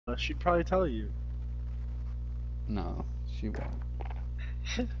She'd probably tell you. No, she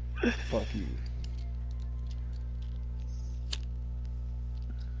won't. Fuck you.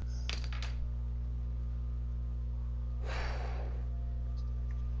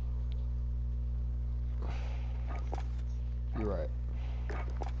 You're right.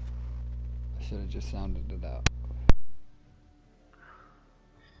 I should have just sounded it out.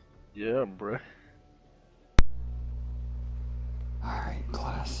 Yeah, bruh. Alright,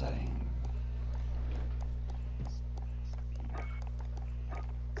 class setting.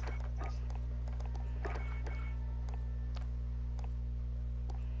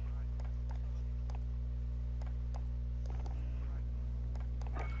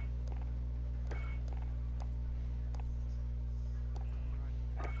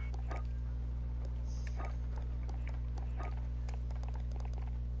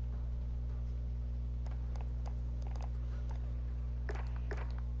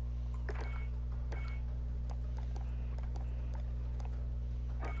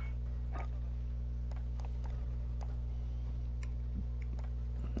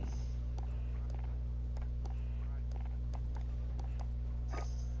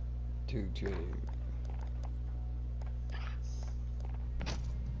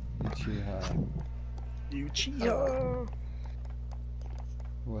 Uchiha. Uchiha.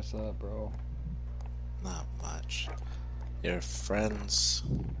 What's up, bro? Not much. Your friends,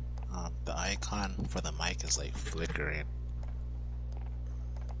 the icon for the mic is like flickering.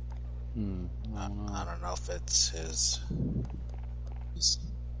 I don't know if it's his.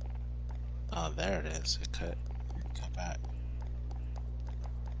 Oh, there it is. It cut back.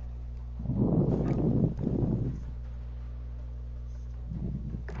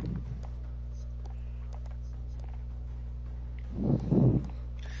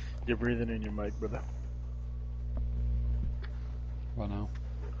 You're breathing in your mic, brother. What now?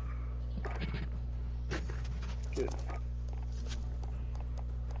 Good.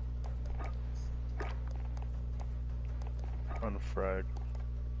 On frag.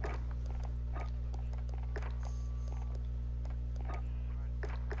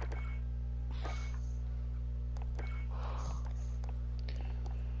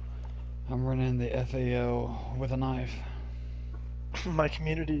 I'm running the FAO with a knife. my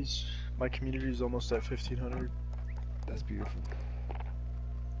community's almost at 1,500. That's beautiful.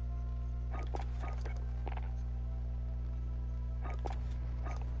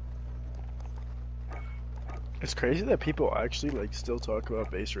 It's crazy that people actually like still talk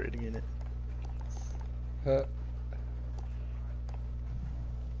about base rating in it.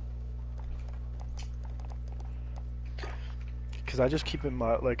 Because I just keep in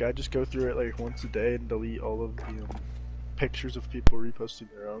mind, like, I just go through it like once a day and delete all of the pictures of people reposting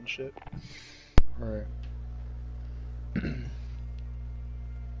their own shit. Right.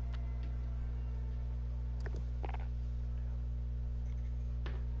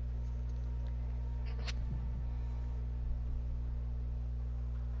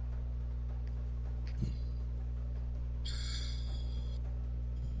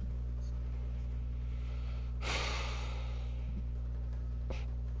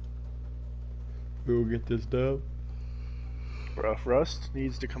 We'll get this done. Bro, Rust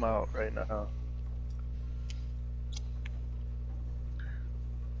needs to come out right now.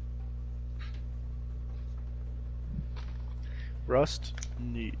 Rust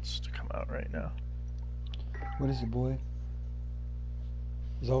needs to come out right now. What is it, boy?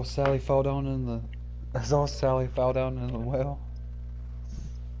 Does old Sally fall down in the... Does old Sally fall down in the well?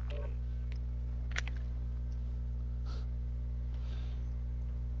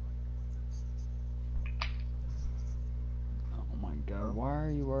 Oh my god, why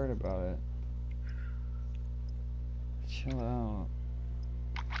are you worried about it? Chill out.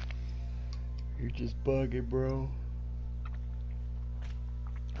 You're just bugging, bro.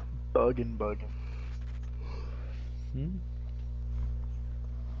 Bugging.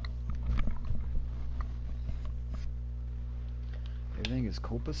 Everything is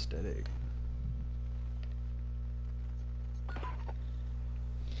copacetic.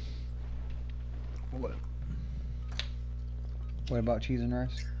 What? What about cheese and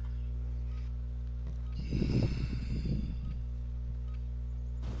rice?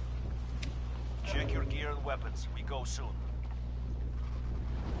 Check your gear and weapons. We go soon.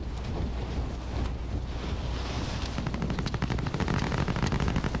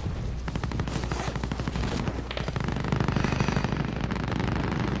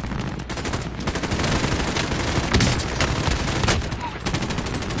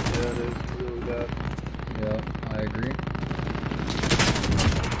 Yeah, it is really bad. Yeah, I agree.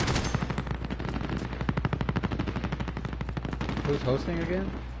 Who's hosting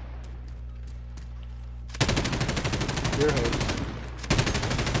again? Your host.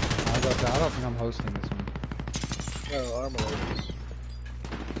 I don't think I'm hosting this one. No, Armalite.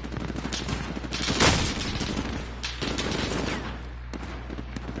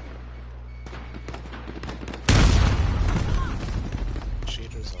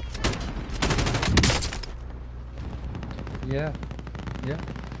 Cheaters up. Yeah. Yeah.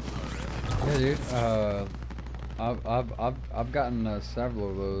 Yeah, dude. I've gotten several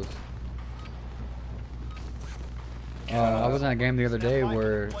of those. I was in a game the other day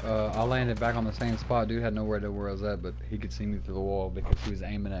where I landed back on the same spot. Dude had no idea where I was at, but he could see me through the wall because he was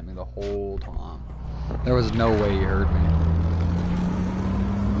aiming at me the whole time. There was no way he heard me.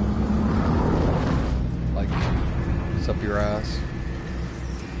 Like, it's up your ass.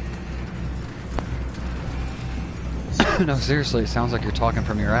 No, seriously, it sounds like you're talking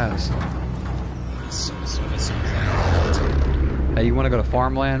from your ass. So it sounds like Hey, you want to go to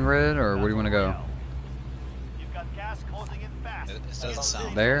Farmland, Red, or where do you want to go? You've got gas closing in fast. it doesn't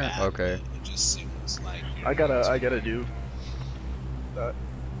sound There? bad, Okay. It just seems like I gotta do that.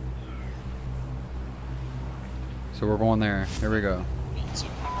 So we're going there. Here we go.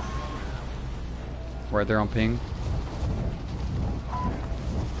 Right there on ping.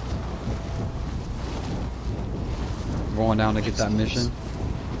 We're going down to get that mission.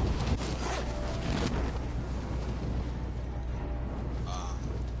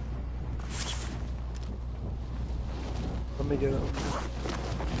 Let me get it.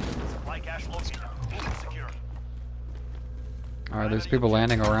 Supply cache located. Moving secure. Alright, there's people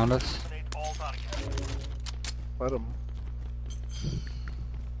landing around us. Eliminate all targets. Let them.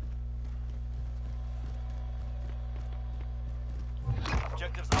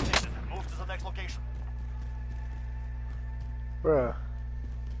 Objectives updated. Move to the next location. Bruh.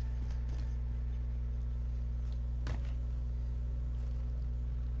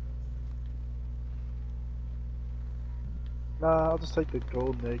 Nah, I'll just take the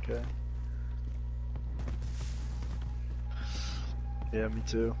golden AK. Yeah, me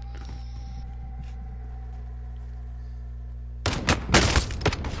too.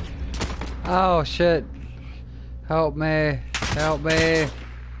 Oh shit. Help me. Help me.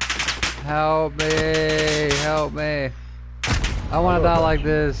 Help me. Help me. I want to die like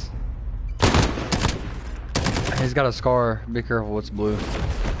this. He's got a scar. Be careful, it's blue.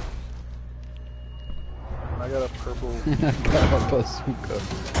 I got a purple. I got a bazooka.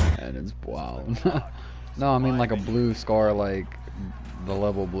 And it's wow. No, I mean like a blue scar, like the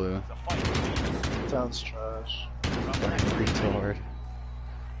level blue. Sounds trash. Retard.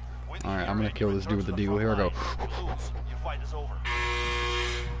 Alright, I'm gonna kill this dude with the deagle. Here we go. Your fight is over.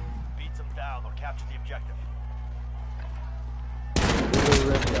 Beat them down or capture the objective. Literally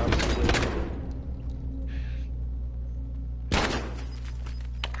ran the opposite way.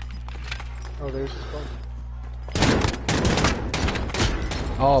 Oh, there's his bug.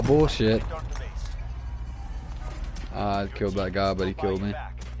 Oh, bullshit. Return to base. I killed that guy, but he Buy killed you me.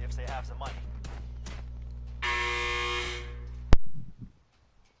 back if they have the money.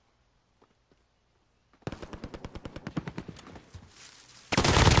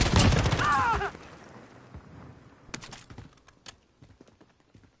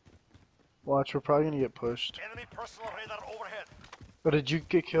 Watch, we're probably gonna get pushed. Enemy personal radar overhead. But did you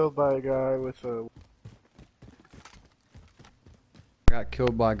get killed by a guy with a... Got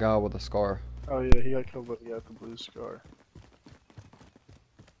killed by a guy with a scar. Oh yeah, he got killed by the guy with the blue scar.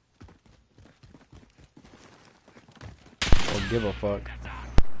 Don't give a fuck.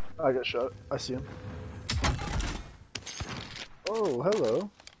 I got shot. I see him. Oh, hello.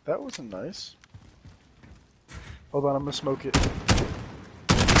 That wasn't nice. Hold on, I'm gonna smoke it.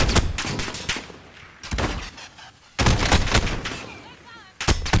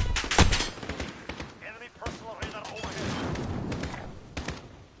 Enemy personal radar overhead.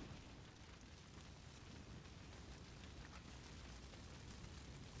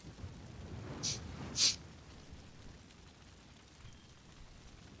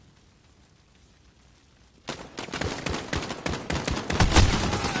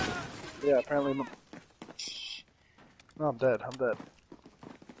 Yeah, apparently I'm... No, I'm dead. I'm dead.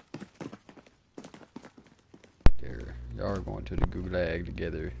 There. Y'all are going to the gulag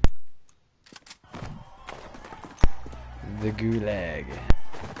together. The gulag.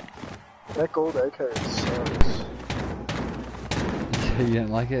 That gold AK sucks. You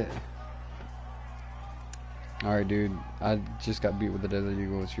didn't like it? Alright, dude. I just got beat with the Desert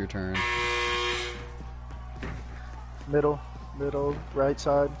Eagle. It's your turn. Middle, right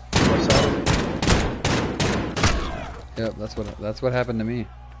side, left side of me. Yep, that's what happened to me.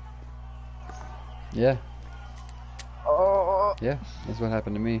 Yeah, Oh, yeah, that's what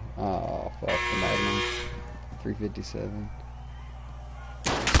happened to me. Oh, fuck the Magnum. 357.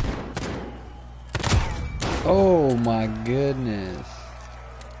 Oh my goodness.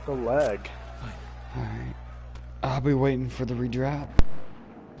 The lag. Alright. I'll be waiting for the redrop.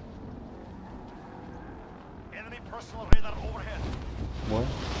 Enemy personal radar overhead. What?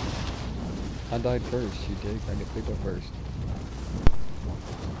 I died first, you dick. I get picked up first.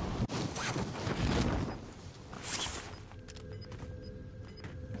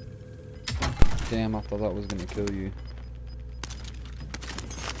 Damn, I thought that was gonna kill you.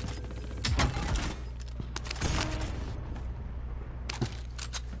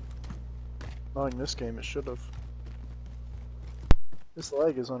 Knowing this game, it should have. This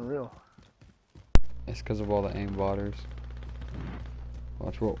lag is unreal. It's because of all the aim botters.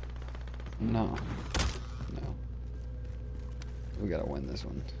 Watch roll. No. No. We gotta win this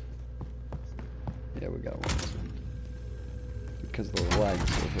one. Yeah, we gotta win this one. Because the lag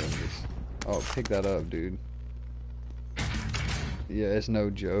is so horrendous. Oh, pick that up, dude. Yeah, it's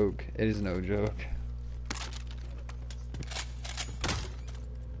no joke. It is no joke.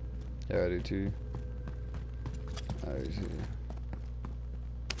 Yeah, I do too. I do too.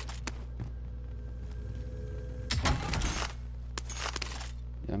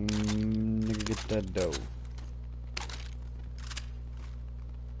 Young nigga, get that dough.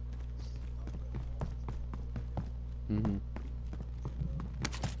 Mm-hmm.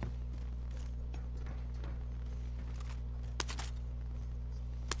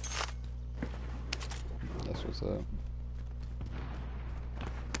 That's what's up.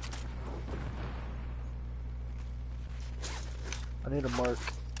 I need a mark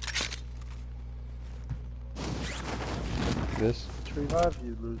This? to revive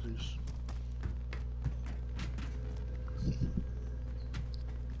you losers.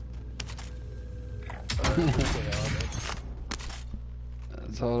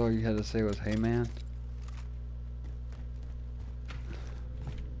 That's all you had to say was, hey man.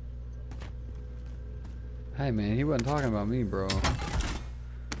 Hey man, he wasn't talking about me, bro.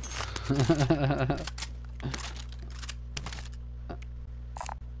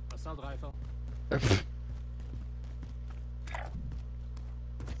 Assault rifle.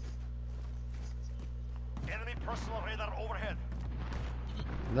 Enemy personal radar overhead.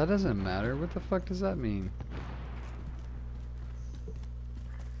 That doesn't matter. What the fuck does that mean?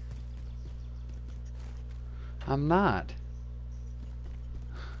 I'm not.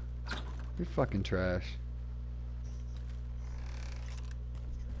 You're fucking trash.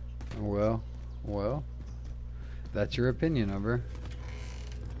 Well, that's your opinion of her.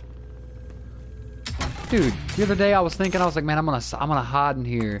 Dude, the other day I was thinking, I was like, man, I'm gonna hide in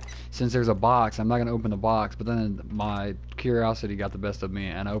here since there's a box. I'm not gonna open the box, but then my curiosity got the best of me,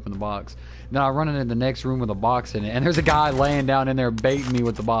 and I opened the box. Then I run into the next room with a box in it, and there's a guy laying down in there baiting me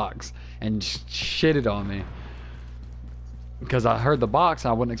with the box and shitted on me because I heard the box.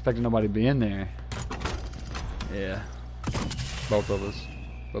 I wasn't expecting nobody to be in there. Yeah, both of us,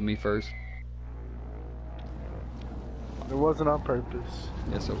 but me first. It wasn't on purpose.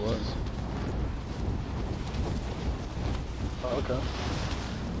 Yes, it was. Oh, okay.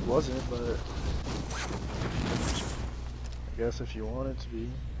 It wasn't, but I guess if you want it to be,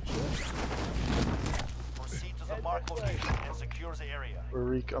 sure. Proceed to the marked location and secure the area.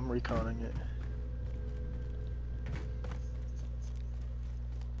 I'm reconning it.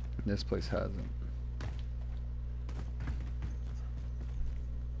 This place hasn't.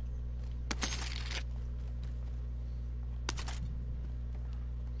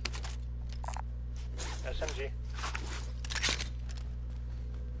 SMG.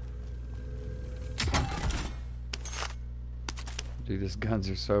 Dude, these guns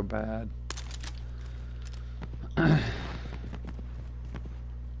are so bad. Well,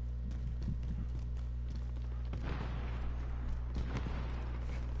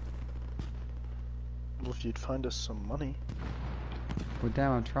 if you'd find us some money. Well,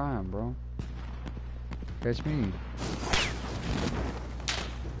 damn, I'm trying, bro. Catch me.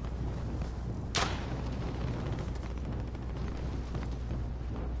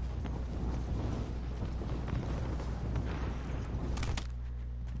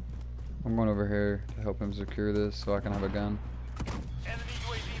 I'm going over here to help him secure this so I can have a gun. Enemy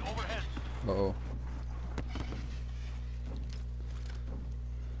UAV overhead. Uh-oh.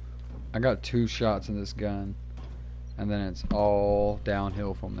 I got 2 shots in this gun, and then it's all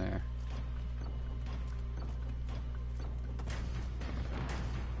downhill from there.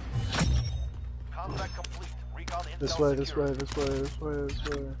 Contract complete. Recon intel This way, this secure. way, this way, this way, this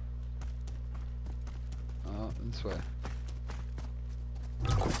way. This way.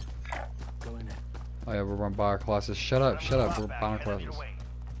 Going in. Oh yeah, we're running by our classes. Shut up, shut up. We're Drop by our back, headed your classes. way.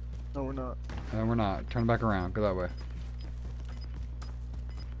 No, we're not. And we're not. Turn back around. Go that way.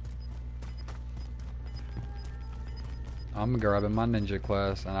 I'm grabbing my ninja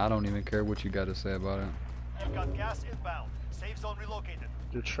class, and I don't even care what you got to say about it. You've got gas inbound. Safe zone relocated.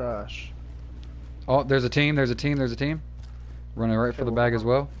 You're trash. Oh, there's a team. There's a team. There's a team. Running right for the bag as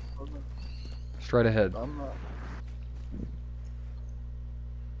well. Straight ahead. I'm not.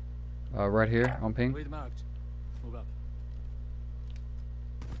 Right here on ping. Wait marked. Move up.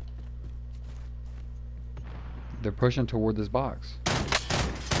 They're pushing toward this box.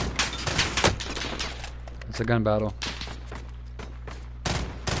 It's a gun battle.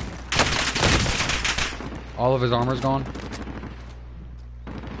 All of his armor's gone.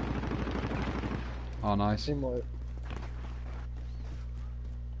 Oh, nice. Team white.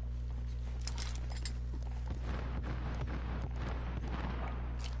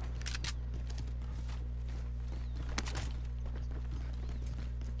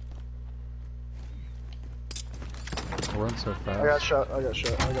 Run so fast. I got shot. I got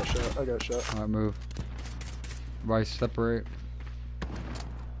shot. I got shot. I got shot. Alright, move. Everybody separate.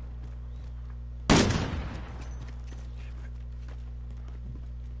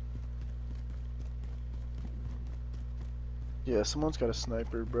 Yeah, someone's got a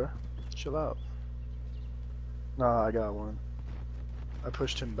sniper, bruh. Chill out. Nah, I got one. I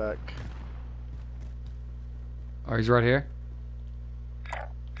pushed him back. Oh, he's right here.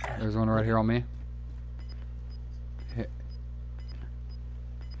 There's one right here on me. Hit.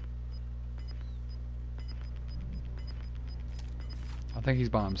 I think he's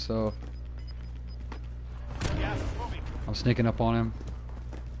by himself. Gas is moving. I'm sneaking up on him.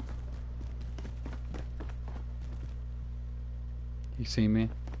 You see me?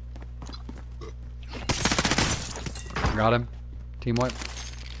 Got him. Team wipe.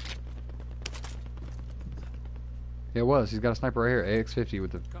 Yeah, it was. He's got a sniper right here. AX-50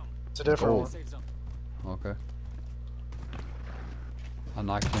 with the... It's a different Gold. one. Safe zone. Okay. I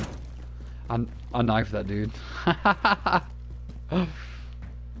knifed him. I knifed that dude.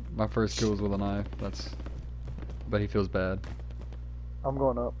 My first kill was with a knife. That's... But he feels bad. I'm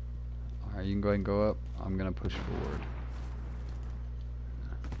going up. Alright, you can go ahead and go up. I'm gonna push forward.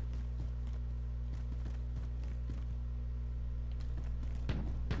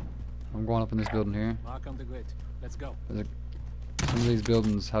 I'm going up in this building here. Mark on the grid. Let's go. Some of these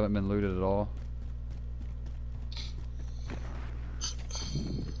buildings haven't been looted at all.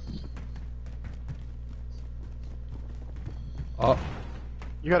 Oh,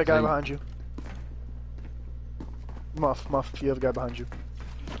 You got a guy Hey. behind you. Muff, you have a guy behind you.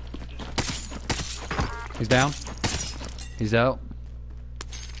 he's down. He's out.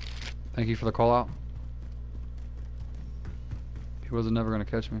 Thank you for the call out. He wasn't never gonna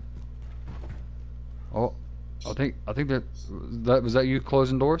catch me. Oh, I think that was that you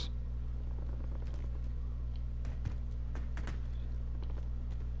closing doors?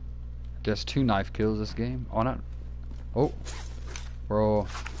 Guess 2 knife kills this game. Oh, not. Oh, bro.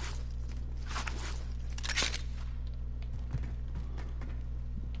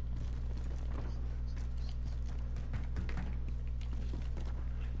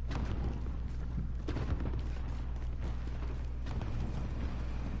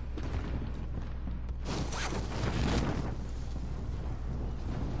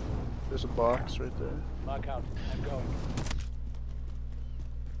 There's a box right there. Mark out. I'm going.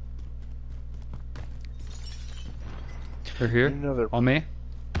 They're here. You know they're On me.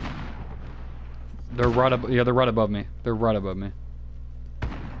 They're right above. Yeah, they're right above me. They're right above me.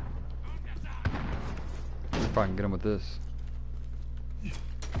 If I can get him with this.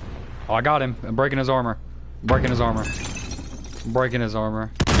 Oh, I got him. I'm breaking his armor. I'm breaking his armor. I'm breaking his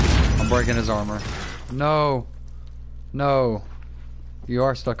armor. I'm breaking his armor. No. No. You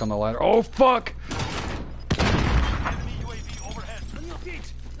are stuck on the ladder. Oh, fuck! Enemy UAV overhead. On your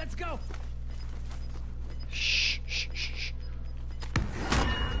feet. Let's go. Shh, shh, shh, shh.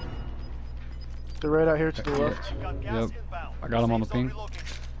 they're right out here to the Yeah. left. You've got gas Yep. inbound. I got him on the Safe zone ping. relocated.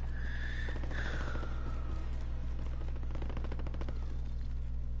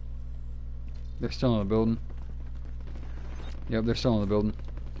 They're still in the building. Yep, they're still in the building.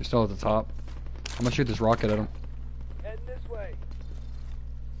 They're still at the top. I'm gonna shoot this rocket at them. Heading this way.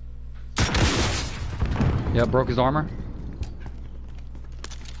 Yeah, broke his armor.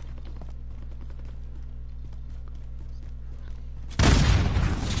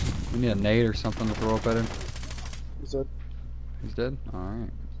 We need a nade or something to throw up at him. Is that? He's dead? Alright.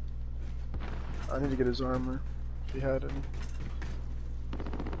 I need to get his armor. If he had any.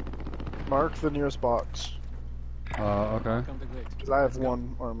 Mark the nearest box. Okay. Mark on the grid. Cause I have Let's go.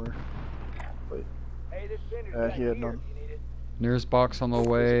 one armor. Hey, this Sanders He had none. Nearest box on the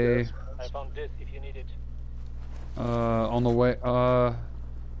way. I found this if you need it. On the way,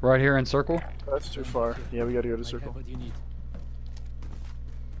 right here in circle. That's too far. Yeah, we gotta go to Might circle. have what you need.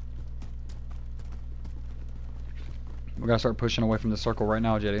 We gotta start pushing away from the circle right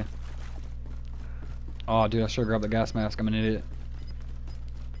now, Jetty. Oh, dude, I should have grabbed the gas mask. I'm an idiot.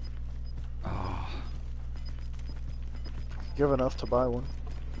 Oh, You have enough to buy one.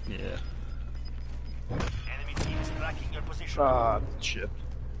 yeah. Enemy team is tracking your position. Ah, shit.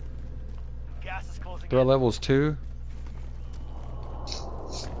 Gas is closing Threat in. level's 2.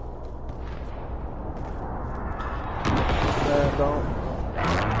 Don't.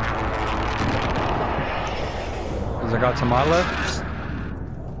 Is there a guy to my left?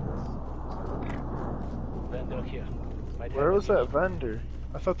 Vendor here. Might Where have was what you that vendor?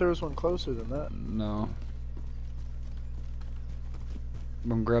 I thought there was one closer than that. No. I'm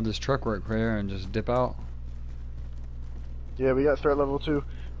gonna grab this truck right here and just dip out. Yeah, we got threat level 2.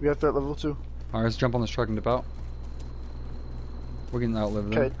 We got threat level 2. Alright, let's jump on this truck and dip out. We can outlive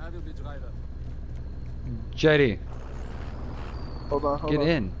them. Okay, I will be driver. JD, hold on, hold get on.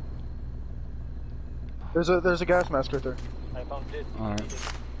 in. There's a gas mask right there. need. I found this if Alright. you need it.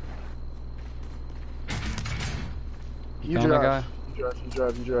 You Found that drive. guy? You drive. You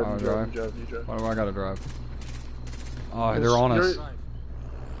drive. You drive. I'll You drive. drive. You drive. You drive. Why do I gotta drive? Oh, Yes, they're on us. you're- Drive.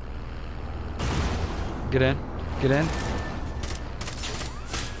 Get in. Get in.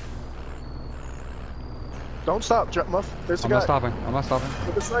 Don't stop, Jet Muff. There's a I'm guy. not stopping. I'm not stopping.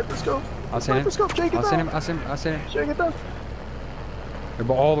 With the sniper scope. I seen Sniper it. scope. Jake, I it seen down. him. I seen him. I seen him. Jake, it down. They're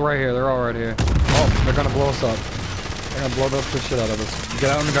all right here. They're all right here. Oh, they're gonna blow us up. They're gonna blow the shit out of us. Get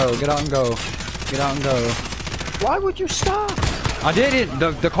out and go. Get out and go. Get out and go. Why would you stop? I did it.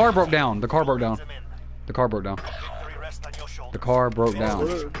 The car broke down. The car broke down. Them in. The car broke down. Victory rests on your The shoulders. car broke down.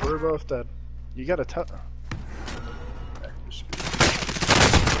 We're both dead. You gotta tell.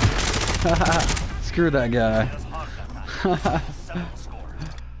 Screw that guy. That's hard that time. Settle the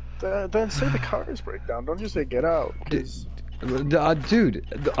score. Then say the cars break down. Don't just say get out. 'Cause Dude,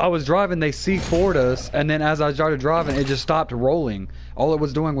 I was driving, they C4'd us, and then as I started driving, it just stopped rolling. All it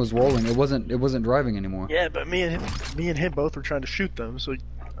was doing was rolling. It wasn't driving anymore. yeah, but me and him both were trying to shoot them. So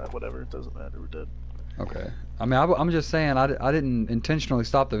whatever, it doesn't matter. We're dead. Okay. I mean, I'm just saying, I didn't intentionally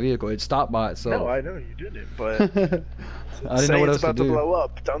stop the vehicle. It stopped by itself. No, I know you didn't, but I didn't say know what it's else to about to do. blow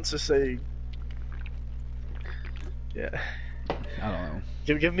up. Don't just say. Yeah. I don't know.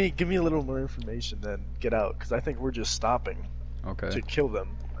 Give me a little more information, then get out, because I think we're just stopping Okay. to kill them.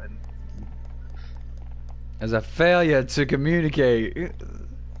 And As a failure to communicate. Here,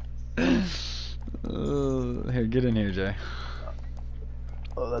 get in here, Jay.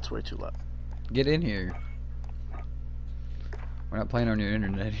 oh, that's way too loud. Get in here. We're not playing on your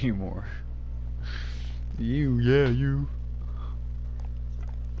internet anymore. You.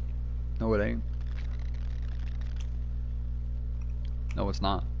 No, it ain't. No, it's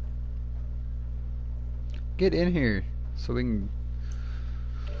not. Get in here so we can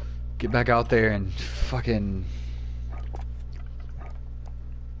get back out there and fucking.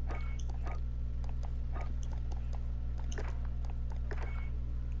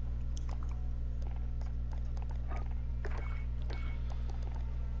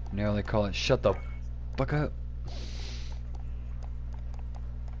 Now they call it shut the fuck up.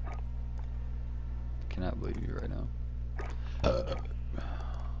 Cannot believe you right now.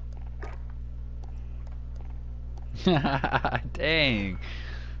 Dang.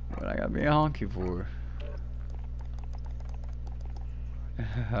 What I gotta be honky for?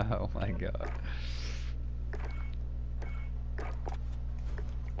 Oh my god.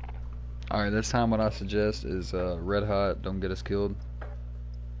 Alright, this time what I suggest is red hot, don't get us killed.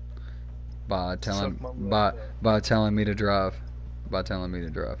 By telling Suck my by telling me to drive. By telling me to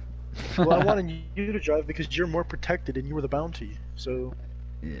drive. Well, I wanted you to drive because you're more protected and you were the bounty. So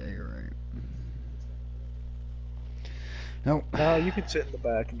Yeah, you're right. Nope. now you can sit in the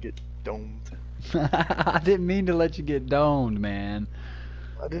back and get domed. I didn't mean to let you get domed, man.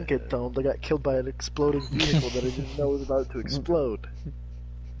 I didn't get domed. I got killed by an exploding vehicle that I didn't know was about to explode.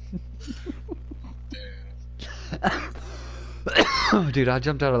 Dude, I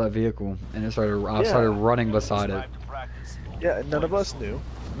jumped out of that vehicle and I started running beside it. Time to practice. Yeah, and none of us knew.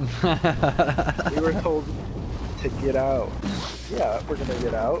 We were told to get out. Yeah, we're gonna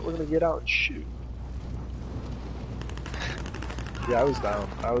get out. We're gonna get out and shoot. Yeah, I was down.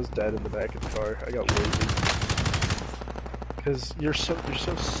 I was dead in the back of the car. I got lazy. Cause you're so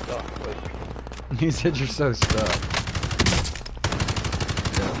stuck. Like You said you're so stuck.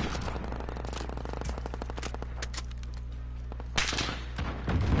 Yeah.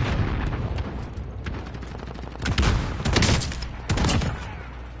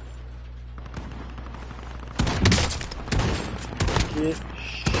 Get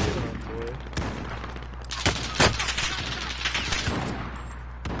shit on, boy.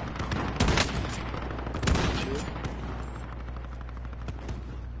 Shit.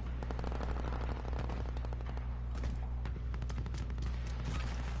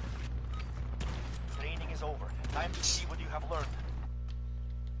 Training is over. Time to see what you have learned.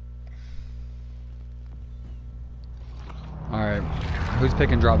 Alright. Who's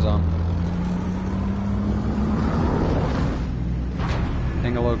picking drop zone?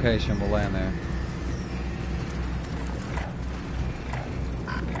 Ping a location, we'll land there.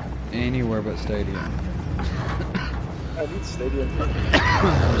 Anywhere but stadium. I need stadium. I'm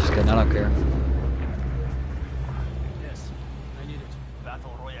just kidding, I don't care. Yes, I need it.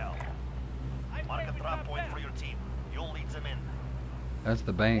 Battle Royale. Mark a drop point for your team. You'll lead them in. That's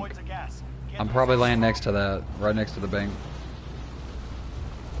the bank. Points of gas. Get I'm to probably the laying zone. next to that, right next to the bank.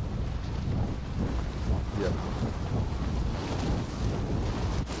 Yep.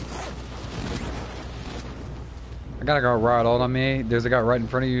 I got a guy right on me. There's a guy right in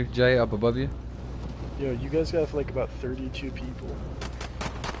front of you, Jay, up above you. Yo, you guys got like about 32 people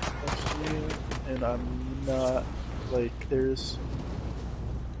next to you, and I'm not, like, there's...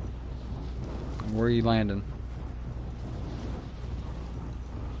 Where are you landing?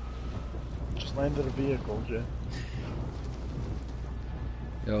 Just landed a vehicle, Jay.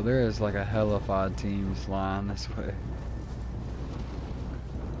 Yo, there is like a hellified team flying this way.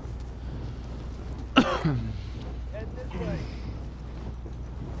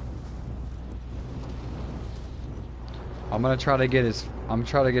 I'm gonna try to get as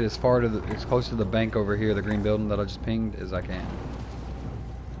far to the, as close to the bank over here, the green building that I just pinged, as I can.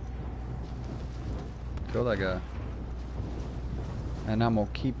 Kill that guy. And I'm gonna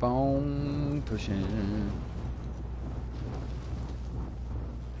keep on pushing.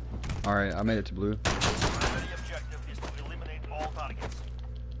 Alright, I made it to blue. Primary objective is to eliminate all targets.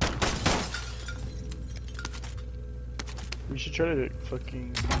 We should try to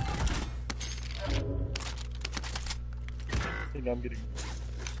fucking... I think I'm getting...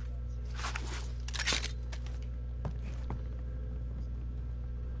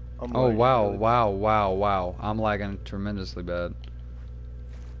 I'm Oh lagging wow, really- wow. I'm lagging tremendously bad.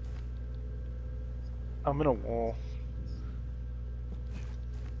 I'm in a wall.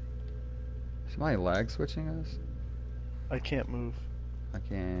 Somebody lag switching us? I can't move. I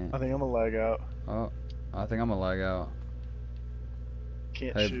can't. I think I'm gonna lag out. Oh, I think I'm gonna lag out.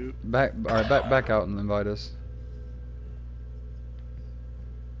 Can't Hey, shoot. alright, back out and invite us.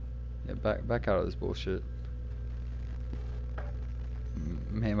 Yeah, back out of this bullshit.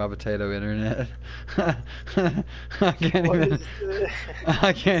 Man, my potato internet. I can't What even. is this?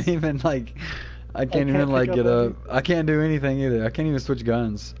 I can't even like. I can't even can't like pick get up up. I can't do anything either. I can't even switch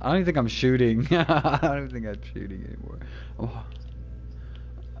guns. I don't even think I'm shooting. I don't even think I'm shooting anymore.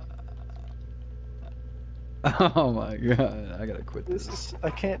 Oh my god! I gotta quit This this. is...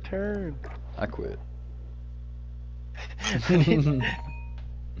 I can't turn. I quit.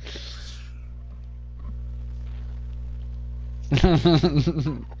 That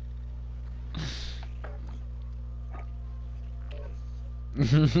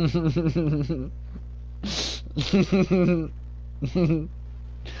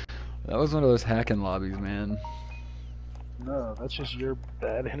was one of those hacking lobbies, man. No, that's just your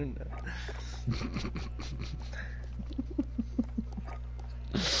bad internet.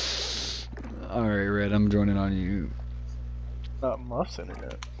 Alright, Red, I'm joining on you. Not Muff's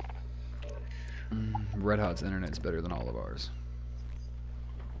internet. Red Hot's internet's better than all of ours.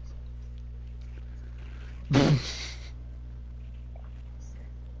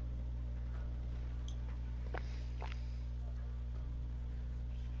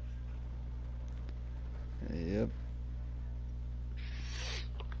 Yep.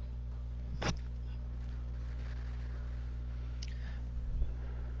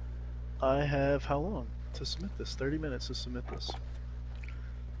 I have how long to submit this? 30 minutes to submit this.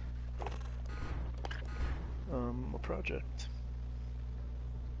 A project.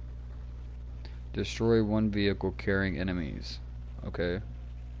 Destroy one vehicle carrying enemies. Okay.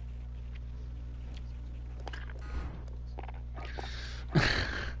 I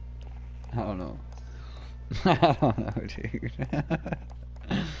don't know. I don't know, dude.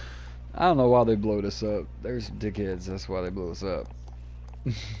 I don't know why they blowed us up. There's dickheads, that's why they blew us up.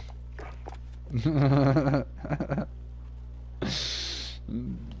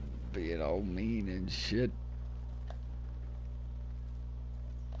 Being all mean and shit.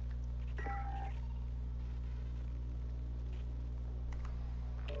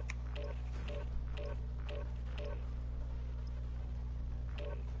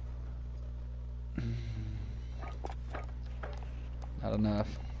 Not enough.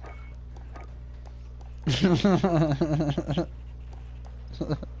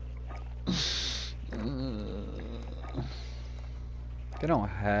 They don't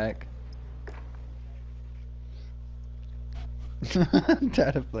hack.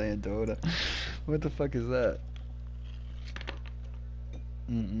 Data playing Dota. What the fuck is that?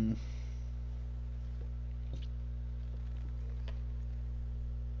 Mm-mm.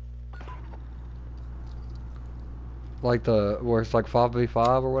 Like the where it's like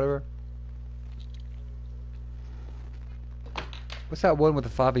 5v5 or whatever. What's that one with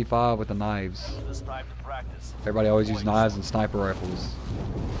the 5v5 with the knives? Use this time to practice. Everybody always uses knives and sniper rifles.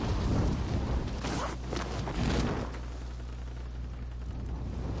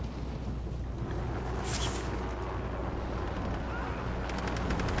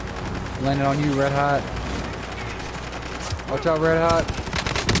 Landing on you, Red Hot. Watch out, Red Hot.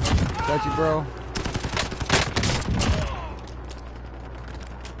 Got you, bro.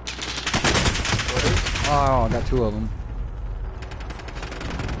 Oh, I got two of them.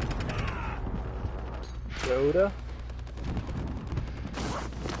 Dota?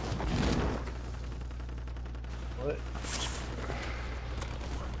 What?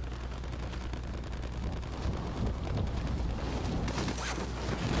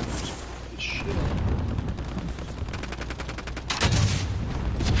 Shit.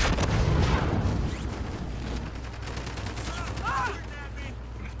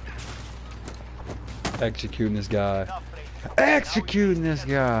 Executing this guy. Executing this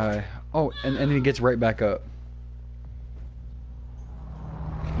guy. Oh, and then he gets right back up.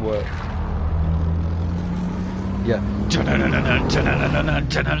 What? Yeah.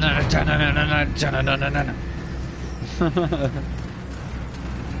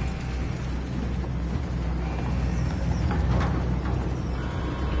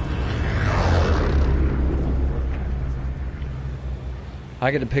 I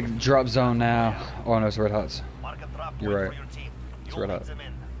get to pick drop zone now. Oh no, it's Red Hot's. Mark a drop You're point right. for your team. It's You'll Red lead Hot. them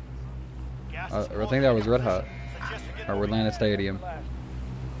in. Gas is I think that was Red Hot. Suggest you get Or moving. Atlanta Stadium.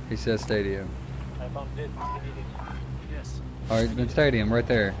 He says stadium. I found it. Yes. Alright, the stadium right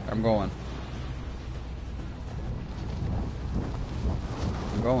there. I'm going.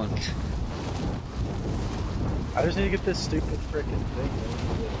 I'm going. I just need to get this stupid frickin' thing.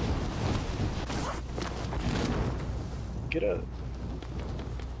 Get up.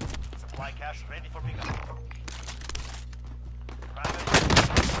 Supply cache ready for pickup.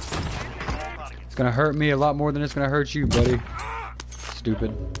 It's gonna hurt me a lot more than it's gonna hurt you, buddy.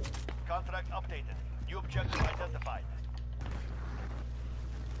 Stupid. Contract updated. New objective identified.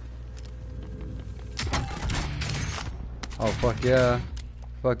 Oh fuck yeah.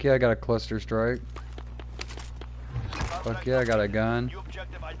 Fuck yeah, I got a cluster strike. Fuck yeah, I got a gun. New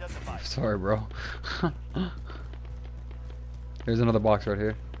objective identified. Sorry, bro. There's another box right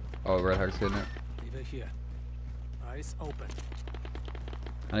here. Oh, Red Hawk's getting it. Leave it here. Eyes open.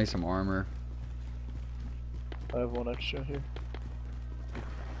 I need some armor. I have one extra here.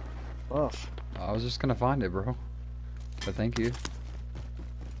 Off. I was just gonna find it, bro. But thank you.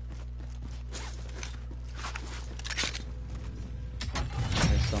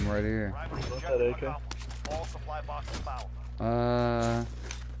 There's some right here. Primary Want objective that AK? accomplished. All supply boxes found.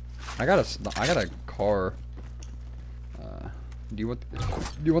 I got a car. Do you want the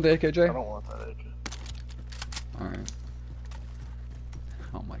AKJ? I don't want that AK. Alright.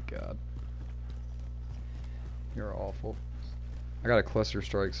 Oh my god. You're awful. I got a cluster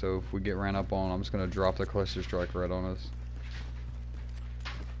strike, so if we get ran up on, I'm just gonna drop the cluster strike right on us.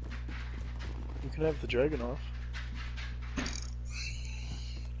 You can have the dragon off.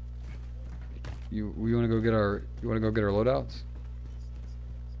 You wanna go get our loadouts?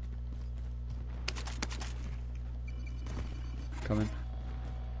 Come in.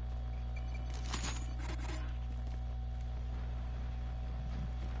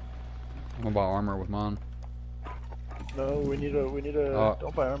 I'm gonna buy armor with mine. No, we need a. Oh.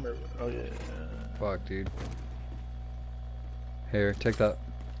 Don't buy armor. Oh yeah. Fuck, dude. Here, take that.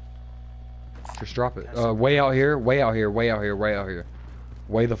 Just drop it. Way out here, way out here, way out here, way out here.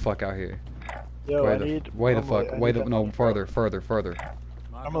 Way the fuck out here. Yo, way I the, need. way the I'm fuck, like- I way need the, that no, money. further, further, further.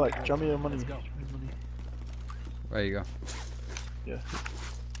 Mark I'm the like, goal. draw me your money. Let's go. There you go. Yeah.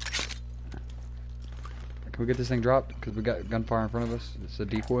 Can we get this thing dropped? Because we got gunfire in front of us. It's a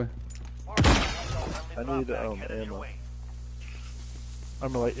decoy. I need ammo.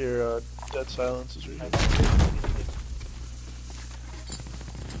 I'm like your dead silence is right here.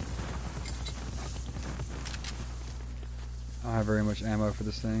 I don't have very much ammo for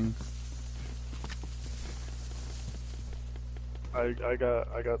this thing. I got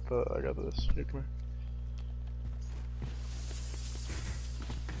this. Here, come here.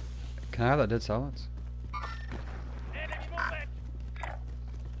 Can I have that dead silence? Enemy movement!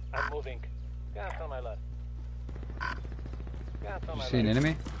 I'm moving. Cancel my left. Cancel You my see an left.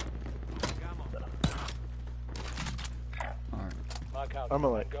 enemy? Come on. Alright. Mark out. I'm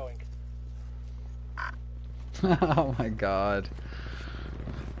alive. Going. Oh my god.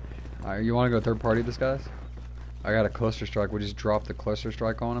 Alright, you want to go third party this guys? I got a cluster strike. We just drop the cluster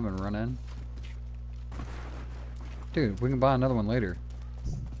strike on him and run in. Dude, we can buy another one later.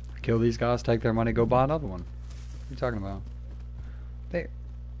 Kill these guys, take their money, go buy another one. What are you talking about?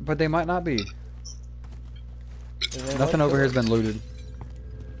 But they might not be. Nothing over here has been looted.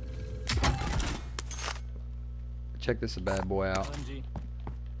 Check this bad boy out. LMG.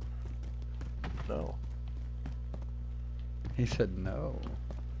 No. He said no.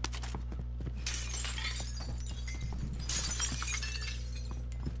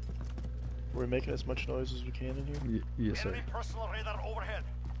 We're making as much noise as we can in here. Yes, sir. Enemy personal radar overhead.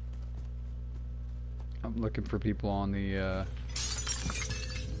 I'm looking for people on the,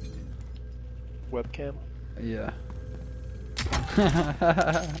 Webcam. yeah.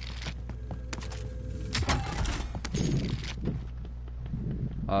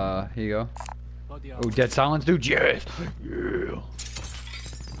 Here you go. Body Oh, armor. dead silence, dude. Yes. Yeah.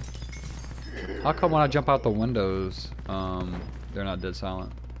 How come when I jump out the windows, they're not dead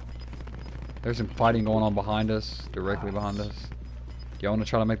silent? There's some fighting going on behind us, directly behind us. Y'all want to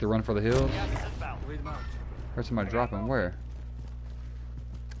try to make the run for the hills? Gas is inbound. Read him out. Heard somebody dropping. Where?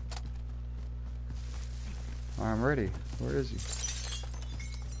 Alright, I'm ready. Where is he?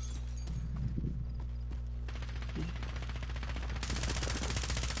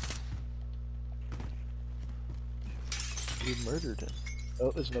 We murdered him.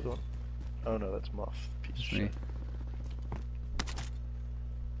 Oh, there's another one. Oh no, that's Muff. Piece of It's me. shit.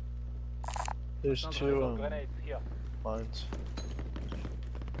 There's two Grenades here. mines.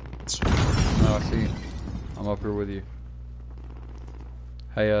 Oh, I see. I'm up here with you.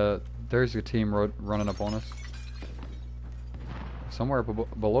 Hey, there's your team running up on us. Somewhere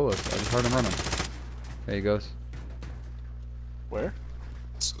below us. I just heard him running. There he goes. Where?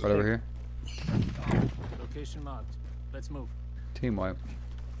 Right over here. Location marked. Let's move. Team wipe.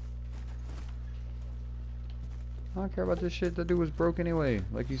 I don't care about this shit. That dude was broke anyway.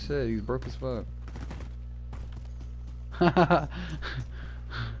 Like you said, he's broke as fuck.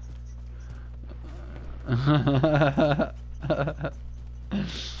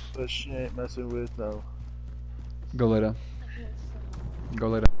 But she ain't messing with no. Go later. Go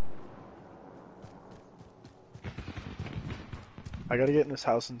later. I gotta get in this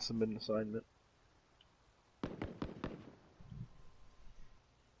house and submit an assignment.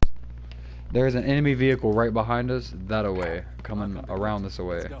 There's an enemy vehicle right behind us, that away, coming around this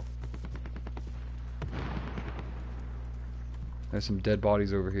away. Let's go. There's some dead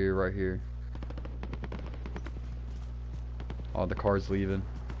bodies over here, right here. Oh, the car's leaving.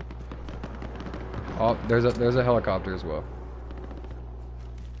 Oh, there's a helicopter as well.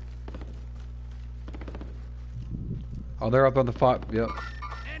 Oh, they're up on the fort. Yep.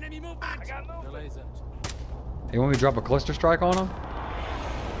 Enemy movement. I got movement. Delays out. You want me to drop a cluster strike on them?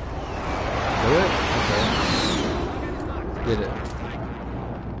 Do it? Okay. Get it.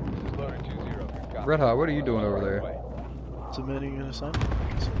 Red Hot, what are you doing over there? Submitting an assignment.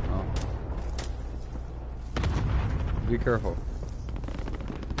 Oh. Be careful.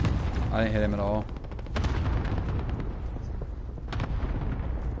 I didn't hit him at all.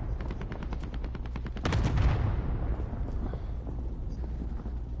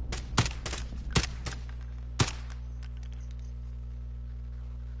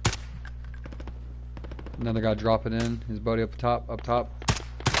 Another guy dropping in. His buddy up top.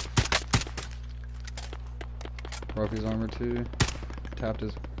 Broke his armor too. Tapped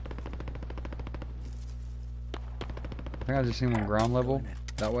his. I think I just seen him on ground level.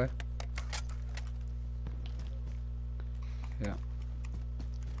 That way. Yeah.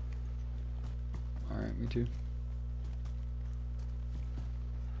 Alright, me too.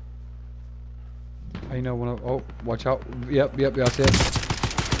 How you know when oh, watch out. Yep, I see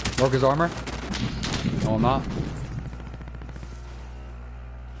it. Broke his armor. No, I'm not.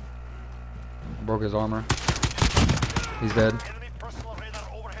 Broke his armor. He's dead. Enemy personal radar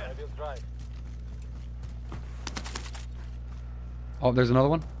overhead. I will drive. Oh, there's another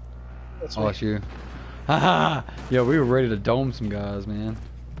one? That's Oh, me. that's you. Haha! Yo, we were ready to dome some guys, man.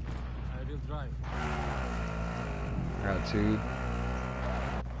 I will drive. I got two.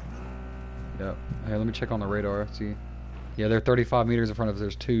 Yep. Hey, let me check on the radar. See. Yeah, they're 35 meters in front of us.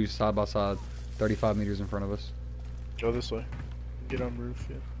 There's two side by side. 35 meters in front of us. Go this way. Get on roof,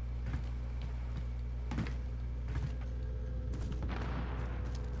 yeah.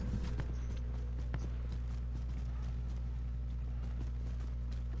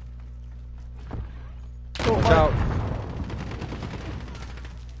 out.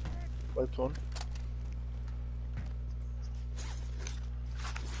 Wiped one.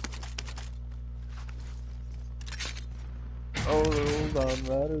 Oh, hold on,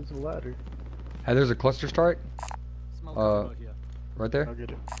 that is a ladder. Hey, there's a cluster strike Smoke Uh, over here. right there. I'll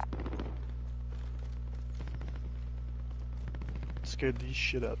get it. Scared these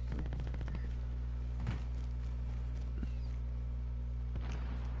shit out.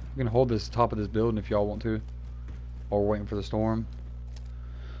 We can hold this top of this building if y'all want to, while we're waiting for the storm.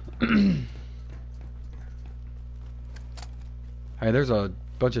 Hey, there's a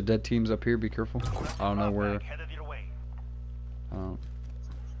bunch of dead teams up here. Be careful. I don't know where. Headed your way. Uh,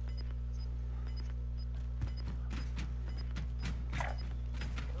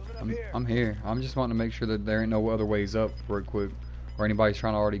 I'm here. I'm just wanting to make sure that there ain't no other ways up real quick, or anybody's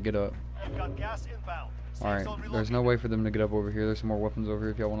trying to already get up. You've got gas inbound. Safe All right. zone There's no relocated. way for them to get up over here. There's some more weapons over here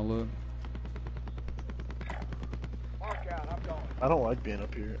if y'all want to look. I don't like being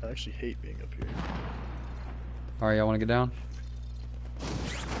up here. I actually hate being up here. All right, y'all want to get down?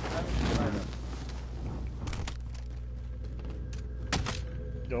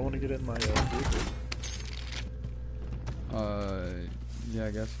 Y'all want to get in my vehicle? Yeah,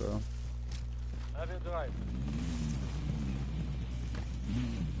 I guess so. Have your drive.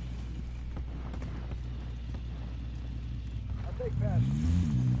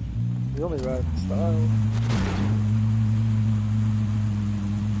 You only ride in style.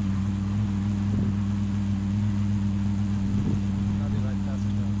 I'll be right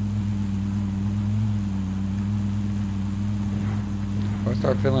passenger. If I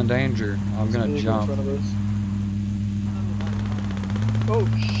start feeling danger, I'm gonna Vehicle jump. in front of us. Oh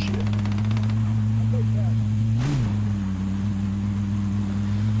shit.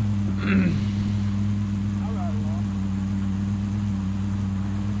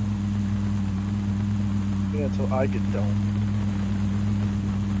 Yeah, until I get done.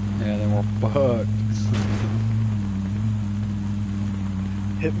 Yeah, then we're fucked.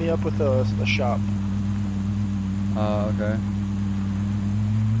 Hit me up with a shop. Okay.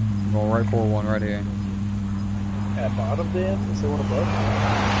 I'm going right for one right here. At bottom, Dan? Is there one above?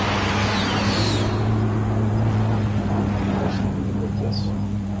 Like this.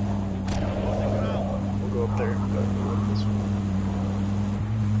 We'll go up there, but we'll go this one.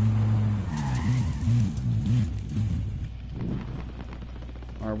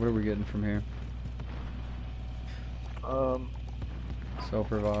 Alright, what are we getting from here?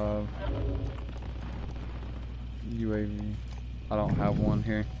 Self-revive. UAV. I don't have one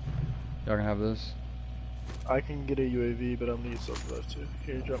here. Y'all can have this. I can get a UAV, but I'll need self-revive too.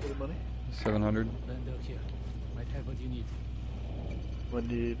 Here, drop me the money. 700. Vendor here. Might have what you need. I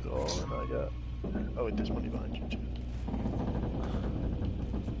need all, and I got. Oh wait, there's money behind you too.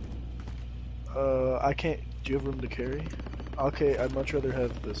 I can't. Do you have room to carry? Okay, I'd much rather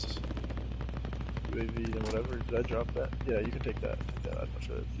have this UAV than whatever. Did I drop that? Yeah, you can take that. Take that. I'd much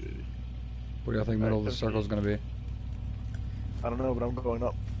rather have UAV. What do y'all think middle of the Alright, circle is gonna be? I don't know, but I'm going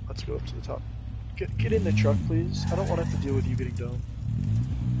up. Let's go up to the top. Get in the truck, please. I don't want to have to deal with you getting down.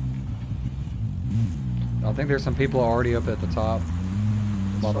 I think there's some people already up at the top.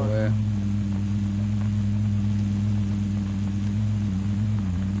 By the fine. way.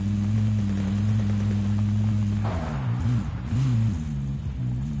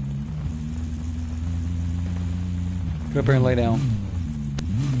 Get up here and lay down.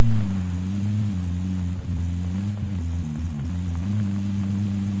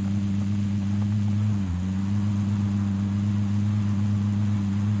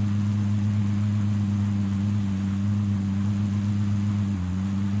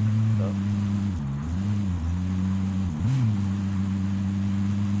 No.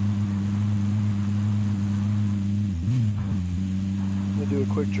 I'm gonna do a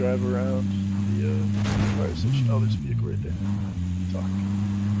quick drive around the fire station. Oh, there's a vehicle right there. Talk.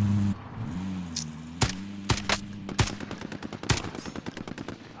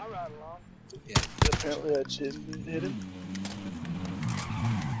 Yeah. Apparently I didn't hit him.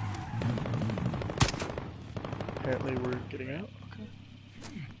 Apparently we're getting out. Okay.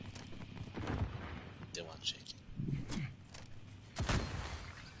 They want shaking.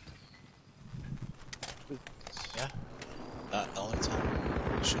 Yeah. Not the only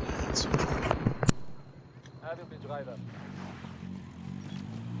time we shouldn't have answered. I will be driver.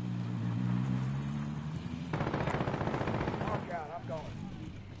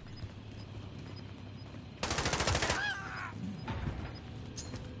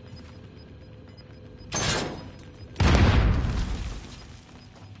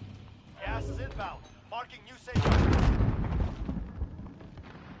 Gas is inbound. Marking new safe zone.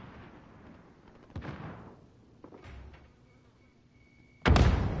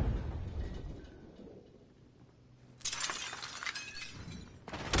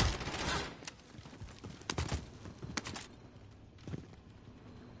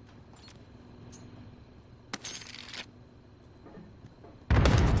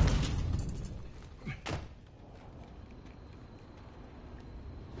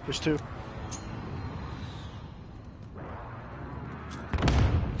 There's two.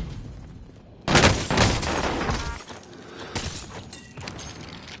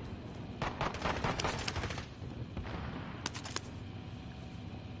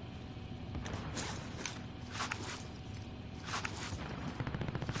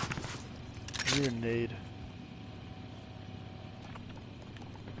 I need a nade.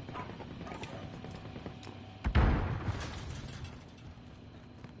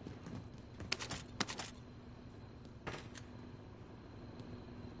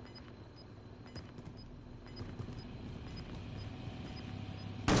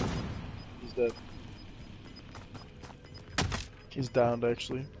 He's dead. He's downed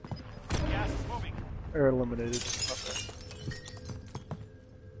actually. Gas is moving. Or eliminated.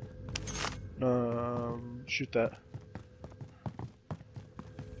 Shoot that.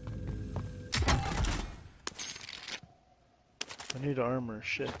 I need armor,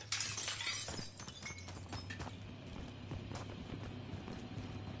 shit.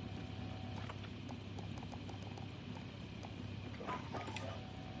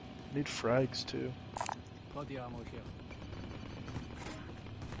 Need frags too. Body armor here.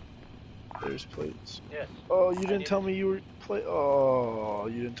 There's plates. Yes. Oh, you didn't tell me you were Oh,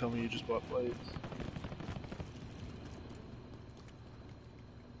 you didn't tell me you just bought plates.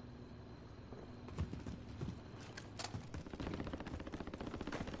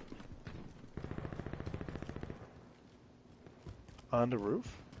 On the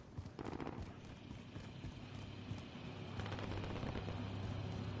roof?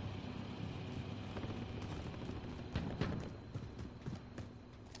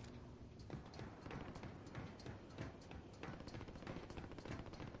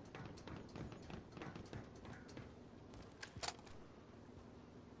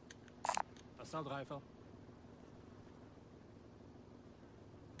 Assault rifle.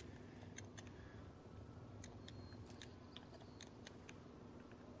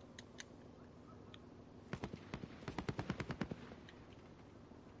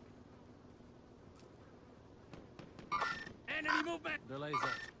 Enemy movement! The laser.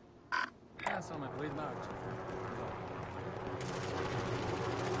 Cancel my bleed marked.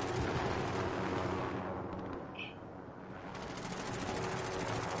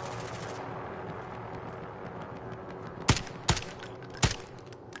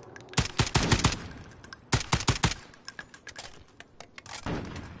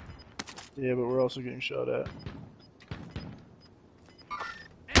 Yeah, but we're also getting shot at.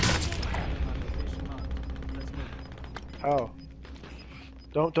 How?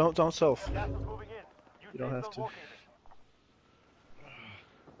 Don't self. Gas is moving in. You don't have to. Located.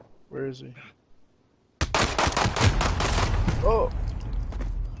 Where is he? Oh!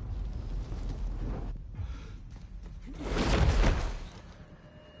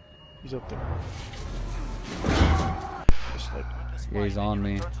 He's up there. Sniper. Yeah, he's on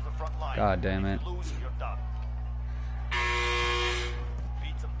me. Return to the front line. God damn it. If you lose, you're done.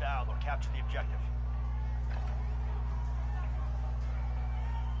 Beat them down or capture the objective.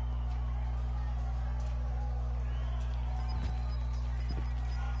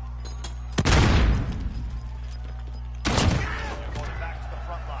 You're going back to the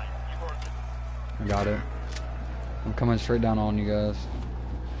front line. You've earned it. I got it. I'm coming straight down on you guys.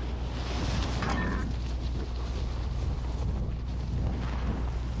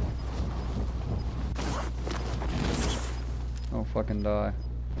 Don't fucking die.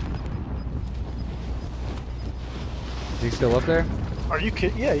 Is he still up there? Are you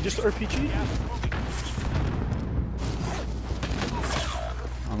kidding? Yeah, he just RPG?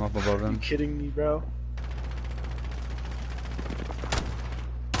 I'm up above Are you him. kidding me, bro?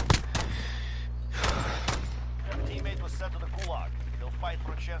 Your teammate was sent to the Gulag. They'll fight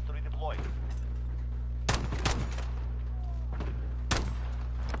for a chance to redeploy.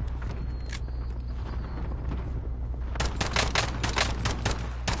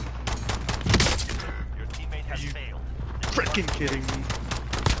 Your teammate has failed. Freaking kidding me.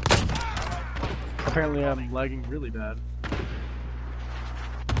 Apparently I'm lagging really bad.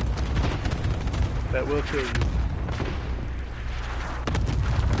 That will kill you.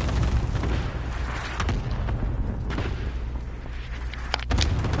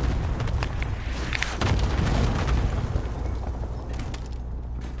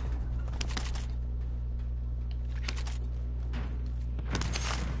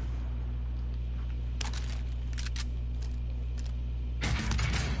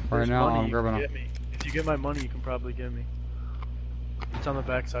 Right There's now, money I'm you can grabbing get me. If you get my money, you can probably get me. It's on the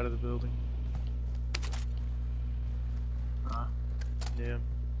back side of the building. Yeah.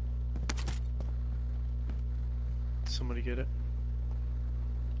 Did somebody get it?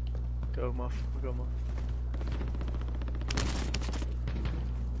 Go, Muff. Go, Muff.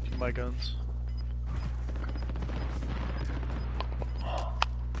 Give my guns. I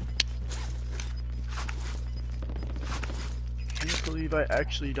can't believe I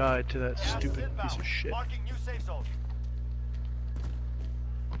actually died to that Gas is stupid inbound. piece of shit. Marking new safe zone.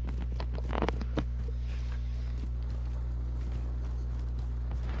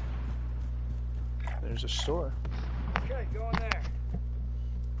 There's a store. Okay, go in there.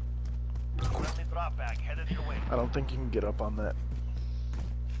 Friendly drop bag headed your way. I don't think you can get up on that.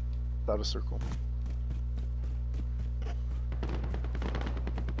 Without a circle.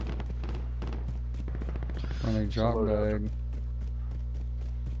 Running drop loadout. bag.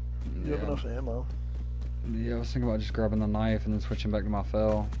 You have enough ammo. Yeah, I was thinking about just grabbing the knife and then switching back to my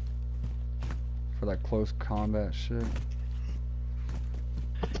FEL for that close combat shit.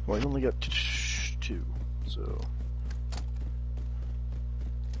 Well, you only got two, so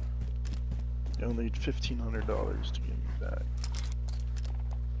you only need $1,500 to get me back.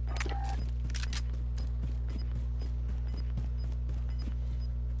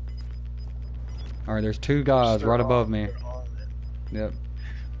 Alright, there's two guys right above me. Yep.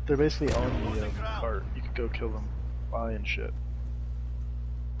 They're basically on the cart. You could go kill them, buying shit.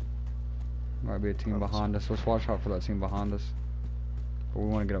 Might be a team behind us. Let's watch out for that team behind us. But we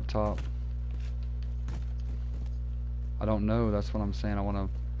want to get up top. I don't know. That's what I'm saying. I want to.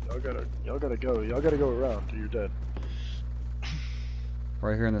 Y'all gotta go. Y'all gotta go around, or you're dead.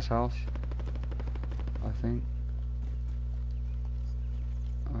 Right here in this house. I think.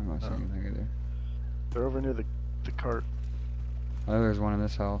 I'm not seeing anything either. They're over near the cart. I know there's one in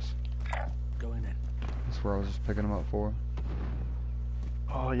this house. Going in. That's where I was just picking them up for.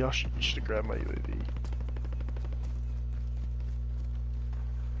 Oh, you should have grabbed my UAV.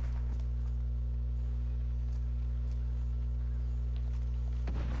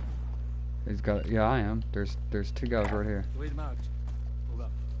 He's got. Yeah, I am. There's two guys right here. Lead marked. Move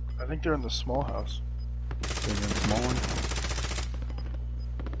up. I think they're in the small house. There's a small one.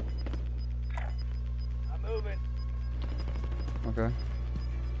 I'm moving. Okay.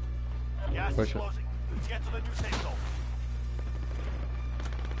 Gas Push is it. closing. Let's get to the new safe zone.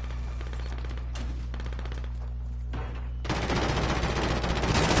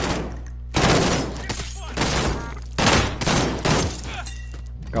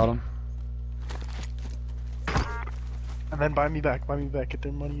 Got him. And then buy me back. Buy me back. Get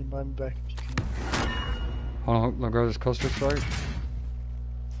their money and buy me back if you can. Hold on. Let me grab this cluster strike.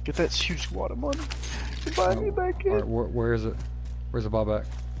 Get that huge squad of money. And buy me back. Alright, where is it? Where's the ball back?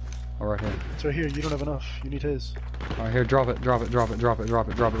 Oh, right here. It's right here. You don't have enough. You need his. Alright, here. Drop it. Drop it. Drop it. Drop it. Drop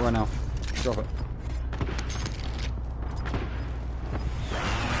it. Drop it right now. Drop it.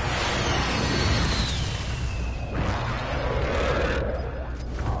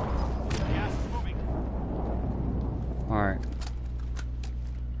 Gas is moving. Alright.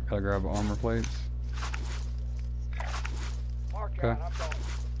 Gotta grab armor plates. Mark Okay. out. I'm going.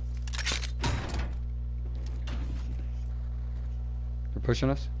 They're pushing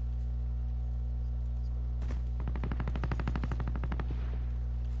us.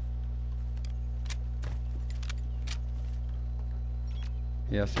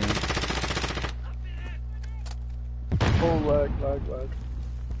 Yeah, I see him. Oh, lag.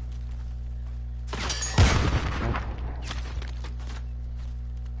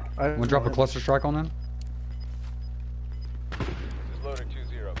 Wanna drop a cluster strike on them? This is loader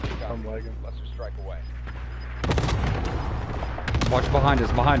 2-0. I'm lagging. Cluster strike away. Watch behind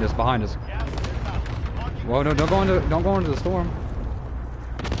us, behind us, behind us. Gas is inbound. Marking Whoa, no, don't go into the storm.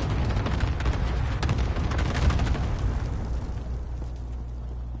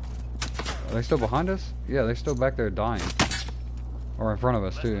 Are they still behind us? Yeah, they're still back there dying. Or in front of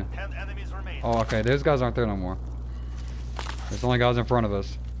us too. 10 enemies remain. Oh, okay, those guys aren't there no more. There's only guys in front of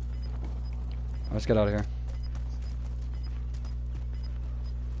us. Let's get out of here.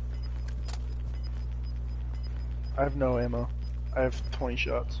 I have no ammo. I have 20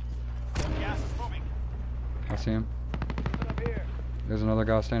 shots. Gas is moving. I see him. Moving up here. There's another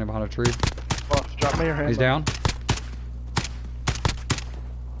guy standing behind a tree. Buff, drop me your hand. He's down.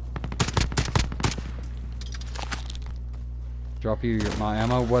 Drop you my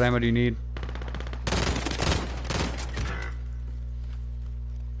ammo. What ammo do you need?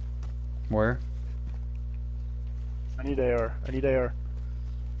 Where? I need AR. I need AR.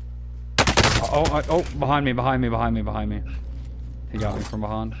 Oh, behind me. He got me from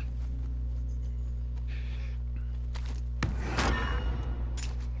behind.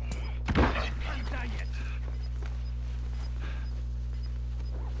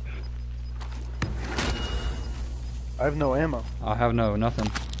 I have no ammo. I have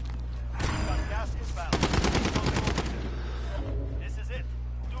nothing.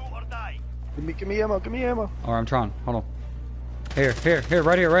 Give me ammo, give me ammo. Alright, I'm trying. Hold on. Here,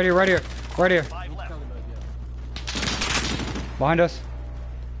 right here. Right here. 5 left. Behind us.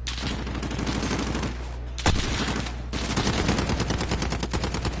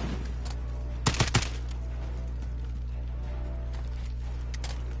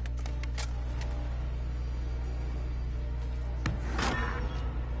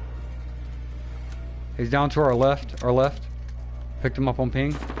 He's down to our left. Picked him up on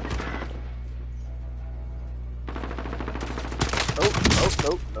ping.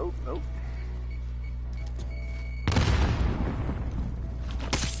 Nope.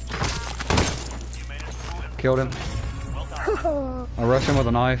 You made it through and Killed him. well done. I rushed him with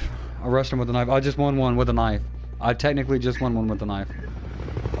a knife. I just won one with a knife. I technically just won one with a knife.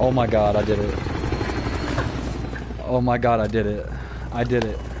 Oh my god, I did it. Oh my god, I did it. I did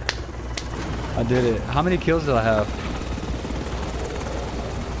it. How many kills did I have?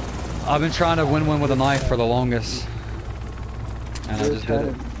 I've been trying to win one with a knife for the longest. And I just did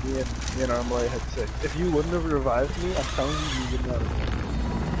it. Me and Armalite had 6. If you wouldn't have revived me, I'm telling you would not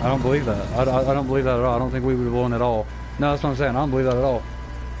have. I don't believe that. I don't believe that at all. I don't think we would have won at all. No, that's what I'm saying. I don't believe that at all.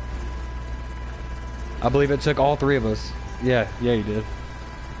 I believe it took all 3 of us. Yeah, you did.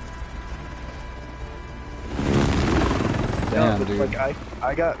 Damn, but dude. like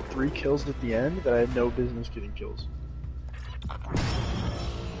I got 3 kills at the end that I had no business getting kills.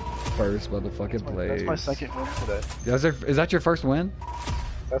 First motherfucking place. That's my second win today. Is that your first win?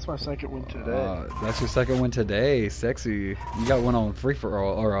 That's my second win today. That's your second win today. Sexy. You got one on free for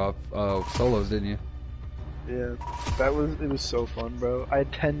all or solos, didn't you? Yeah, it was so fun, bro. I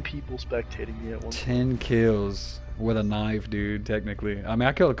had 10 people spectating me at once. 10 kills with a knife, dude. Technically, I mean,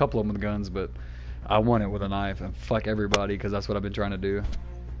 I killed a couple of them with guns, but I won it with a knife and fuck everybody because that's what I've been trying to do.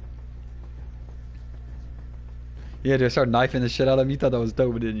 Yeah, dude, I started knifing the shit out of him. You thought that was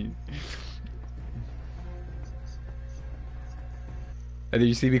dope, didn't you? And then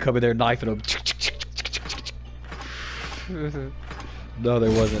you see me coming there knifing him. No,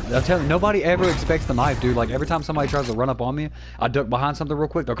 there wasn't. I'm telling you, nobody ever expects the knife, dude. Like, every time somebody tries to run up on me, I duck behind something real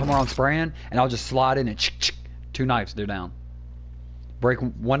quick. They'll come around spraying, and I'll just slide in and 2 knives, they're down. Break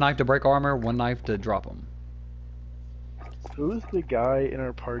 1 knife to break armor, 1 knife to drop them. Who is the guy in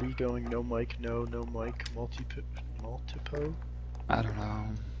our party going no mic, no mic, multipo? I don't know.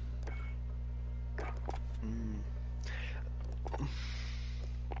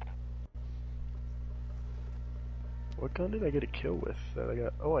 What gun did I get a kill with?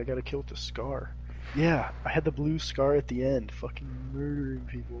 I got a kill with the Scar. Yeah, I had the blue Scar at the end, fucking murdering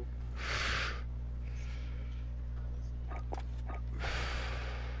people.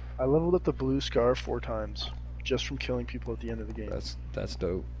 I leveled up the blue Scar 4 times just from killing people at the end of the game. That's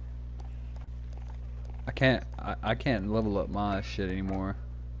dope. I can't level up my shit anymore.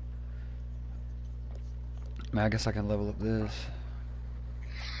 Man, I guess I can level up this.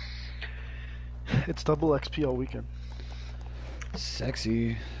 It's double XP all weekend.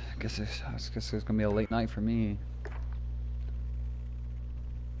 Sexy. I guess it's gonna be a late night for me.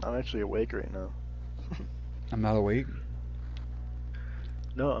 I'm actually awake right now. I'm not awake.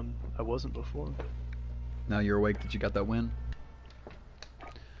 No, I wasn't before. Now you're awake that you got that win.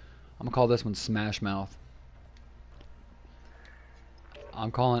 I'm gonna call this one Smash Mouth.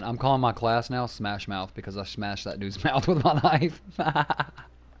 I'm calling my class now Smash Mouth because I smashed that dude's mouth with my knife.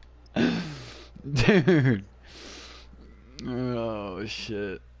 Dude. Oh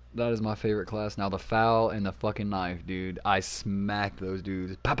shit. That is my favorite class now. The foul and the fucking knife, dude. I smacked those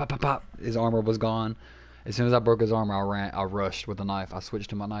dudes. Pop, pop, pop, pop. His armor was gone. As soon as I broke his armor, I rushed with the knife. I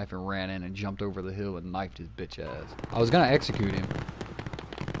switched to my knife and ran in and jumped over the hill and knifed his bitch ass. I was gonna execute him.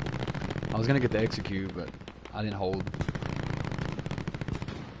 I was gonna get the execute, but I didn't hold.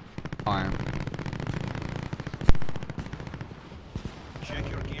 Iron. Check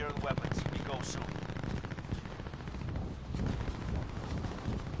your gear and weapons. We go soon.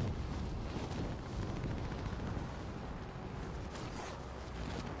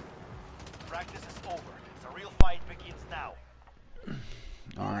 Practice is over. The real fight begins now.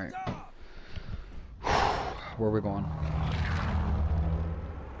 Alright. Where are we going?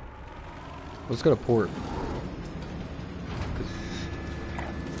 Let's go to port.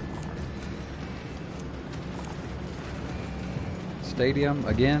 Stadium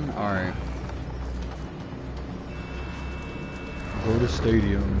again? Alright. Go to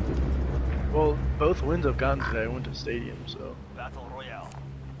stadium. Well, both wins I've gotten today, I went to stadium, so. Battle Royale.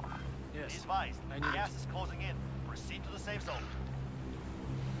 Be Yes. advised, I need gas is closing in. Proceed to the safe zone.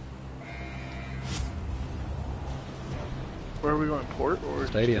 Where are we going, port or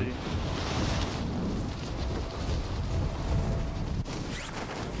Stadium.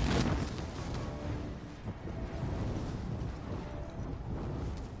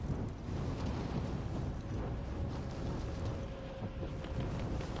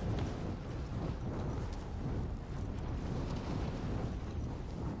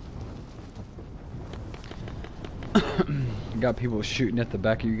 got people shooting at the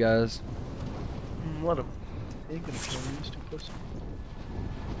back of you guys. Let him. He ain't gonna kill me, he's too pussy.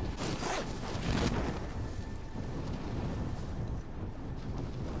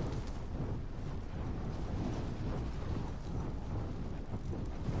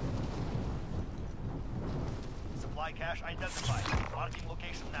 Supply cache identified. Marking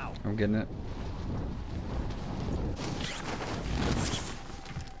location now. I'm getting it.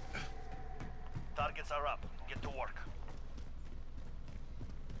 Targets are up. Get to work.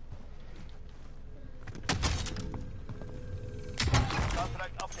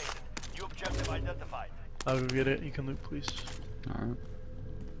 Contract updated. New objective identified. I'll go get it. You can loot, please. Alright.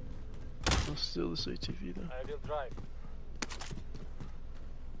 I'll steal this ATV though. I will drive.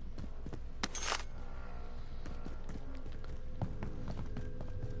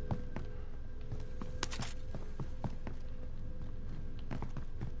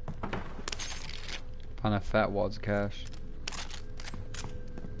 Find a fat wads of cash.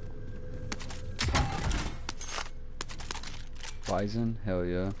 Bison? Hell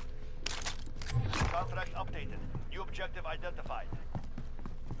yeah. Contract updated. New objective identified.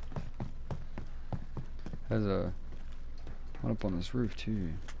 There's a one up on this roof too.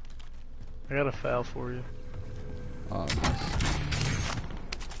 I got a foul for you. Oh, nice.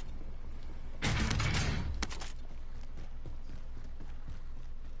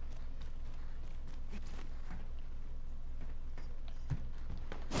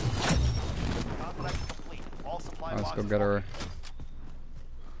 Contract complete. All supply Let's go boxes get our.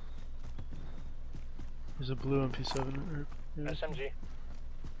 There's a blue MP7 or yeah. SMG.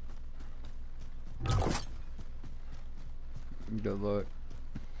 Good luck.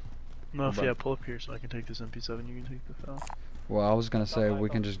 No, if Hold on. yeah, pull up here so I can take this MP7. You can take the foul. Well, I was gonna say we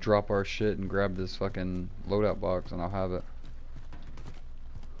can just drop our shit and grab this fucking loadout box and I'll have it.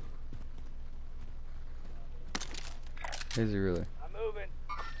 Is he really? I'm moving.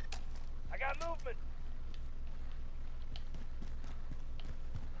 I got movement.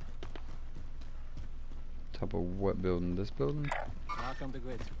 Top of what building? This building? Mark on the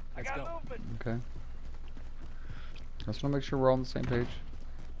grid. I Let's got go. movement. Okay. I just wanna make sure we're all on the same page.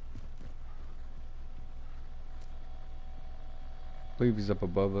 I believe he's up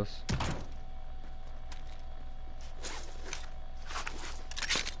above us.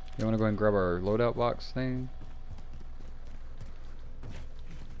 You wanna go ahead and grab our loadout box thing?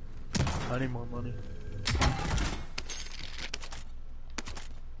 I need more money.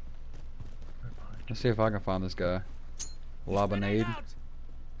 Let's see if I can find this guy. Lobinade.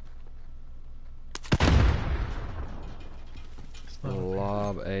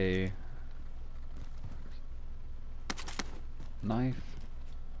 Lob a knife.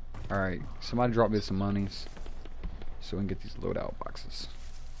 Alright, somebody drop me some monies so we can get these loadout boxes.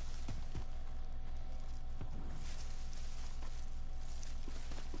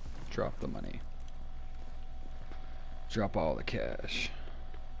 Drop the money. Drop all the cash.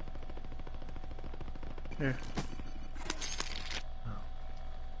 Here.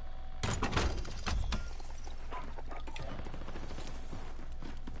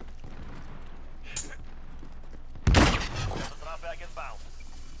 Drop bag inbound.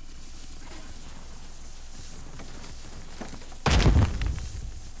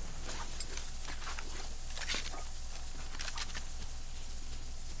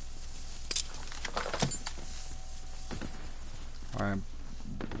 Alright,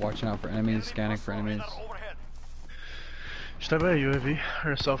 watching out for enemies, scanning for enemies. Radar overhead. Should I buy a UAV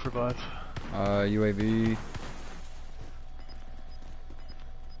or a self-revive? UAV.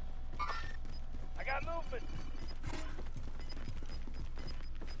 I got movement.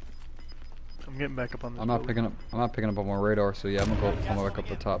 I'm getting back up on this I'm not building. picking up. I'm not picking up on my radar. So yeah, I'm gonna go come back up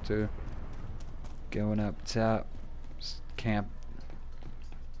the top too. Going up top. Camp.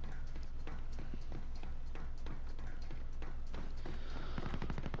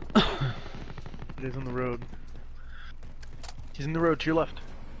 He's on the road. He's in the road to your left.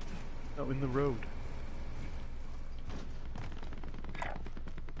 No, in the road.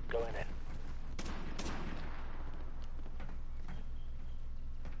 Going in.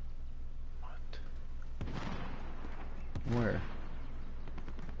 What? Where?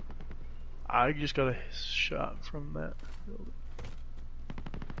 I just got a shot from that building.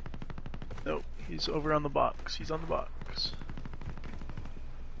 Nope, he's over on the box. He's on the box.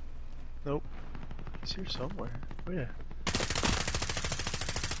 Nope. He's here somewhere. Oh yeah.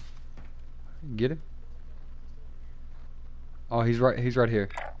 Get him. Oh, he's right. He's right here.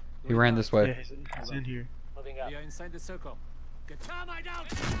 He ran this way. Yeah, he's in here. Moving up. We are inside the circle. Get termite out!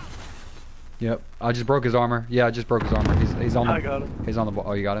 Yep. I just broke his armor. Yeah, I just broke his armor. He's on the. I got him. He's on the.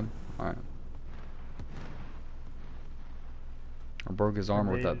 Oh, you got him. All right. I broke his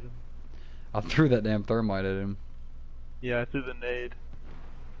armor with that. Naded him. I threw that damn thermite at him. Yeah, I threw the nade.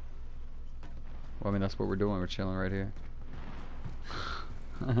 Well, I mean, that's what we're doing. We're chilling right here.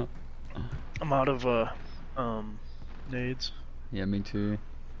 I'm out of nades. Yeah, me too.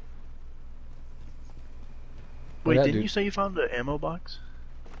 Wait, that didn't dude- you say you found the ammo box?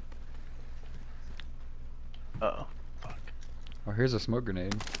 Uh oh, fuck. Oh, here's a smoke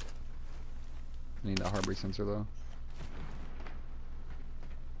grenade. I need that heartbeat sensor though.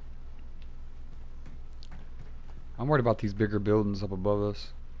 I'm worried about these bigger buildings up above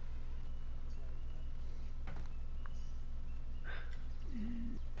us.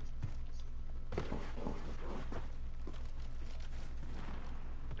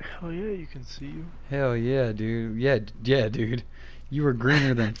 Hell yeah, you can see you. Hell yeah, dude. Yeah, yeah, dude. You were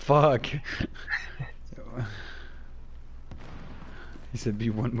greener than fuck. He said, "Be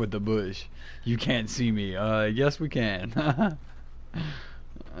one with the bush." You can't see me. Yes, we can.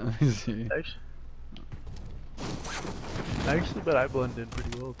 Let me see. I actually bet I blend in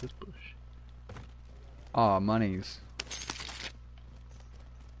pretty well with this bush. Aw, monies.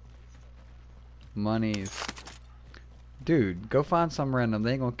 Monies. Dude, go find some random.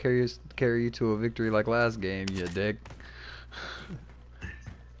 They ain't gonna carry you to a victory like last game, you dick.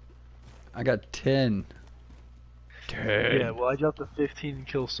 I got 10. 10. Yeah, well I dropped a 15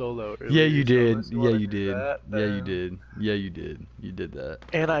 kill solo earlier. Yeah, you so did. unless Yeah, wanna you do did. that, Yeah, you then- did. Yeah, you did. You did that.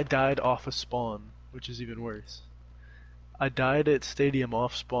 And I died off a spawn, which is even worse. I died at Stadium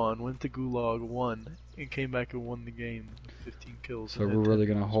off spawn, went to Gulag, won, and came back and won the game. 15 kills. So and we're had really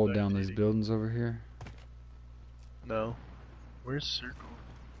 10 gonna hold down these spectating. buildings over here? No. Where's Circle?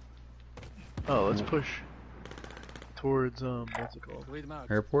 Oh, let's push towards, what's it called? Lead mark.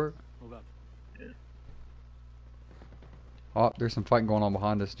 Airport? Move up. Oh, there's some fighting going on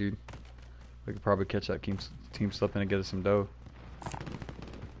behind us, dude. We could probably catch that team slipping and get us some dough.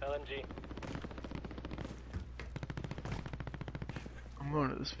 LMG. I'm going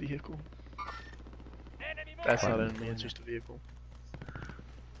to this vehicle. Enemy That's not Fine. enemy, it's just a vehicle.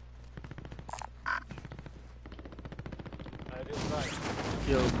 I did right.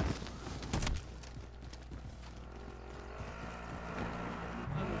 Yo,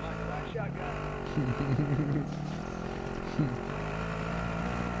 Shotgun.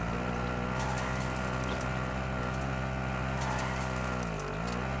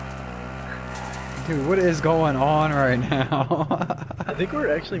 Dude, what is going on right now? I think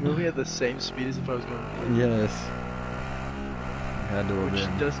we're actually moving at the same speed as if I was going, Yes. Had to have which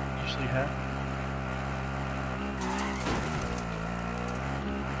been. doesn't usually happen.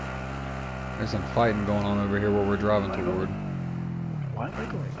 There's some fighting going on over here where we're driving toward. Why am I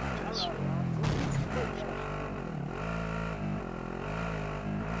going this way?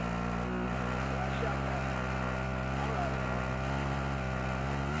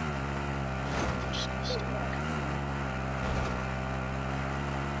 Just gonna stop.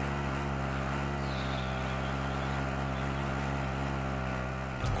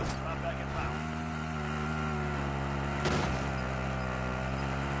 Drop back inbound.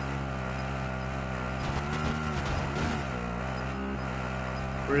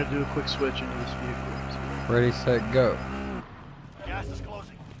 We're gonna do a quick switch into this vehicle. Ready, set, go. Gas is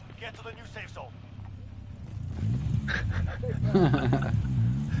closing. Get to the new safe zone.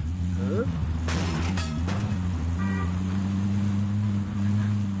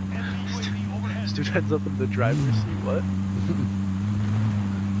 Enemy UAV overhead. This dude heads up in the driver's seat, what?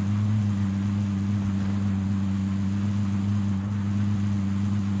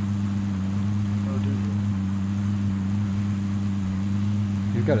 Oh, dude.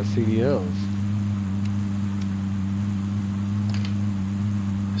 You've got a CDLs.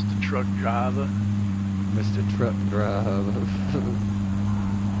 Mr. Truck Driver. Mr. Truck Driver.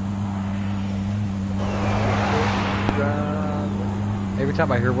 Every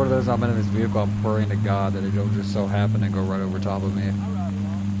time I hear one of those, I'm in this vehicle, I'm praying to God that it don't just so happen and go right over top of me.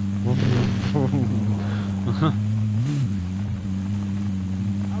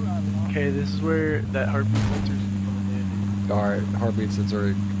 Okay, this is where that heartbeat sensor's coming in. Alright, heartbeat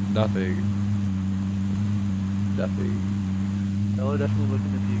sensor, nothing. Nothing. Y'all are definitely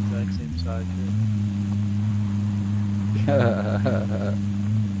looking at the exact same side,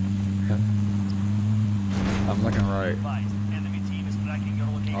 I'm looking right. Advised. Enemy team is tracking your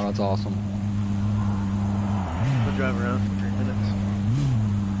location. Oh, that's awesome. We'll drive around for 3 minutes.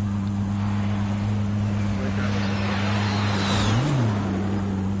 Wait,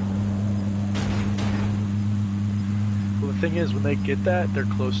 well, the thing is, when they get that, they're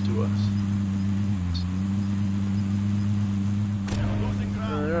close to us. Losing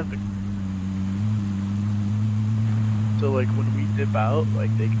ground. They're at the... So, like, when we dip out,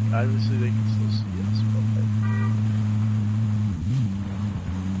 like they can, obviously they can still see us. But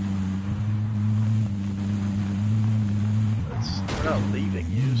we're not leaving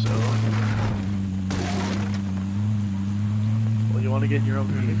you, so. Well, you want to get in your own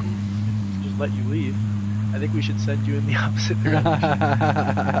vehicle? Just let you leave. I think we should send you in the opposite direction.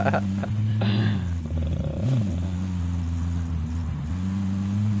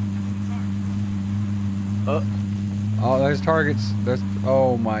 Oh, there's targets. There's.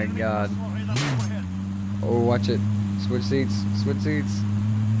 Oh my god. Oh, watch it. Switch seats. Switch seats.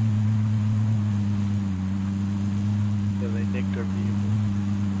 Yeah, they nicked our vehicle.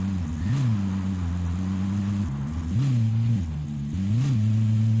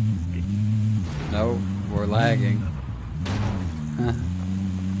 No, we're lagging.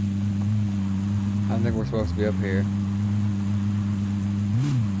 I think we're supposed to be up here.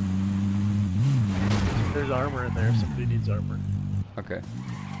 There's armor in there if somebody needs armor. Okay.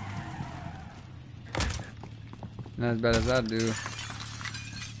 Not as bad as I do.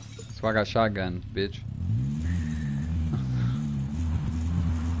 That's why I got shotgun, bitch.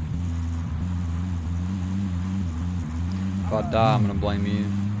 If I die, I'm gonna blame you.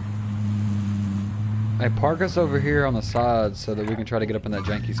 Hey, park us over here on the side so that we can try to get up in that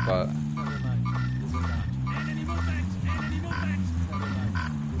janky spot. Never mind. Disregard. Enemy movement! Enemy movement! Never mind.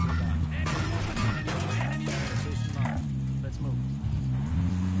 Disregard. Enemy movement! Station marked. Let's move.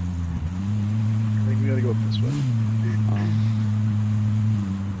 I think we gotta go up this way.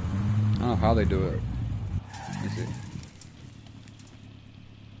 I don't know how they do it. Let me see.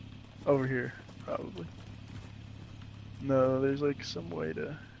 Over here, probably. No, there's like some way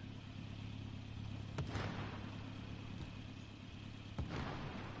to.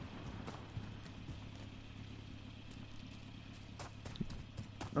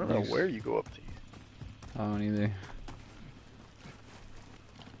 I don't know Nice. where you go up to. I don't either.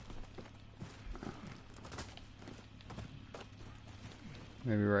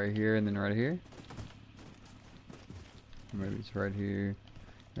 Maybe right here and then right here. Maybe it's right here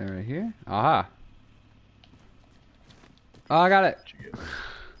and right here. Aha! Oh, I got it! Where'd you go?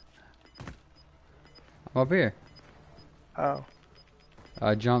 I'm up here. How?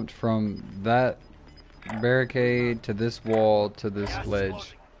 I jumped from that barricade to this wall to this Gas is ledge.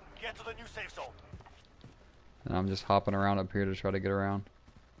 closing. Get to the new safe zone. And I'm just hopping around up here to try to get around.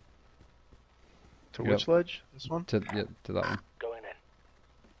 To Yep. which ledge? This one? To that one. Going in.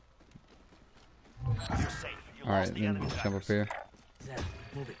 You're safe. You Alright, lost the then enemy just jump up trackers. here. Zed,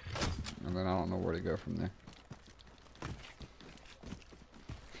 moving. And then I don't know where to go from there.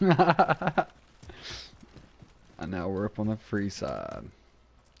 And now we're up on the free side.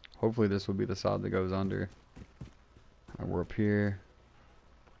 Hopefully this will be the side that goes under. We're up here.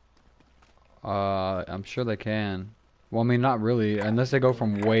 I'm sure they can. Well, I mean, not really, unless they go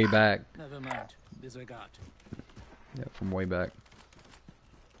from way back. Never mind. Disregard. Yeah, from way back.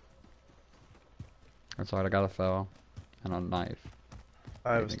 That's alright, I got a foul. And a knife.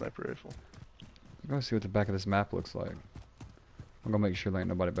 I have a sniper rifle. I'm gonna see what the back of this map looks like. I'm gonna make sure there ain't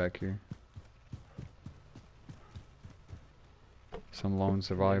nobody back here. Some lone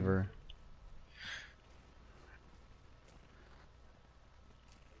survivor.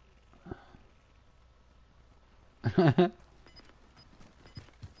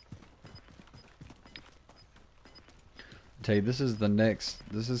 Tell you, this is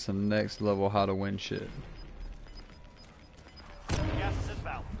some next level how to win shit. Gas is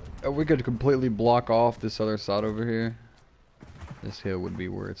inbound. We could completely block off this other side over here. This hill would be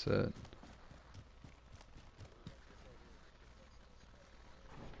where it's at.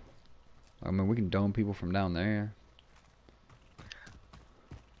 I mean, we can dome people from down there.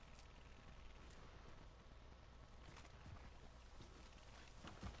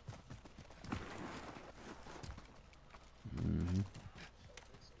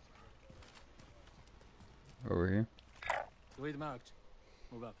 Over here. Grid marked.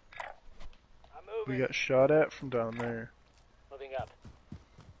 Move up. I'm We moving. got shot at from down there. Moving up.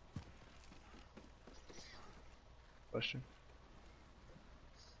 Question.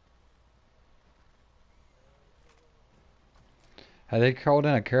 Hey, they called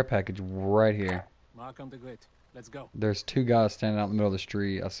in a care package right here. Mark on the grid. Let's go. There's two guys standing out in the middle of the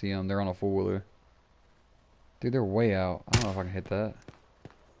street. I see them. They're on a four-wheeler. Dude, they're way out. I don't know if I can hit that.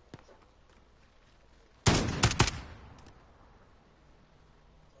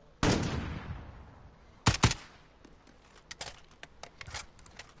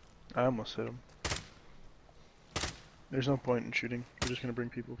 I almost hit him. There's no point in shooting. We're just gonna bring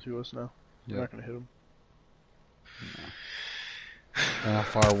people to us now. We're Yep. not gonna hit them. And I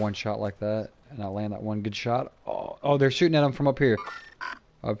fire one shot like that, and I land that one good shot. Oh, Oh, they're shooting at him from up here.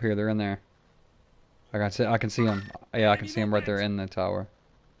 Up here, they're in there. I can see them. Yeah, I can see them right there in the tower.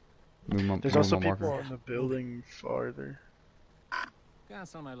 There's also people on the building farther.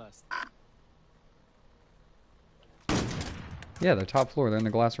 Cancel my last. Yeah, they're top floor. They're in the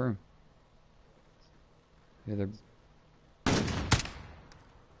glass room. Yeah, they're...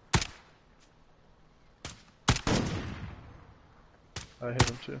 I hit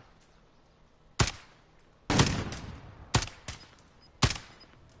him too.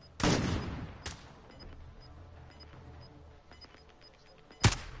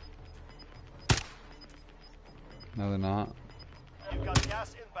 No, they're not. You've got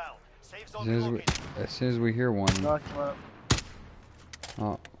gas inbound. Safe zone relocated. As soon as we hear one... Knocked him out.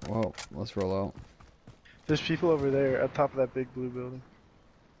 Oh, well, let's roll out. There's people over there at top of that big blue building.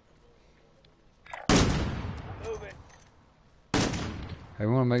 Move it. Hey, we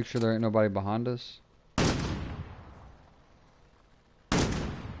want to make sure there ain't nobody behind us.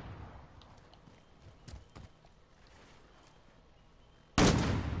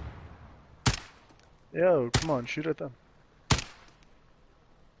 Yo, come on, shoot at them.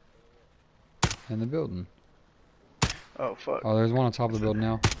 In the building. Oh, fuck. Oh, there's one on top of the building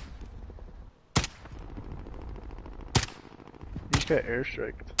now. He just got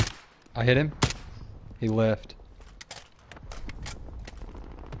airstriked. I hit him. He left.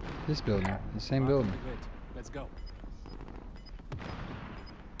 This building. The same building. Wait, let's go.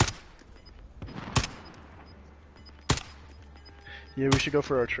 Yeah, we should go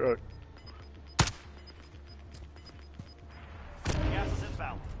for our truck. Gas is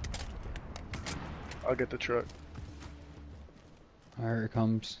inbound. I'll get the truck. Here it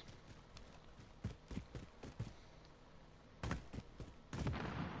comes.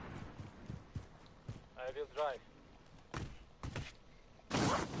 I will drive.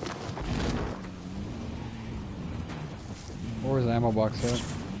 Where's the ammo box at?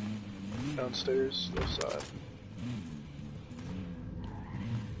 Downstairs, left side.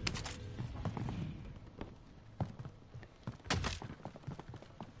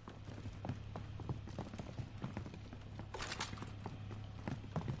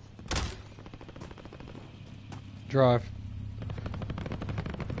 Drive.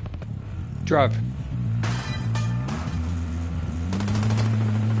 Drive.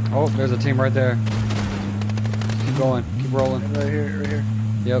 Oh, there's a team right there. Keep going. Keep rolling. Right here, right here.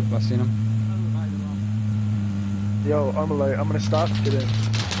 Yep, I seen him. Yo, Armalite, I'm gonna stop. Get in.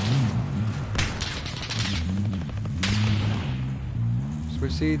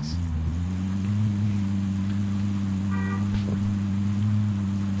 Switch seats.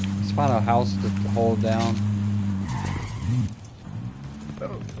 Let's find a house to hold down.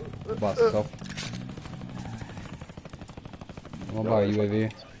 Boss itself. I'm gonna buy a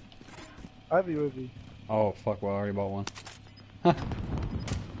UAV. I have a UAV. Oh fuck, well I already bought one. Huh.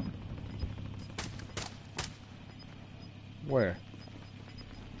 Where?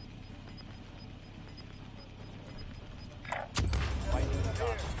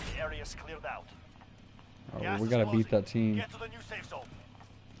 The area's cleared out. Oh, Gas we is gotta closing. beat that team. Get to the new safe zone.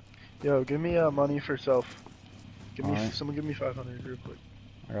 Yo, give me money for self. Give me Alright. someone give me 500 real quick.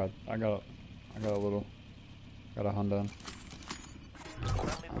 I got a little. Got a Honda.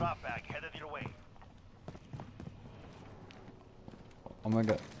 Friendly drop bag headed your way. Oh my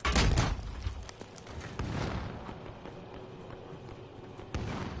god.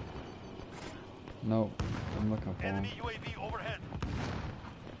 No, I'm looking for him. Enemy UAV overhead.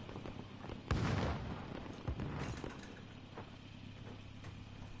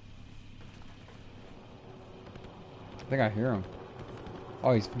 I think I hear him.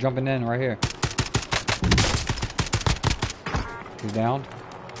 Oh, he's jumping in right here. He's downed.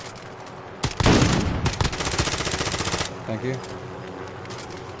 Thank you.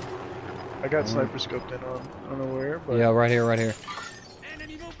 I got sniper scoped in on. I don't know where, but Yeah, right here, right here.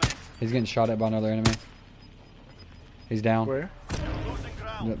 Enemy movement. He's getting shot at by another enemy. He's down. where? Losing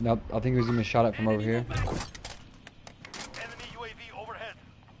ground. No, I think he was getting shot at from over here. Enemy UAV overhead.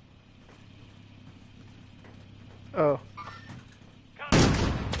 Oh.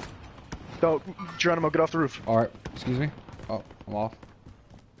 No, Geronimo, get off the roof. Alright, excuse me. Oh, I'm off.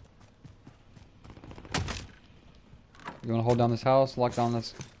 You wanna hold down this house? Lock down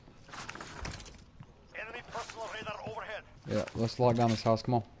this. Enemy personal radar overhead. Yeah, let's lock down this house.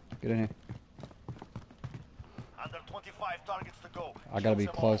 Come on. Get in here. Under 25 targets to go. I gotta be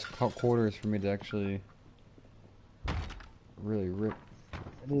Kills them all. close quarters for me to actually really rip. I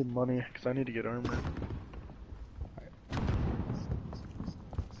need money because I need to get armor.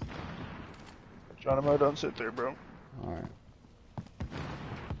 Geronimo, don't sit there, bro. Alright.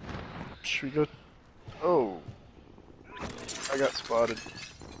 Should we go? Oh. I got spotted.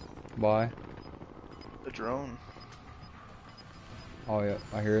 Bye. The drone. Oh yeah,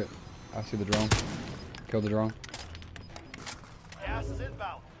 I hear it. I see the drone. Kill the drone. Gas is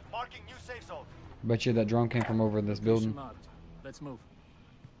inbound. Marking new safe zone. Bet you that drone came from over this building. Marked. Let's move.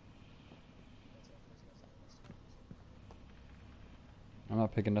 I'm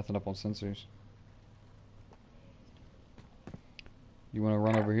not picking nothing up on sensors. You want to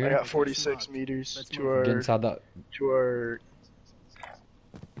run over here? I got 46 meters Let's to move. our Get inside that. to our.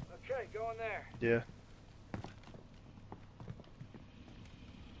 Okay, go in there. Yeah.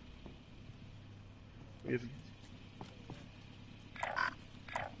 We have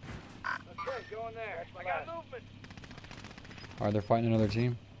Okay, go in there. I got movement. Alright, they're fighting another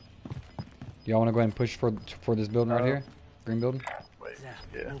team. Y'all want to go ahead and push for this building right here? Green building? wait.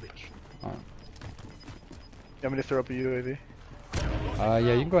 There. Yeah. Move it. Alright. You want me to throw up a UAV? Yeah,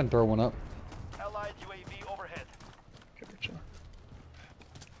 you can go ahead and throw one up. Allied UAV overhead. Okay, chill.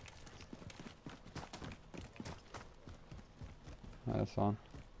 Alright, that's fine.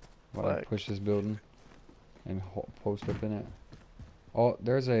 While I Flag. push this building and post up in it. Oh,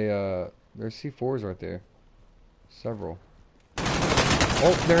 there's there's C4s right there. Several.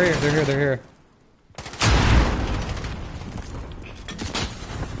 Oh, they're here, they're here, they're here.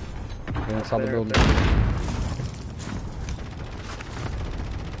 Get inside the There, building. there.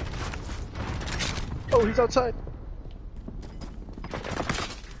 Oh, he's outside.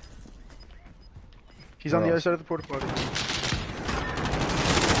 He's on Where the other else? side of the porta potty.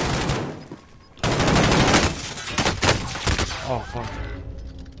 Oh, fuck.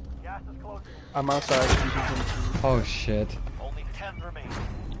 Gas is closing. I'm outside. He's in the- Oh, shit. Only 10 remain.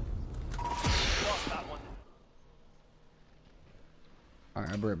 Lost that one.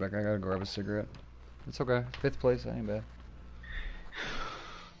 Alright, I'll be right back. I gotta grab a cigarette. It's okay. 5th place, that ain't bad.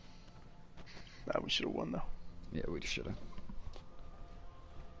 Nah, we should have won though. Yeah, we should've.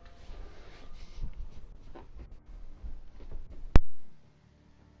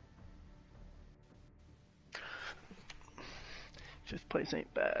 Fifth place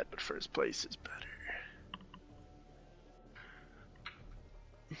ain't bad, but first place is better.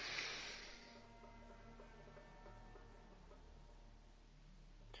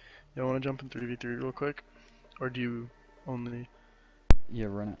 Y'all want to jump in 3v3 real quick? Or do you only... Yeah,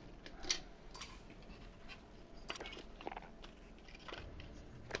 run it.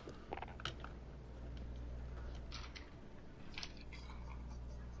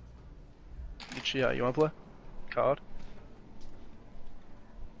 Yeah, you want to play? COD?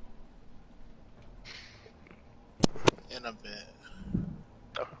 In a bit.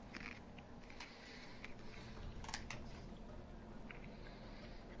 Okay.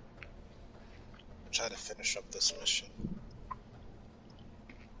 Try to finish up this mission.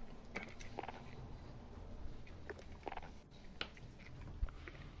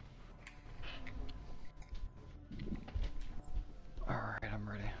 Alright, I'm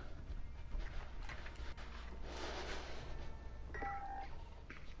ready.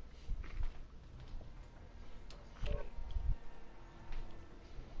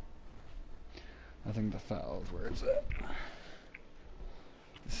 I think the foul's where it's at.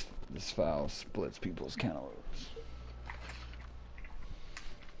 This foul splits people's cantaloupes.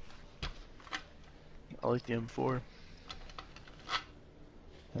 I like the M4.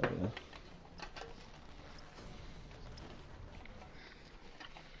 Hell yeah.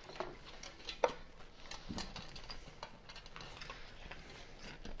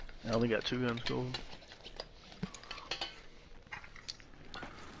 I only got 2 guns gold.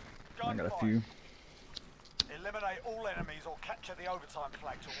 I got a Gunfight. few. Eliminate all enemies or capture the overtime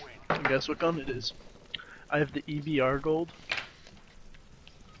flag to win. And guess what gun it is? I have the EBR gold.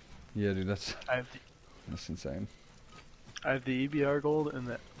 Yeah, dude, that's That's insane. I have the EBR gold and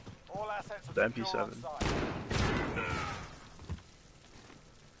the All assets are The secure MP7. on site.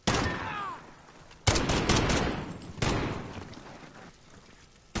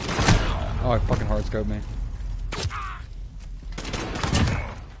 Oh, it fucking hard scoped me.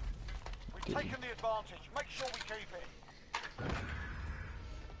 We've taken the advantage. Make sure we keep it.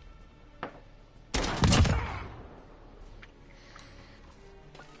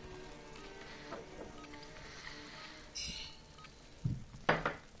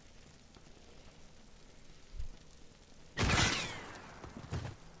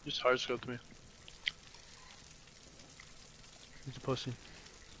 just hard scoped me. He's a pussy.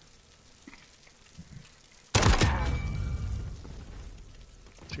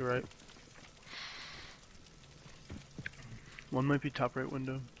 To your right. One might be top right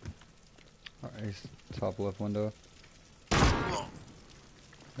window. Alright, he's top left window.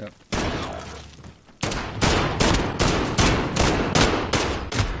 Yep.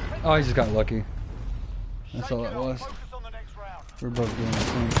 Oh, he just got lucky. That's all it was. Focus on the next round. We're both doing the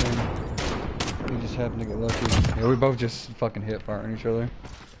same thing. We just happened to get lucky. Yeah, we both just fucking hit firing each other.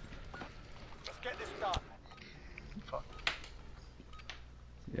 Let's get this done.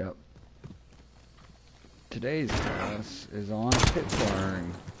 Yep. Today's class is on hip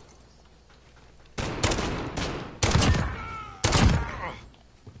firing.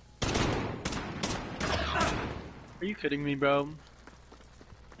 Are you kidding me, bro?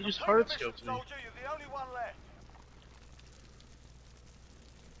 You just hard scoped me. Soldier, you're the only one left.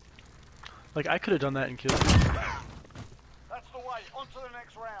 Like, I could have done that and killed you. That's the way. On to the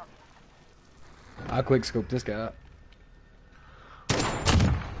next round. I quick scoped this guy.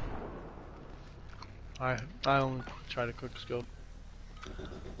 I only try to quick scope.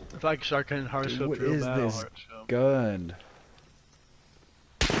 If I start getting hard Dude, scope what real is bad, I'll this hard scope. gun?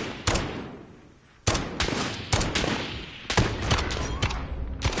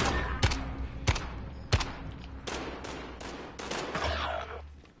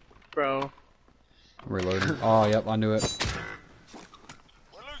 Bro. Reloading. Oh, yep, I knew it.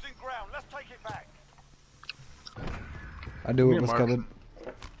 We're losing ground. Let's take it back. I knew Give it me was a mark. coming.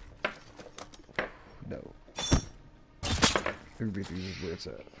 No. Everybody is where it's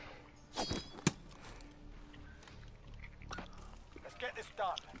at. Let's get this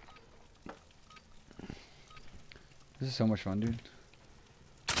done. This is so much fun, dude.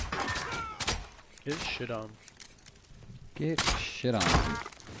 Get shit on. Get shit on.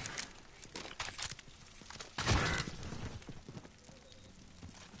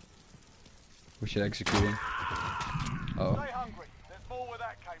 We should execute him. Oh. Stay hungry. There's more where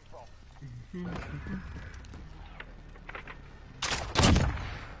that came from.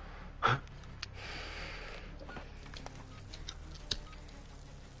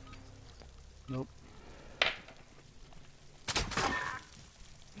 Nope.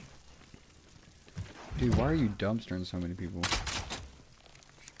 Dude, why are you dumpstering so many people?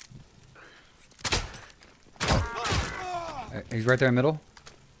 He's right there in the middle.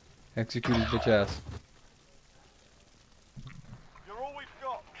 Execute his bitch ass. You're all we've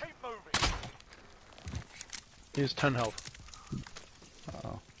got. Keep moving. He has 10 health.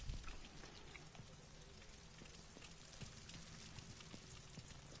 Uh-oh.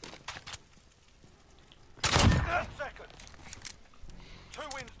 10 seconds. 2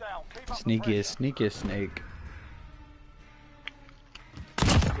 wins down. Keep up the Sneakiest, sneakiest snake.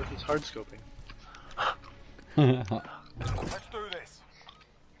 With his hard scoping. pressure. Let's do this.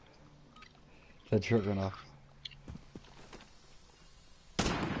 That shirt went off.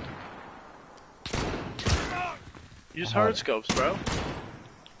 Use hard scopes, bro.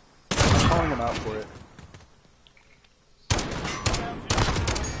 I'm calling him out for it.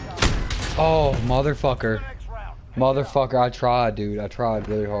 Oh, motherfucker. Next round. Motherfucker, I tried, dude. I tried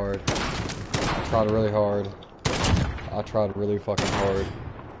really hard. I tried really hard. I tried really fucking hard.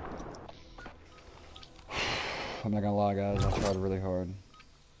 I'm not gonna lie, guys. I tried really hard.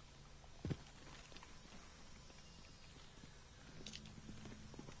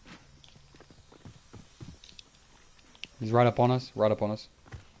 He's right up on us. Right up on us.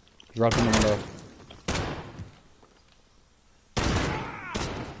 He's right up in the window.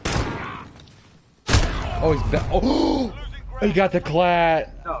 Oh, he's back. Oh, he got the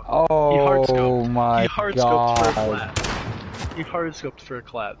clat. Oh, He hard scoped. my He hard scoped for a god. clat. He hard scoped for a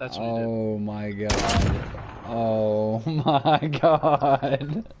clat. That's what he did. Oh my god. Oh my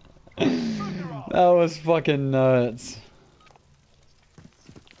god. That was fucking nuts.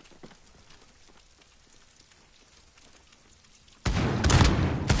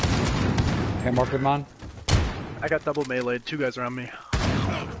 Hit marker mine. I got double meleeed. 2 guys around me.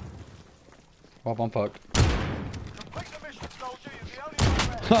 Oh, I'm fucked. Complete the mission, soldier. You're the only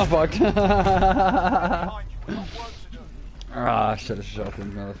one left. I'm fucked. Behind you. We've got work to do. Ah, I should have shot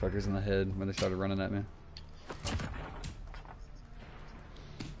them motherfuckers in the head when they started running at me.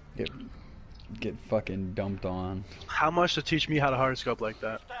 Get fucking dumped on. How much to teach me how to hard scope like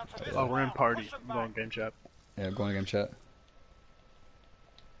that? Down to this Oh, we're in round. party. Push 'em I'm going back. game chat. Yeah, going to game chat.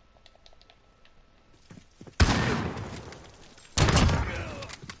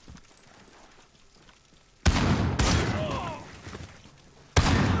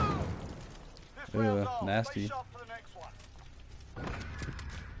 This round's Ew, ours. nasty. Stay sharp for the next one.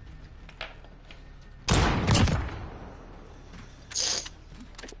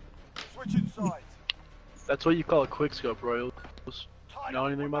 Switching sides. That's what you call a quick scope, Royals. Tight. Know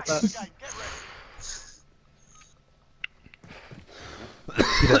anything We're about back in that? the game. Get ready.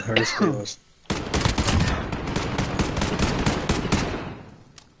 That hard scopes.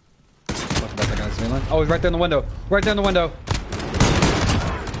 Watch back, I got Zealand. Oh, he's right there in the window. Right there in the window.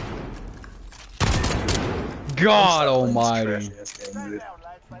 God Stop playing this almighty. trash-ass game, Stand dude. down,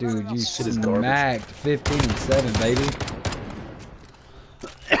 lads. They Dude, don't you have Shit is garbage. smacked 15 and 7, baby.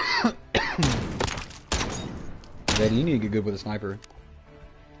 Daddy, you need to get good with a sniper.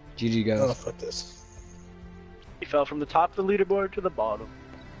 GG, Oh, guys. fuck this. He fell from the top of the leaderboard to the bottom.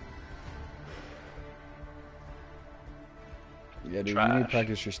 Yeah, dude, you need to Trash.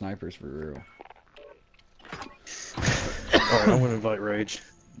 practice your snipers for real. Alright, I'm gonna invite Rage.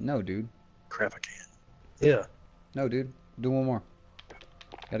 No, dude. Crap, I can't. Yeah. No, dude. Do one more.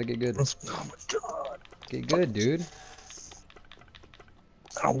 Gotta get good. Oh my god. Get good, dude.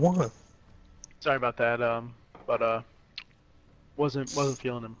 I don't wanna. Sorry about that. But wasn't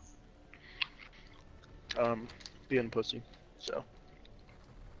feeling him. Being a pussy. So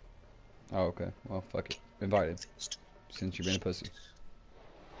Oh, okay. Well, fuck it. Invited. Since you've been a pussy.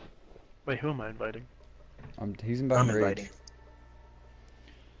 wait, who am I inviting? He's I'm inviting Rage. inviting.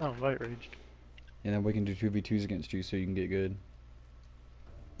 Oh, invite Rage. And then we can do 2v2s against you so you can get good.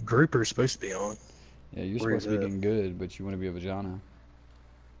 Grouper's supposed to be on. Yeah, you're Where supposed to be is it? getting good, but you want to be a vagina.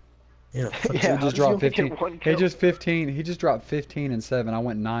 Yeah. Yeah, He how just does dropped only get 15. one He kill? just dropped 15 and 7. I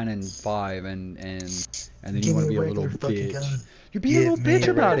went 9 and 5, and then you Give want to me be a a little regular fucking bitch. gun. You're being a Give little me bitch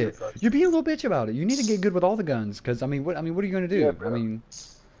a about regular it. fucking- You're being a little bitch about it. You need to get good with all the guns, because I mean, what are you gonna do? Yeah, I bro. mean,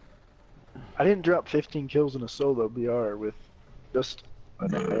 I didn't drop 15 kills in a solo BR with just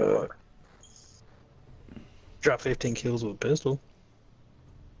an AR. Drop 15 kills with a pistol.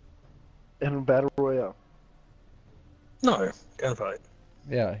 in a battle royale. No, gunfight.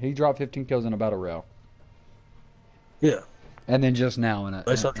 yeah, he dropped 15 kills in a battle royale, Yeah. and then just now in a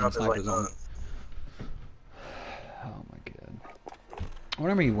They still in a dropped it sniper like zone. 9. Oh my god. I wonder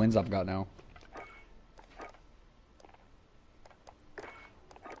how many wins I've got now.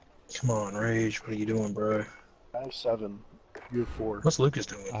 Come on, Rage. What are you doing, bro? I have 7. You have 4. What's Lucas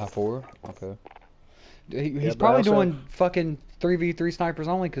doing? I have 4. Okay. He's Yeah, but I probably also doing fucking 3v3 snipers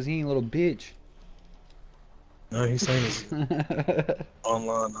only because he ain't a little bitch. No, he's saying he's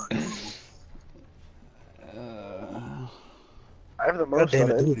online. Not I have the God most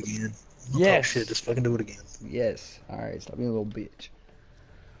damn on it, it. do it again. Don't Yes. talk shit, just fucking do it again. Yes. Alright, stop being a little bitch.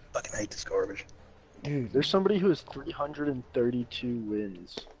 Fucking hate this garbage. Dude, There's somebody who has 332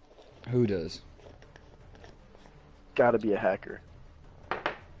 wins. who does? Gotta be a hacker.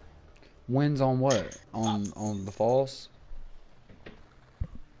 Wins on what? On the false?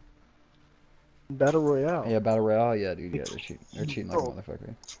 Battle Royale. Yeah, battle royale. Yeah, dude. Yeah, they're cheating like a Oh.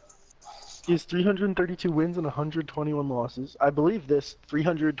 motherfucker. He has 332 wins and 121 losses. I believe this.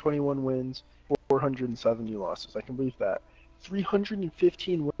 321 wins, 470 losses. I can believe that.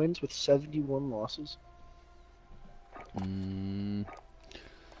 315 wins with 71 losses. Mm,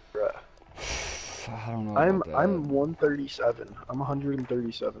 Bruh. I don't know. I'm about that. I'm 137. I'm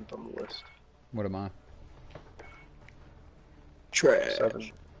 137th on the list. What am I? Trash.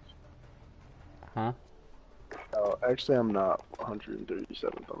 7. Huh? Oh, actually, I'm not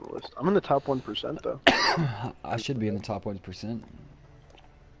 137th on the list. I'm in the top 1% though. I should be in the top 1%.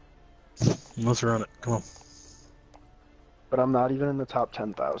 Let's run it. Come on. But I'm not even in the top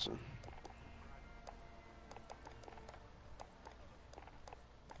 10,000.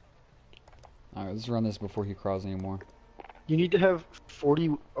 Alright, let's run this before he crawls anymore. You need to have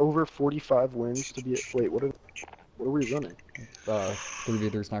over 45 wins to be. Wait, what are we running?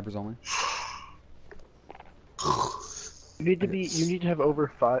 3v3 snipers only. You need to have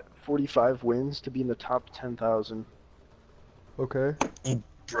over 45 wins to be in the top 10,000. Okay.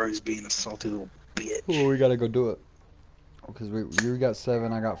 Bro's being a salty little bitch. Well, we gotta go do it. Because you got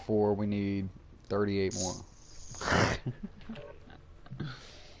 7, I got 4. We need 38 more.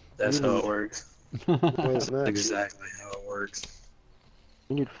 That's how it works. Wait, That's next. exactly how it works.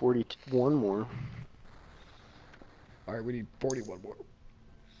 You need 41 more. Alright, we need 41 more.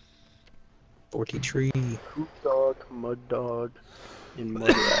 43. Hoop dog, mud dog, and mud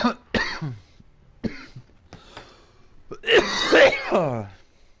rat.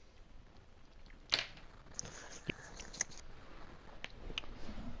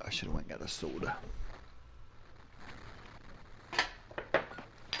 I should have went and got a soda.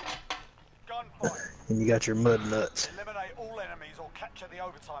 Gunfight. And you got your mud nuts. Eliminate all enemies or capture the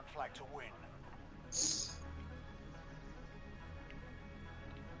overtime flag to win.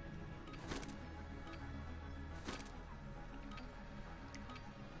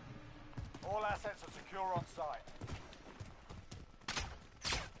 All assets are secure on site.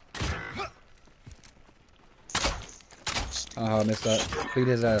 Oh, I missed that. Beat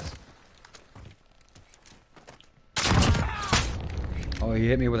his ass. Oh, he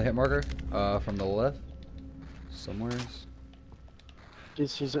hit me with a hit marker from the left. Somewheres.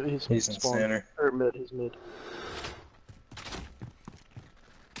 He's in spawn. center. Or mid, he's mid.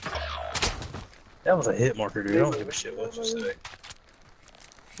 That was a hit marker, dude. I don't give a shit what you say.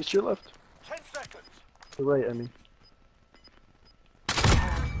 He's to your left. 10 seconds. To the right, I mean. They're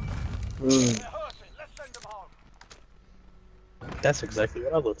hurting. Let's send them home. That's exactly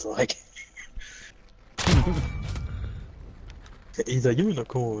what I looked like. He's a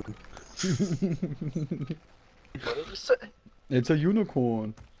unicorn. What did you say? It's a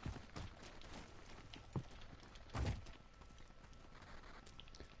unicorn.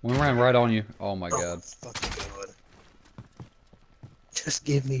 We ran right on you. Oh my god. Fucking god. Just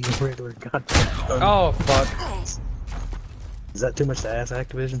give me a regular goddamn gun. Oh fuck. Is that too much to ask,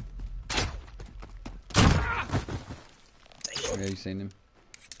 Activision? Yeah, you seen him.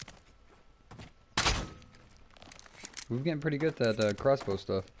 We're getting pretty good at that crossbow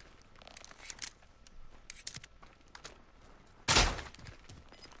stuff. 10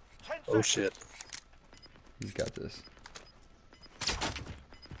 Oh seconds. shit. He's got this.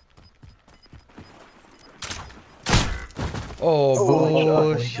 Oh,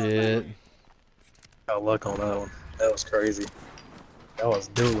 bullshit. Got luck on that one. That was crazy. That was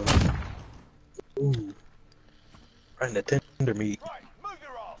dueling. Ooh. Right in the tender meat. Right, move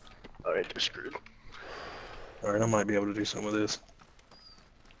your ass. Alright, they're screwed. Alright, I might be able to do some of this.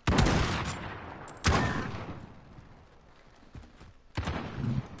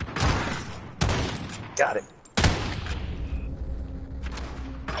 Got him.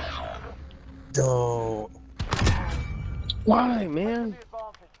 Don't. Why, man? The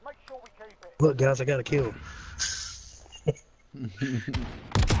advantage. Make sure we keep it. Look, guys, I got a kill.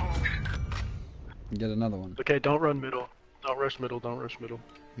 Get another one. Okay, don't run middle. Don't rush middle, don't rush middle.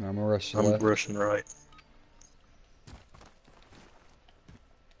 I'm gonna rush I'm left. rushing right.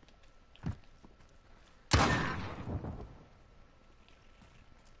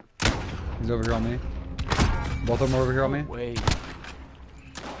 He's over here on me. Both of them are over here on me. Wait.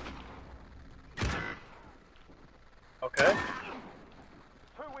 Okay.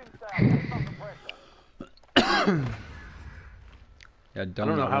 2 wins down. Keep up the pressure. Yeah, I dome don't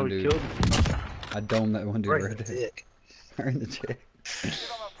know that how one he dude. killed me. I domed that one dude Right right in the there. dick. Right in the dick. Give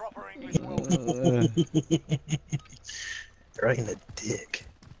them a proper English welcome. Right in the dick.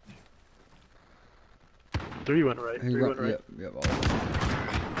 3 went right. He 3 run- went right. Yep, yep. All of them.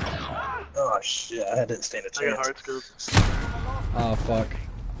 Oh shit, I didn't stand a I got chance. hard scopes. Oh fuck.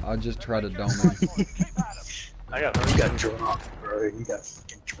 I just tried to dome him. Keep at 'em. I got hard You got scopes. dropped, bro. You got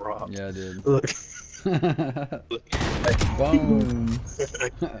fucking dropped. Yeah, I did. Look, Boom.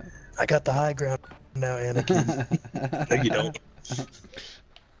 I got the high ground now, Anakin. No, you don't.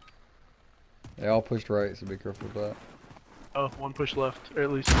 They all pushed right, so be careful with that. Oh, 1 push left, or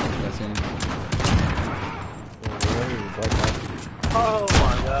at least. That's him. Oh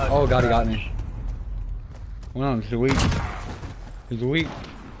my god. Oh god, he got me. Hold on, he's weak. He's weak.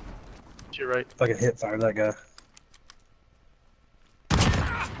 To your right. Fucking hit fire that guy.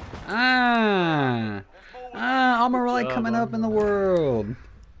 I'm a really coming up in the world.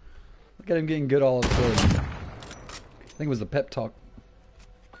 Look at him getting good all of a sudden. I think it was the pep talk.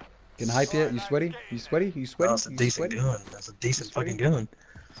 Getting hype yet? You sweaty? You sweaty? You sweaty? That's a You decent sweaty? gun. That's a decent fucking gun.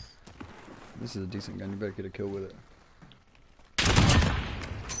 This is a decent gun. You better get a kill with it.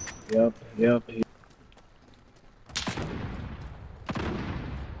 Yep.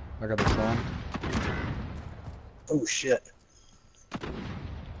 I got the song. Oh shit.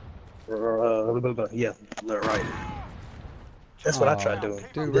 Yeah, right. That's what I tried doing.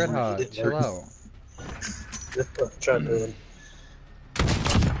 Dude, Red Hot, Didn't chill work. out. That's what I tried doing.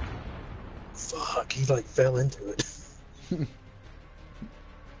 Fuck, he like fell into it.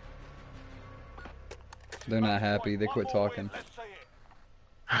 They're not happy. They quit talking. Let's see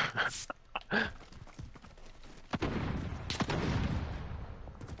it.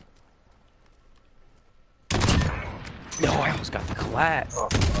 No, I almost got the collat. Oh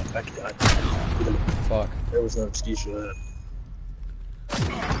fuck, Fuck. there was no excuse for that.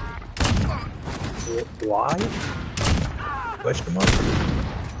 Why? Question mark?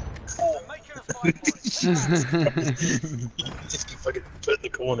 Making a fight for it. Just keep fucking put in the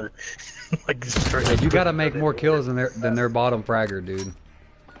corner. Like straight Hey, you gotta make more kills than their bottom fragger, dude.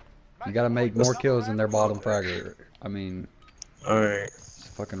 You gotta make more kills than their bottom fragger. I mean, Alright. it's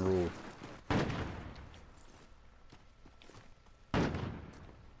a fucking rule.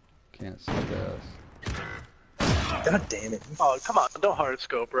 Can't suck ass. God damn it. Oh, come on, don't hard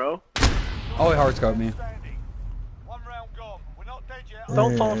scope, bro. Oh, he hard scoped me. Standing. 1 round gone. We're not dead yet.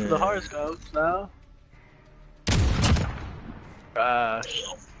 Don't fall for the hard scopes now. Gosh.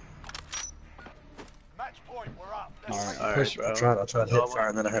 Match point. We're up. Alright, Alright, push, bro. I tried to hit fire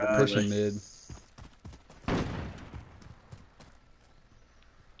and then I had a pushing melee. mid.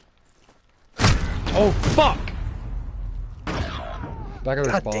 Oh, fuck! Back over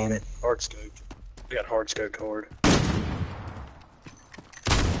God spawn. damn it. Hard scope. We got hard scope hard.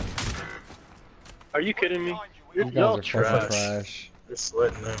 Are you kidding me? Behind you, These Y'all guys are fucking trash. trash. They're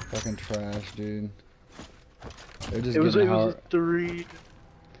sweating now. Fucking trash, dude. They're just It was getting a hard. 3.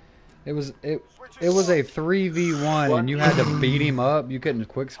 It was a 3v1 and you had to beat him up. You couldn't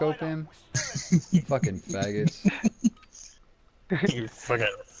quickscope him. Fucking faggots. You fucking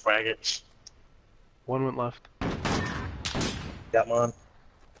faggots. 1 went left. Got mine.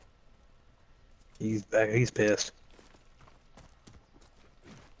 He's back. He's pissed.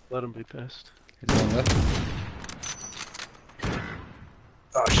 Let him be pissed. He's going left.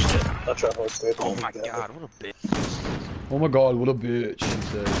 Oh shit. I tried hard scope. Oh my god, what a bitch. Oh my god, what a bitch, he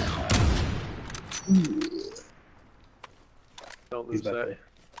said. Don't He's lose back that. there.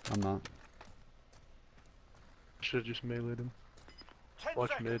 I'm not. Should've just meleeed him. 10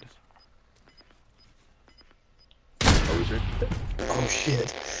 Watch seconds. mid. Oh, he's right. Oh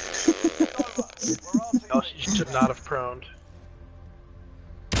shit. Oh, you should not have proned.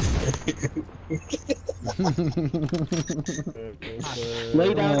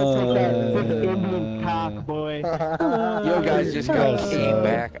 Lay down and take that thick Indian cock, boy. Yo, guys just You got guys came suck.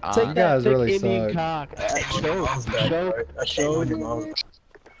 back on. Take You that guys thick really Indian suck. cock. Mom's back, Show. right? I came on your mom.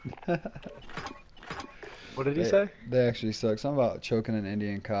 What did he say? They actually suck. Something about choking an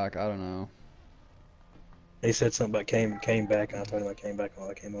Indian cock. I don't know. He said something about came back, and I told him I came back while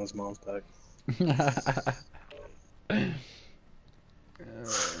I came on his mom's back.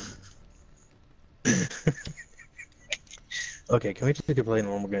 Okay, can we just play a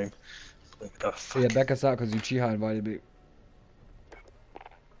normal game? Oh, fuck. Yeah, back us out because Uchiha invited me.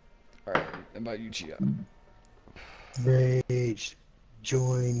 Alright, invite Uchiha. Rage,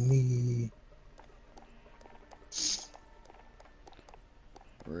 join me.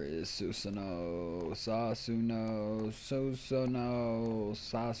 Where is Susanoo? Sasuno, Susanoo,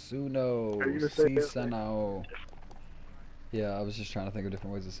 Sasuno, Are you gonna say it? Susanoo. Yeah, I was just trying to think of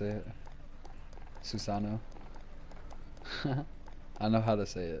different ways to say it. Susano. I know how to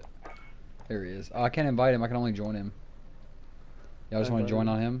say it. There he is. Oh, I can't invite him. I can only join him. Y'all just want to join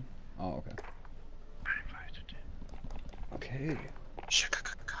on him? Oh, okay. Okay.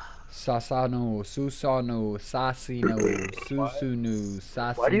 Sasano, Susano, Sasino, Susunu,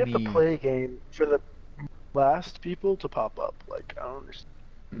 Sasini. Why do you have to play a game for the last people to pop up? Like, I don't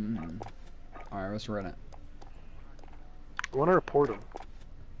understand. Alright, let's run it. I want to report him.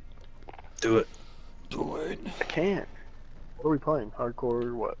 Do it. Do it. I can't. What are we playing? Hardcore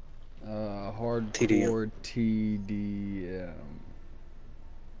or what? Hardcore TDM.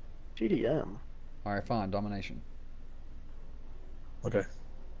 TDM. Alright, fine. Domination. Okay.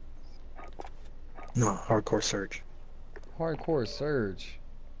 No, hardcore search. Hardcore Surge.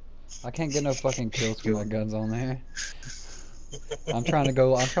 I can't get no fucking kills with my guns on there. I'm trying to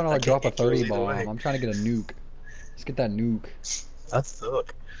like drop a 30 bomb. I'm trying to get a nuke. Let's get that nuke. I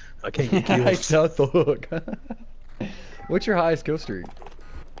suck. I can't get I kills. suck. What's your highest kill streak?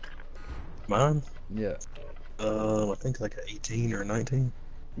 Mine? Yeah. I think like an 18 or 19.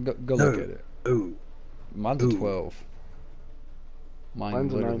 Go No. look at it. Ooh. Mine's a Ooh. 12.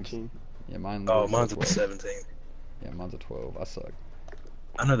 Mine's a literally- 19. Yeah, mine. Oh, literally mine's said a 12. 17. Yeah, mine's a 12. I suck.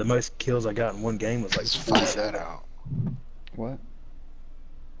 I know the most kills I got in one game was like Let's find that out. What?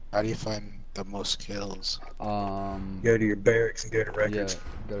 How do you find the most kills? Go to your barracks and go to records. Yeah,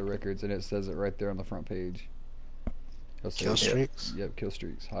 go to records and it says it right there on the front page. It'll say Kill it. streaks? Yep, kill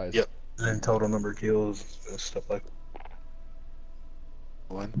streaks. Highest. Yep. And then total number of kills and stuff like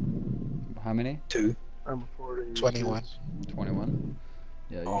One. How many? 2. I'm reporting. 21. 21.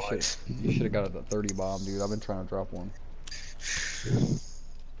 Yeah, Nice. you should have got a 30 bomb, dude. I've been trying to drop one.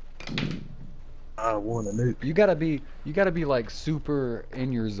 I won a nuke. You gotta be like super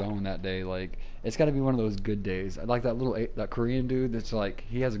in your zone that day. Like it's gotta be one of those good days. I like that Korean dude that's like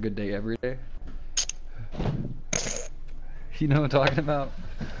he has a good day every day. You know what I'm talking about?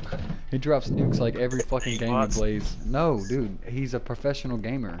 He drops nukes like every fucking game he plays. No, dude, he's a professional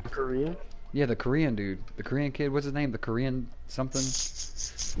gamer. Korean? Yeah, the Korean dude, the Korean kid. What's his name? The Korean something.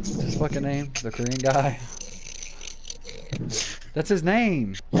 What's his fucking name? The Korean guy. That's his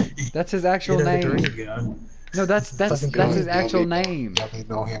name. That's his actual name. No, that's his actual name. Let me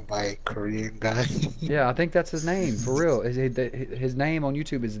know him by Korean guy. Yeah, I think that's his name for real. His name on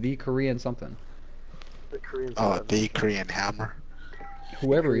YouTube is the Korean something. The Korean. Oh, Savage. the Korean Hammer.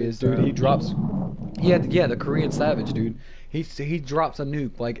 Whoever he is, dude, he drops. Yeah, the Korean Savage, dude. He drops a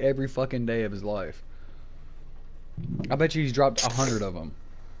nuke like every fucking day of his life. I bet you he's dropped 100 of them.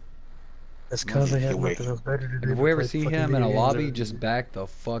 That's cause they have nothing else better to do. If we ever see him in a lobby, just back the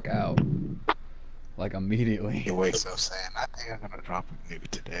fuck out. Like immediately. He wakes up saying, I think I'm gonna drop a nuke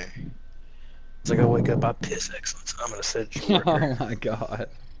today. It's like I wake up, I piss excellence. I'm gonna set you worker. Oh my god.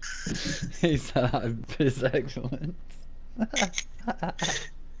 He said I piss excellence.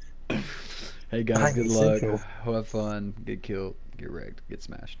 Hey guys, good luck. Have fun. Get killed. Get wrecked. Get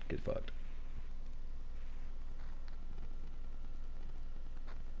smashed. Get fucked.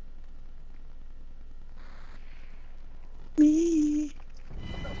 Me.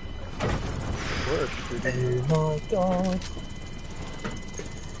 Work. Oh my god.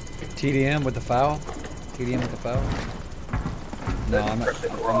 TDM with the foul? TDM with the foul? No, I'm not gonna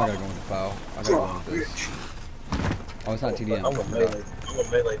go with the foul. I gotta go with this. Oh, it's not TDM. I'm gonna melee. I'm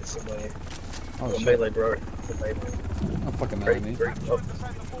gonna melee to somebody. Oh, I'm shit. melee, bro. I'm melee. Don't fucking melee me.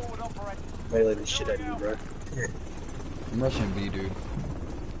 Melee the shit out of you, bro. Here. I'm rushing B, dude.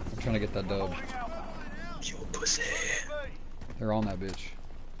 I'm trying to get that dub. You pussy. They're on that bitch.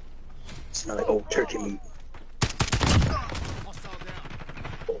 It's not like old turkey meat.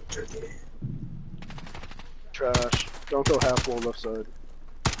 Old turkey. Trash. Don't go half wall left side.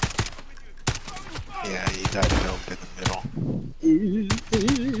 Yeah, you got domed in the middle.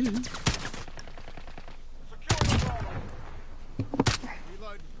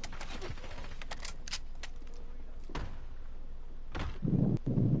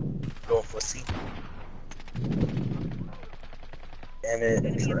 Going for a seat. Damn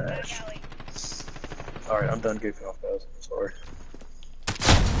it, trash. Alright, I'm done goofing off, guys. I'm sorry.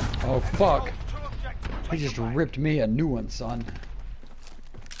 Oh, fuck. He just ripped me a new one, son.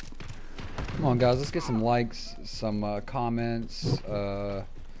 Come on, guys. Let's get some likes, some comments,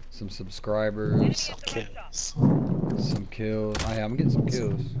 some subscribers. Some kills. Some kills. Oh, yeah, I'm getting some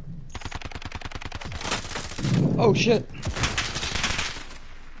kills. Oh, shit.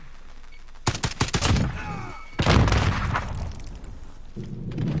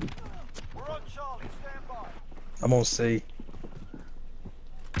 I'm on C.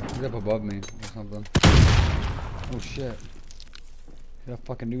 He's up above me or something. Oh, shit. Hit a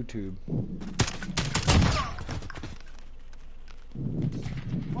fucking YouTube.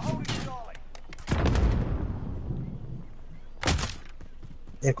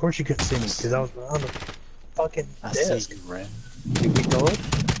 Yeah, of course you couldn't see me because I was behind the fucking I desk. see you, Ren. You be God?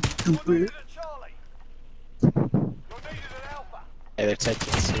 Stupid. Hey, they're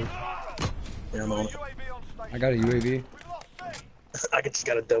taking C. Yeah, I'm on it. I got a UAV. I just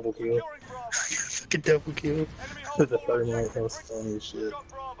got a double kill. Fucking double kill. The 39, that was funny as shit.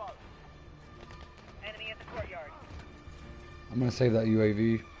 I'm gonna save that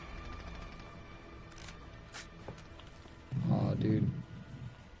UAV. Oh, dude.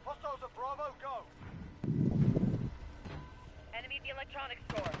 Hostiles at Bravo, go. Enemy at the electronics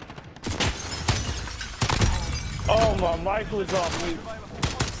store. Oh, my mic was off mute.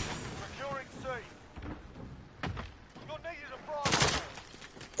 Securing C. You're needed at Bravo.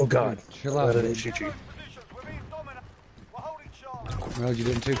 Oh god. Chill I out, didn't dude. shoot you. Positions, we're being dominated. We're holding Charlie. Well, you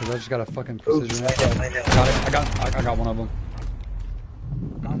didn't too, because I just got a fucking Ooh, precision. lay down, lay down. Got it. I got one of them.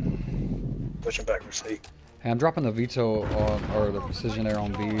 Pushing back for C. Hey, I'm dropping the veto or the precision air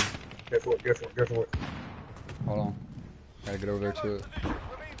on B. Go for it, go for it, go for it. Hold on. Gotta get over there to it. We're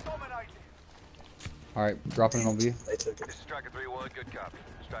being dominated. Alright, dropping it on B. They took it. Striker 3-1, good copy.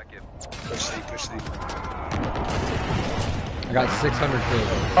 Strike in. Push C, push C. I got 600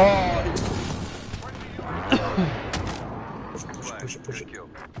 kills. Push it, push it. Kill.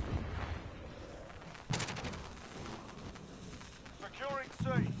 Securing C.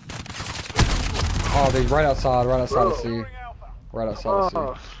 Oh, they're right outside of C. Securing Alpha. Right outside of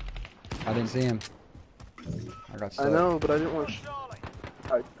Oh, C. I didn't see him. I got stuck. I know, but I didn't want.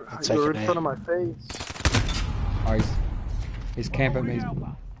 Charlie. You were in front of my face. Oh, he's camping me.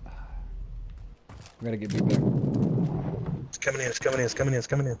 We gotta get B back. It's coming in, it's coming in, it's coming in, it's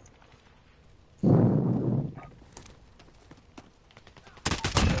coming in.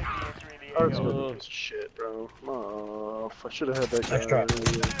 Oh, it's a piece of shit, bro. Oh, I should have had that guy. Nice drop.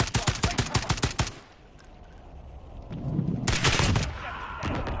 earlier.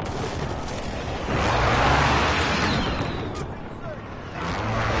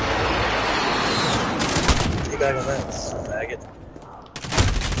 Teabag on that. Bag it.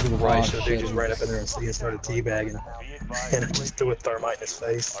 To the Right, right, so dude shit. just ran up in there and C and started teabagging. And I just threw a thermite in his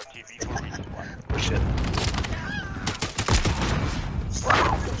face. Oh shit.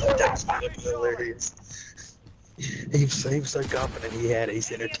 That's hilarious. He was so confident he had it. He's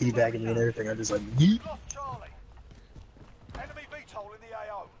sitting there teabagging me and everything. I'm just like, yeet. Lost Charlie. Enemy VTOL in the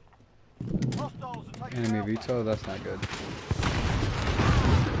AO. Hostiles are Enemy veto, that's not good.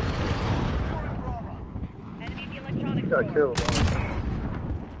 Enemy the electronic Got store. killed.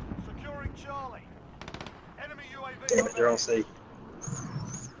 Securing Charlie. Enemy UAV. Damn it, they're on C.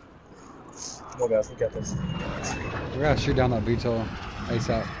 Come on, guys, we got this. We gotta shoot down that veto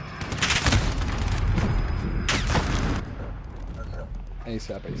ASAP.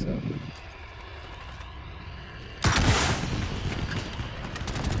 ASAP.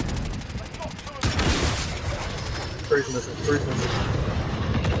 Three's missing.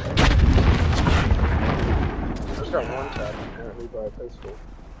 I just got one tap apparently by a pistol.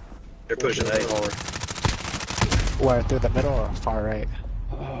 They're pushing A hard. Where, through the middle or far right?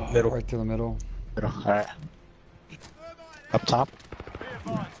 Middle. Right through the middle. Middle. Alright. Up top.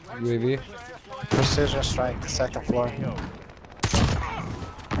 UAV. Precision strike, second floor. Oh,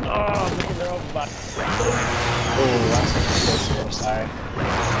 look at their own butt. Oh, that's explosive. Sorry.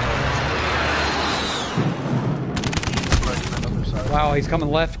 Wow, he's coming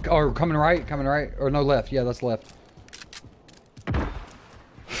left or coming right, or no left. Yeah, that's left.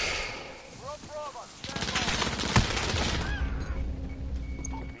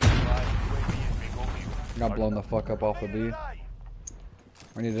 Got blown the fuck up off of B.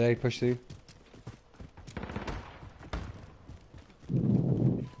 We need A, push C.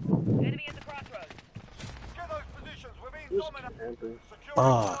 Enemy at the crossroads. Get those positions. We're being dominated. Securing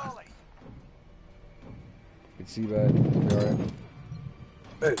Ah. Charlie. Good C bad. Be alright.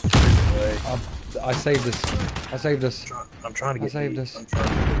 Hey, freaking way. I saved this. I'm trying to get I saved B. this. I'm trying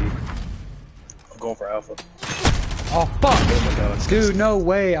to get B. I'm going for Alpha. Oh fuck! Oh my god. Dude, no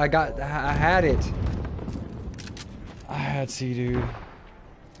way. I had it. I had C, dude. We're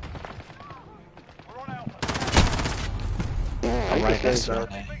on Alpha. I'm right next to it.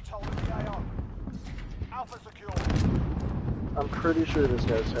 Beach hole in the AO. Alpha secure. I'm pretty sure this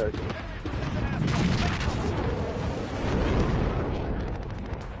guy's hacked.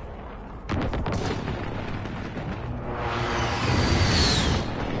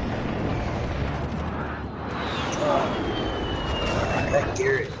 That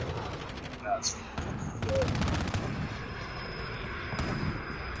Garrett. That's good.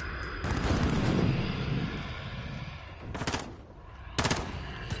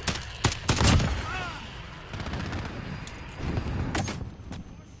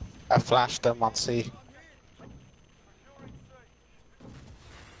 I flashed them on C.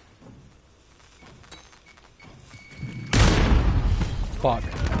 Fuck.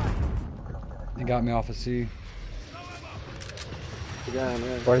 He got me off of C. The guy,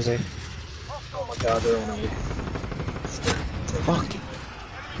 man. Where is he? Oh my god, they're on A. Fuck. Retake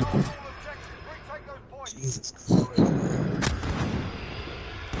those points. Jesus Christ.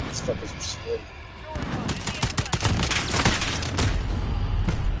 These fuckers are sweaty.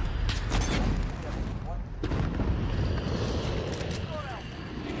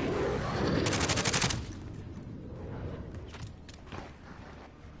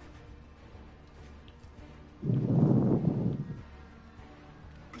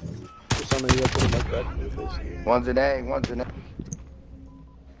 Just on the you put him like that in your face. One's an A, one's an A.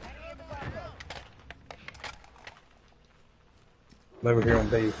 I'm over here on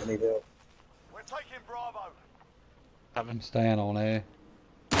B. I need help. We're taking Bravo. I'm staying on A.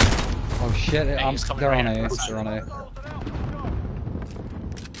 Oh shit, they're on A. They're on A. Holes at Alpha.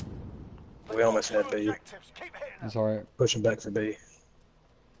 Go. We almost had B. Objectives. Keep hitting them. It's alright. Pushing back for B.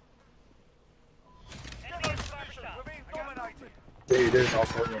 Get those positions. We're being dominated. Dude, there's all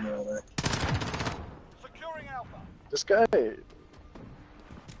four of them around there. Securing Alpha. This guy.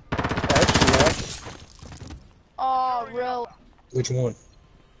 Actually, Oh, real. Which one?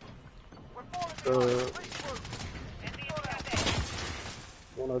 We're falling behind. Uh, Regroup.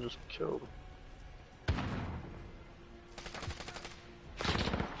 one I just killed.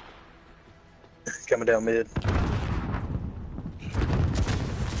 Coming down mid.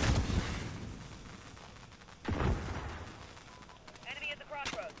 Enemy at the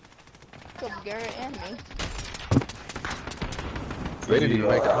crossroads. Killed Garrett and me. They didn't even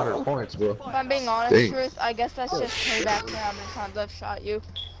make 100 points, bro. If I'm being honest, Dang. Truth, I guess that's just payback for how many times I've shot you.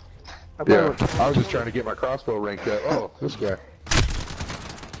 Yeah, I was just trying to get my crossbow ranked up. Oh, this guy.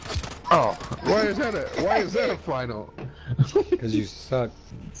 Oh, why is that a final? Because you suck.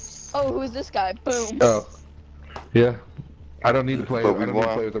 Oh, who's this guy? Boom. Oh, yeah. I don't need to play. I But don't we need to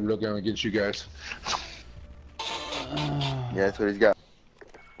won. play with a real gun against you guys. Yeah, that's what he's got.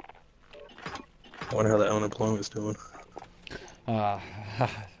 I wonder how that unemployment's doing. I don't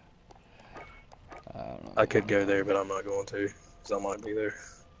know. I could go there, but I'm not going to, because I might be there.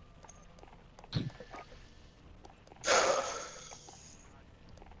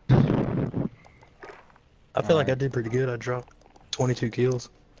 feel like I did pretty good. I dropped 22 kills.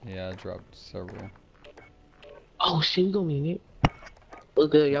 Yeah, I dropped several. Oh shit, we gonna be in it. What's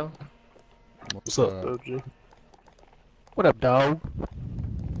good, y'all? What's up? OG. What up, dog?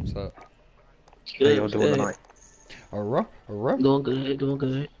 What's up? How y'all doing tonight? Alright. Doing good, doing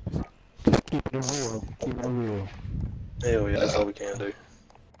good. Keep it real. Keep it real. Hell yeah, that's all we can do.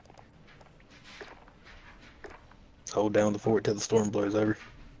 Hold down the fort till the storm blows over.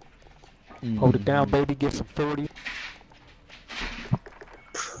 Hold it down, baby. Get some 30.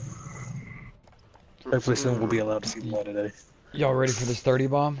 Hopefully soon we'll be allowed to see the light today. Y'all ready for this 30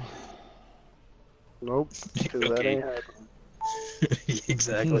 bomb? Nope, because that Okay. ain't happening.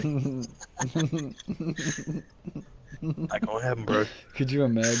 Exactly. Not gonna happen, bro. Could you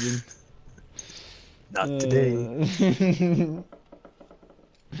imagine? Not today.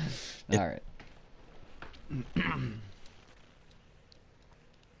 Alright.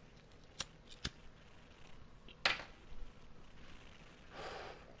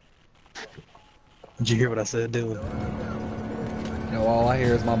 Did you hear what I said, Dylan? You know, all I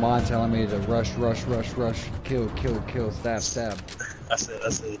hear is my mind telling me to rush, kill, stab. I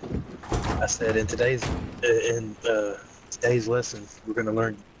said in today's lesson we're gonna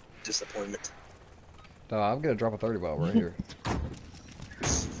learn disappointment. I'm gonna drop a 30 ball right here.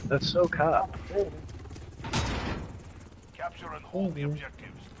 That's so cop. Capture and hold the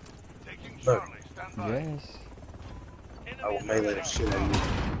objectives. Taking Look. Charlie. Stand by. Yes. I will melee the shit out of you.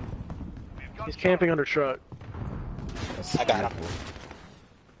 He's camping under truck. I got him.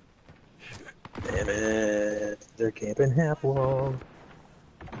 Damn it, they're camping half wall.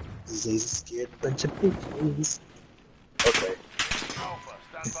 These a scared bunch of bitches. Okay. Alpha,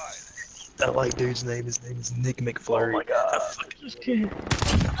 stand by. I like dude's name. His name is Nick McFlurry. Oh my god. I fucking Just can't.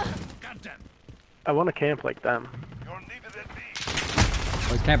 Goddamn. I want to camp like them. You're needed at B. Oh,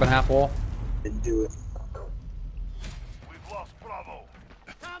 he's camping half wall. didn't do it. We've lost Bravo.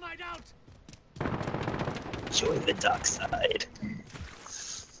 Termite out! Join the dark side.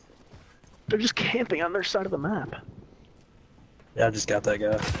 They're just camping on their side of the map. Yeah, I just got that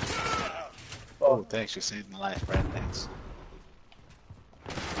guy. Oh, thanks. You saved my life, Brad. Thanks.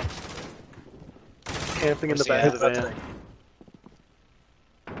 Camping in the Where's back he of the at? van.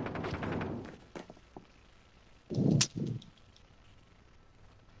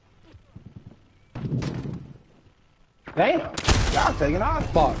 Damn! Y'all taking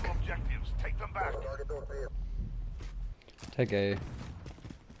off. Fuck. Objectives, take them back. Take A.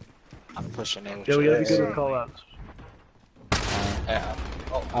 I'm pushing in with Yeah, we you gotta be guys. good at call outs. Yeah.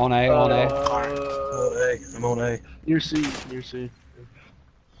 On A, on A. Oh, hey, I'm on A. Near C, near C.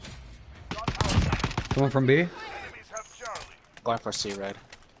 Coming from B. Enemies have Charlie. Going for C, Red.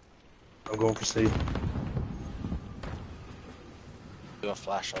 I'm going for C. Do a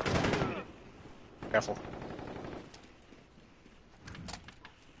flash over there. Careful.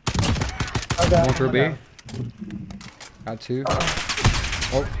 Going through B. Got two.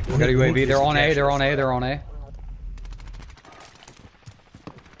 Oh, we got a UAV. They're on A, they're on A, they're on A.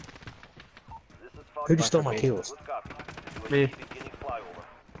 Who just stole my kills? Me.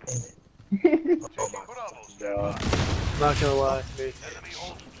 Oh my god. Not gonna lie. Me.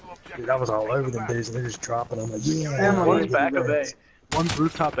 Dude, I was all over them dudes and they're just dropping. I'm like, yeah. One's back of A. One's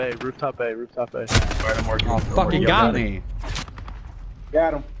rooftop A, rooftop A, rooftop A. Alright, I'm working. Oh, fuck, he got me.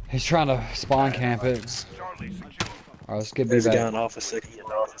 Got him. He's trying to spawn camp it. Charlie secure. Alright, let's get B There's a guy back. in office second in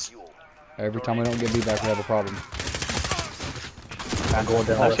office. Every time we don't get B back, we have a problem. I'm going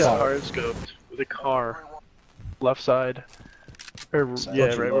down I left got side. hard scoped with a car. Left side. Or,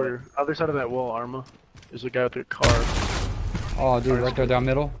 yeah, right where. Other side of that wall, Arma. Is a guy with a car. Oh, dude, right there down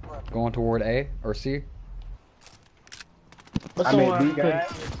middle. Going toward A or C. I mean, B guy.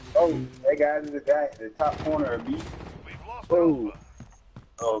 Oh, that guy's in the top corner of B. We've lost Oh, Alpha.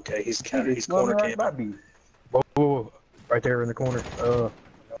 Oh, okay, he's corner right by camping. B. Whoa, whoa, whoa. Right there in the corner.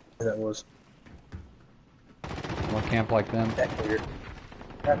 That was We'll camp like them. that clear.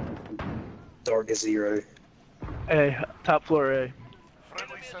 Dark as zero. A, top floor A.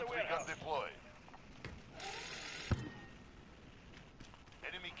 Friendly sentry gun deployed.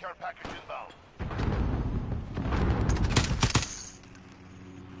 Enemy care package inbound.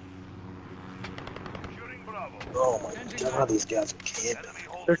 Securing Bravo. Oh my god, these guys are camping. Enemy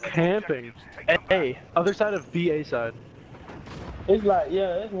holds They're several camping. objectives. Take them A, back. other side of B, A side. It's like,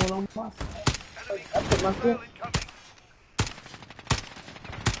 yeah, it's one on my side. Enemy I put my missile foot. incoming.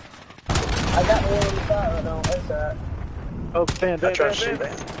 I got one on the side right on that side. Oh, van, I van, tried van, to shoot van.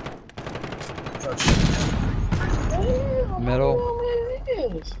 that. Tried to shoot that. Middle.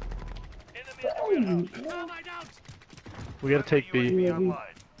 Enemy at the warehouse. Termite out! We gotta take B. UAV online.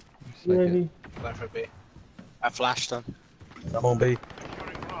 Second. Going for B. I flashed him. I'm on B.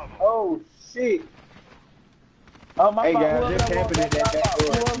 Oh shit. Oh my Hey fault. guys, Whoever they're that was, camping in that's that my fault. back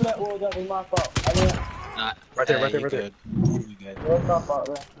door. Whoever that was, that was my fault. I mean, Nah, Right there, right there, you right there. good. You good. it was my fault.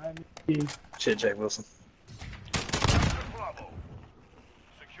 Man. I didn't mean to. Shit, Jay Wilson.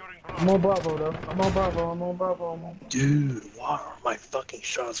 I'm on Bravo though. I'm on Bravo. I'm on Bravo. I'm on. Dude, why are my fucking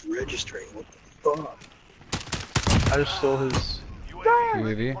shots registering? What the fuck? I just stole his.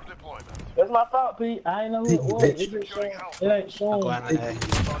 UAV. That's my fault, Pete. I ain't know who it was. It ain't showing. It ain't I'll showing. go on the A.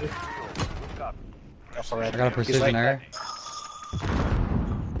 Go for it. I got a He's precision right area.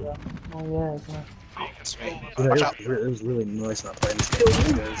 Yeah. Oh yeah. That's me. You know, Watch out. it was really nice not playing this game with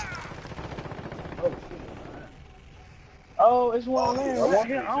you guys. Oh, it's one man right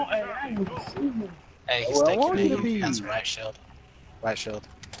here. I ain't even see him. Hey, he's Well, I want you to taking be- me. That's right shield. Right shield.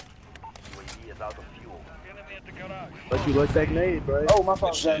 UAV is out of fuel. Enemy at the garage. Like you like that nade, right? Oh, my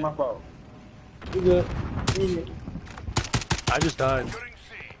fault, Jay. My fault. You good? You good? I just died.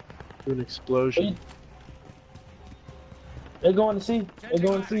 To an explosion. They going to see. They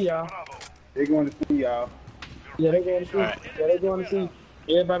going to see y'all. They're going to see y'all. Yeah, they going to see. Alright. Yeah, they going to see.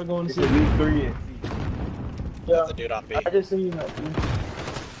 Everybody going to It's see. at least 3 and C. Yeah. The dude on B. I just seen you. Man.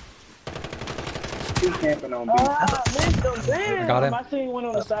 He's camping on B. Ah, missed him. Damn. I got him. I seen one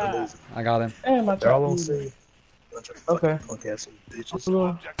on the side. I got him. Damn, I They're all on tried to. C. Bunch of Okay. fucking punk ass bitches.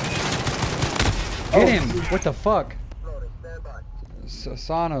 Get him! What the fuck?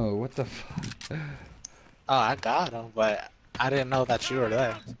 Sano, what the fuck? Oh, I got him, but I didn't know that you were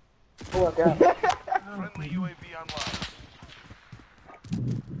there. Oh, I got it. Friendly UAV online.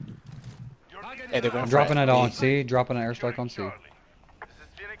 Hey, they're going I'm for dropping it on B. C, dropping an airstrike on C. Alright,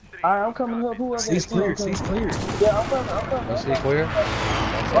 I'm coming up. Whoever C's clear, C's clear. Yeah, I'm coming. I'm coming. Is C clear? Oh,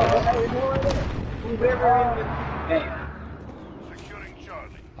 hey, you right there. Whoever in the game. Securing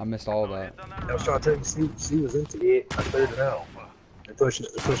Charlie. I missed all that. I was trying to tell you, C was empty. Yeah, I cleared it out. They're pushing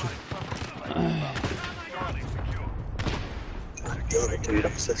it, they're pushing it. God damn it, dude,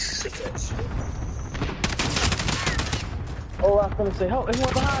 I'm so sick of that shit. Oh, I was gonna say, oh, there's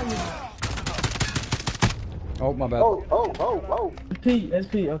one behind you. Oh, my bad. Oh. Pete, that's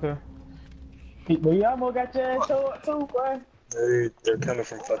Pete, okay. Pete, but you almost got your ass towed up too, bro. They're coming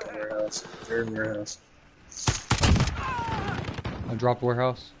from fucking warehouse. They're in warehouse. I dropped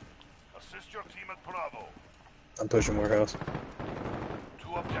warehouse. Assist your team at Bravo. I'm pushing warehouse.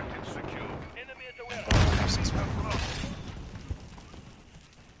 2 objectives secure. Enemy at the warehouse.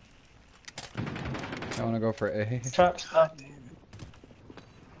 I want to go for A. Trap stop.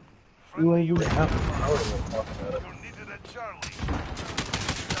 You ain't you. I wouldn't want to talk about it. You're needed at Charlie.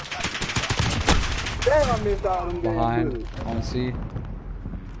 Damn, I missed all them Behind, games. on C.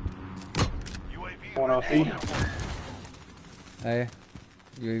 UAV Going on C. A.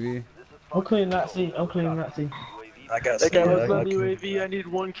 UAV. I'm clean not see. I'm clean not see. I got That guy C, wants I on the UAV. I need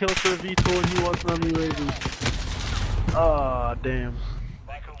 1 kill for a VTOL and he wants on the UAV. Ah, damn.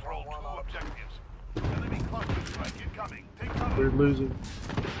 They control 2 objectives. Enemy cluster strike incoming. Take cover. We're losing.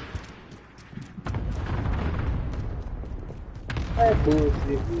 That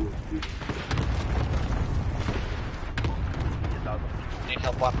bullshit. Need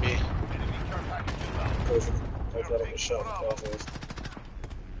help on B. I got him a shot. Crossways.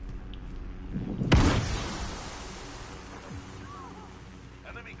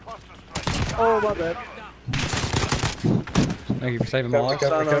 Enemy cluster strike. Oh, my bad. Thank you for saving my life.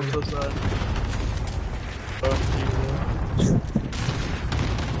 Sign up, so sorry.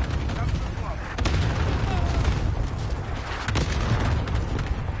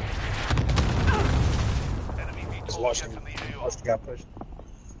 Just watch him. Watch the guy push.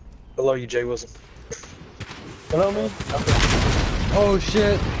 Below you, Jay Wilson. Hello, me? Oh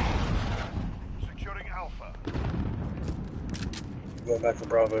shit! Securing Alpha. Going back for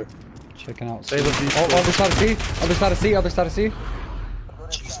Bravo. Checking out C. Save a Oh, other side of C! Other side of C! Other side of C!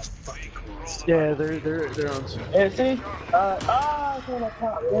 Jesus fucking Christ. Yeah, they're on C. Yeah, see? It's on top. Damn,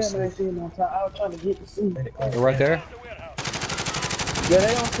 I ain't seen him on top. I was trying to get to see. They're right there. Yeah,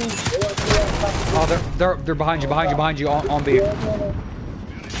 they don't see. They don't see on top. Oh, they're behind you, on B.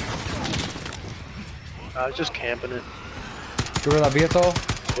 I was just camping it. Get rid of that VSL.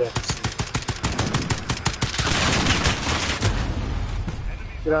 Yeah.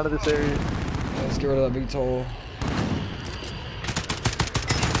 Get out of this area. Let's get rid of that VTOL.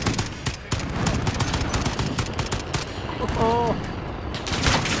 Oh,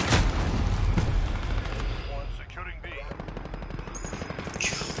 Securing B.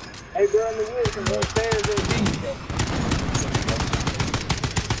 Hey, bro, in the woods, and those stairs are deep.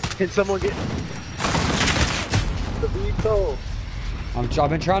 can someone get the VTOL? I've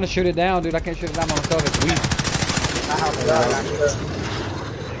been trying to shoot it down, dude. I can't shoot it down myself. It's weak. I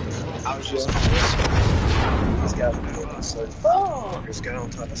was just This guy's doing this. Oh! This guy on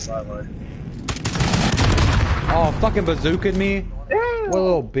top of the sideline. Oh, fucking bazookaed me. What a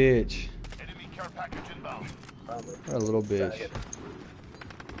little bitch. Enemy care package inbound. What a little bitch.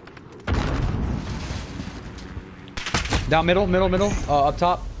 Down middle. Up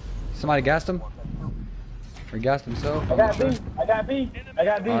top. Somebody gassed him. Or gassed himself. I got B. I got B. I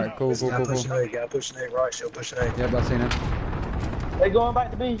got B. Alright, cool. Guy pushing A right, show pushing A. Yep, I seen him. They going back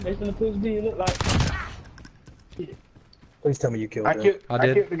to B. They finna push B. It look like. Please tell me you killed I him. killed. I I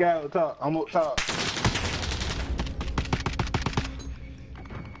did. killed the guy up top. I'm up top.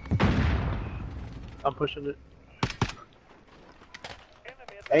 I'm pushing it.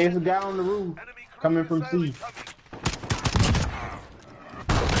 Hey, there's a guy on the roof coming from C.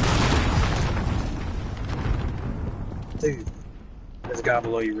 Dude, there's a guy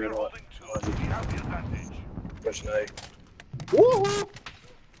below you, red hot. Pushing A. Woo!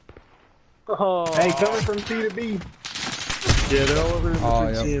 Oh. Hey, coming from C to B. Yeah, they're all over Oh,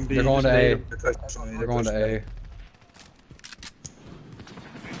 between C yeah. and B. They're going to Just A. made 'em. They're going to A.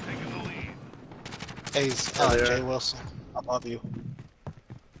 Hey, yeah. Jay Wilson, I love you.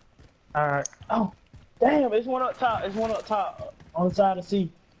 Alright. Oh, damn, it's one up top. It's one up top on the side of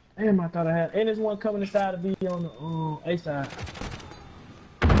C. Damn, I thought I had. And there's one coming inside of B on the A side.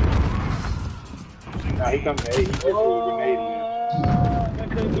 Nah, he coming to A. He just threw a grenade in there.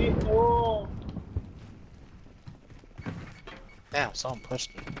 That could be. Oh. Damn, someone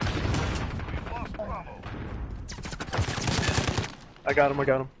pushed me. I got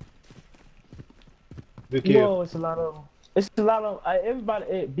him. Good kill. No, it's a lot of them. It's a lot of everybody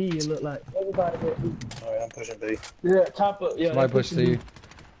at B. It look like everybody at B. Alright, I'm pushing B. Yeah, top up. Yeah, Somebody push pushing C. B.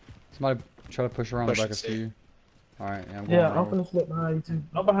 Somebody try to push around the back of C. C. Alright, yeah, I'm going Yeah, I'm over. finna slip behind you too.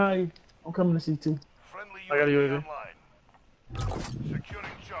 I'm behind you. I'm coming to C too. Friendly I got a UAV UAV. online.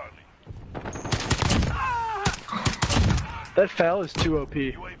 Securing Charlie. That foul is too OP. I'm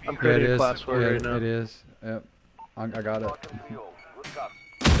Yeah, it creating a is. class for it right now. It is. Yep. I got it. Together,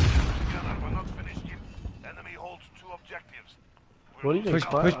 we're not finished yet. Enemy holds 2 objectives. What do you Push,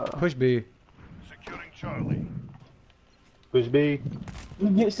 think? push B. Securing Charlie. Push B. We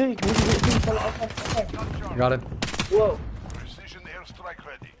can get C. We can get C. Okay. I got it. Whoa. Precision airstrike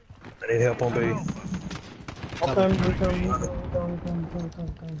ready. I need help on B. I'm coming.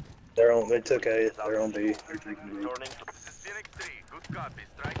 They're on. They took A. They're on B. They're taking B. Phoenix 3, good copy.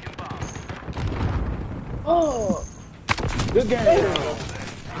 Strike inbound. Oh. Good game.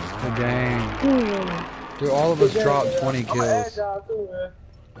 Good game. Dude, all of us dropped 20 kills.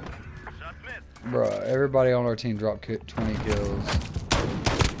 Bruh, everybody on our team dropped 20 kills.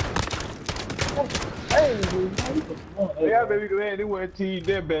 Yeah, baby, glad they weren't team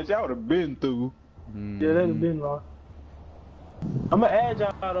that bitch. I would have been through. Yeah, that'd have been lost. I'm gonna add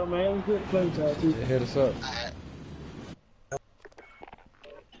y'all though, man. It's good to play with y'all too. Yeah, hit us up.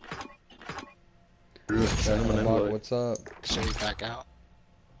 Cinnamon Mark, Inwood. what's up? Should we back out?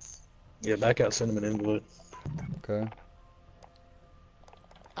 Yeah, back out Cinnamon Inwood. Okay.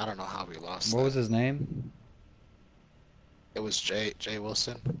 I don't know how we lost. What was his name? It was Jay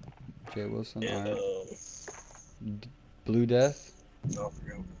Wilson. Jay Wilson. And, Alright. Blue Death. No, I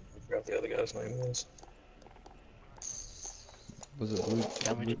forgot the other guy's name was. Was it Blue?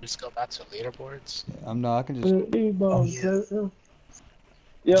 Can we just go back to leaderboards? I'm not. I can just.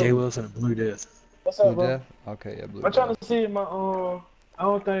 Yo, Jay Wilson and Blue Death. what's up, Blue bro? Death. Okay, yeah, Blue I'm trying Death. to see my I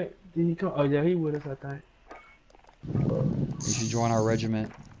don't think did he come. Oh yeah, he with us. I think. You should join our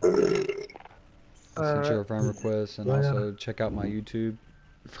regiment. Send you a friend request and also check out my YouTube.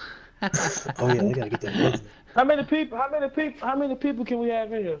 Oh yeah, they gotta get that regiment. How many people? How many people can we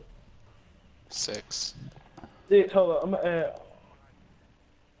have in here? 6. 6. Hold on. I'm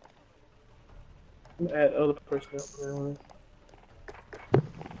gonna add other personnel.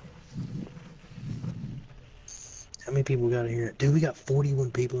 How many people we got in here? Dude, we got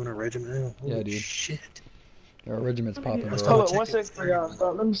 41 people in our regiment now. Holy Yeah, dude. shit. Our regiment's popping, bro. Hold on, 1 second for y'all.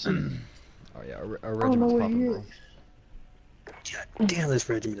 Stop. Let me see. Oh yeah, our regiment's popping, bro. God damn, this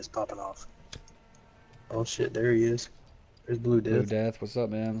regiment is popping off. Oh shit, there he is. There's Blue Death. Blue Death, what's up,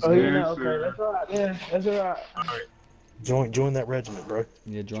 man? Oh yeah, okay, that's alright. Yeah, that's alright. Join that regiment, bro.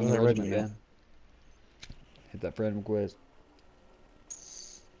 Yeah, join the regiment, man. Hit that friend request.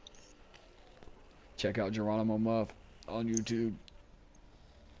 Check out Geronimo Muff on YouTube.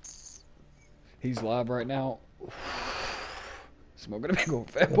 He's live right now. Smoking a big old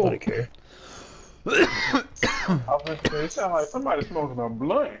fat bowl. Nobody care. I was gonna say, it sound like somebody smoking a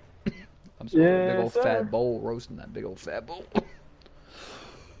blunt. I'm smoking a big Yeah, old sir. fat bowl, roasting that big old fat bowl.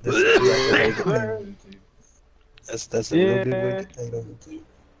 That's That's a real good way to get paid on YouTube.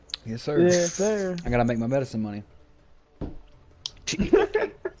 Yes, sir. Yes, sir. I gotta make my medicine money.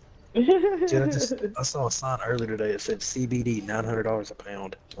 Dude, I saw a sign earlier today that said CBD $900 a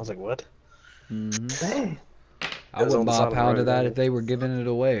pound. I was like, what? Mm-hmm. I It was wouldn't on the buy side a of the pound road, of that right? if they were giving it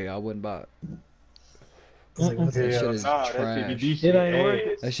away. I wouldn't buy it. I was like, what That the shit hell? is Nah, that trash. CBD It shit ain't worth ass.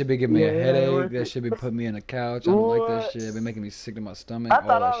 it. That should be giving me Yeah, a it ain't headache. worth That it. should be putting me in a couch. I don't like that What? shit. Be making me sick to my stomach. I All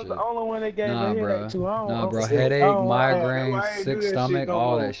thought I that was shit. the only one that gave Nah, a bro. headache to. Nah, bro. I Headache, don't like That's migraine, why I ain't do sick that shit stomach, no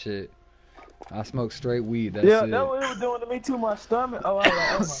all more. that shit. I smoke straight weed. That's Yeah, it. that's what it was doing to me too. My stomach. Oh,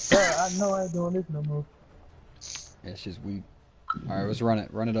 I was like, oh my god, I know I ain't doing this no more. Yeah, it's just weed. All right, let's run it.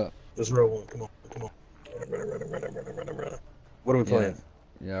 Run it up. Let's roll one. Come on. Run. What are we playing?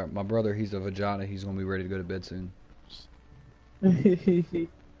 Yeah, my brother, he's a vagina. He's gonna be ready to go to bed soon.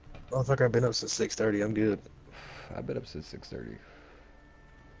 Motherfucker, I've been up since 6:30. I'm good. I've been up since 6:30.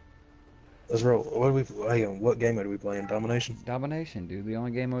 Let's roll. What are we? Hang on. What game are we playing? Domination. Domination, dude. The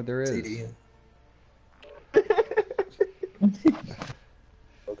only game mode there is. TDM.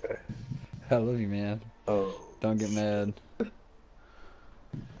 Okay. I love you, man. Oh. Don't get mad.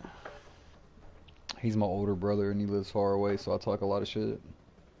 He's my older brother and he lives far away, so I talk a lot of shit.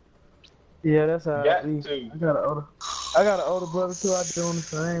 Yeah, that's how Got it is. to. I got an older brother too. I doing the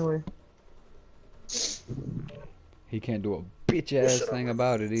same way. He can't do a bitch ass thing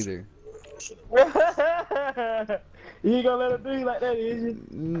about it either. You ain't gonna let him do you like that, is you?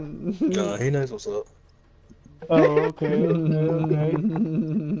 Nah, he knows what's up. Oh, okay, okay.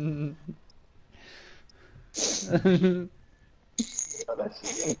 Oh,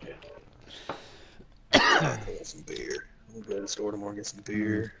 that's okay. Get some beer. I'm gonna go to the store tomorrow and get some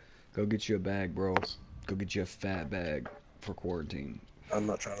beer. Go get you a bag, bro. Go get you a fat bag for quarantine. I'm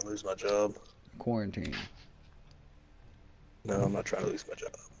not trying to lose my job. Quarantine. No, I'm not trying to lose my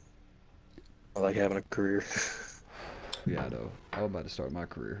job. I like having a career. Yeah, though. I'm about to start my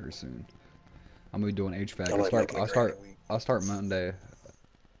career here soon. I'm gonna be doing HVAC. I like making a grand a week. I'll start Monday.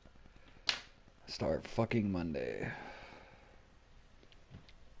 Start fucking Monday.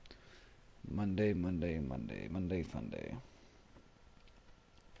 Monday fun day.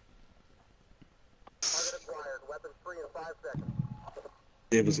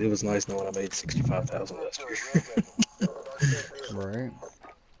 It was nice knowing I made 65,000 last year. Right.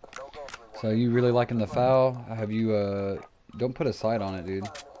 So you really liking the foul? Have you don't put a sight on it, dude.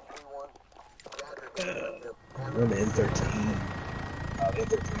 Run the M13. The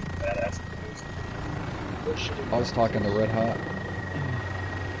M13 badass. I was talking to Red Hot.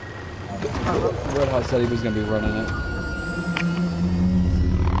 Red Hot said he was gonna be running it.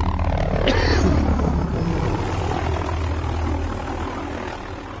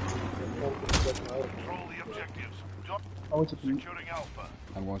 Control the objectives. Securing Alpha.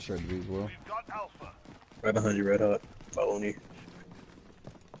 I'm going straight to B as well. We've got Alpha. Right behind you, Red Hot. Following you.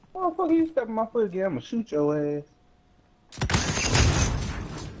 Motherfucker, you step on my foot again, I'm gonna shoot your ass.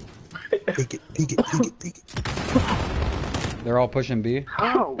 Peek it. They're all pushing B.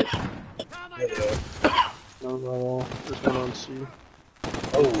 Ow! Yeah, they are. No. There's one on C.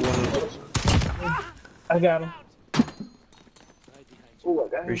 Oh, I got him. Oh, I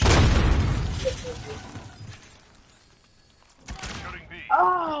got him. appreciate it. Securing B.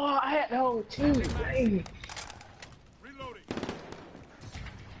 Oh, I had the whole team. Dang. Reloading.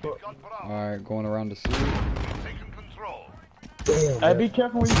 We've got Bravo. Alright, going around to C. Taking control. Damn. Hey, be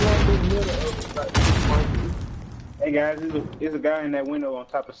careful when you go through the middle of it. Hey guys, there's a guy in that window on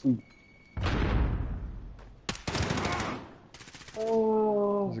top of sleep.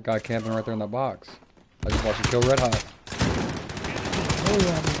 Oh, There's a guy camping right there in that box. I just watched him kill Red Hot.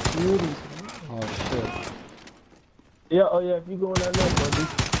 Oh shit. yeah, if you go in that left,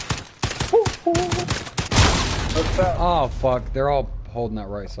 Oh fuck, they're all holding that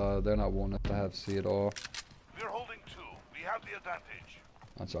right side. They're not wanting us to have C at all. We're holding 2. We have the advantage.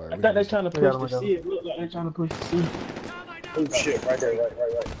 I'm sorry. I we thought they're just- trying to push the C. It looked like they're trying to push the C. Oh shit, right there,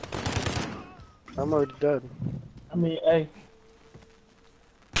 right. I'm already dead. I mean, hey.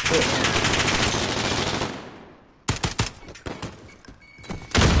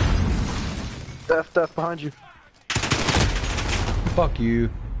 Death behind you. Fuck you.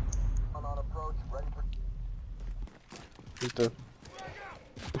 He's dead.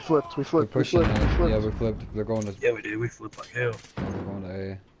 We flipped. We're pushing that. Yeah, we flipped. They're going to. Yeah, we did. We flipped like hell. They're going to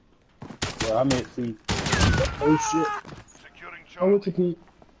A. Well, I'm at C. Oh shit. Securing I Charlie. went to keep.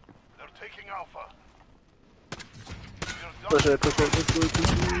 They're taking Alpha. Push it.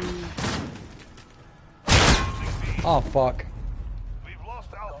 Oh fuck. We've lost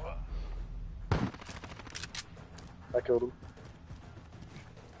Alpha. I killed him.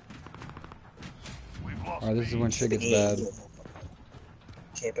 We've Alright, this is when shit gets bad.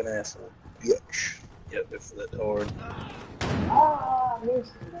 Camping asshole. Bitch. Yep, it flipped hard. Ah,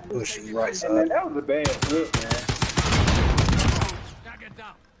 missed. Pushing right Man, side. that was a bad flip, man. Now get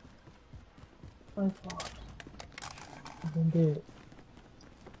down. My fault. I've been dead.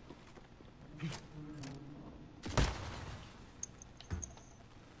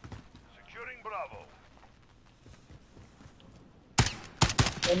 Securing Bravo.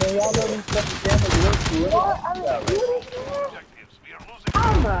 And then y'all know these fucking damage work for it. What? I didn't do it, man. Objectives. We are losing.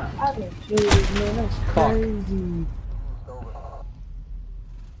 I'm not. I didn't do it, man. That's crazy.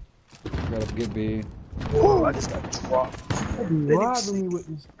 Gotta get B. Whoa, I just got dropped. They be robbing me with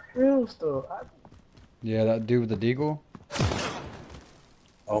this pill stuff. Yeah, that dude with the deagle.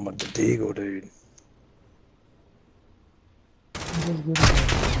 Oh my, the Deagle, dude.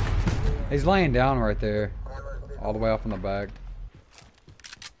 He's laying down right there. All the way off in the back.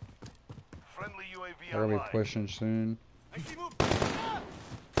 Friendly UAV They're gonna be online. pushing soon.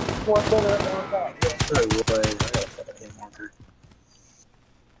 One better on top. No way. I got a fucking hit marker.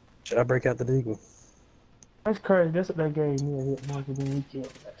 Should I break out the Deagle? That's crazy. That's what they gave me a hit marker then we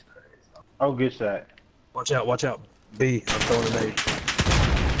killed. That's crazy. Oh, good shot. Watch out, watch out. B, I'm throwing an nade.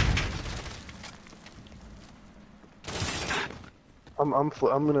 I'm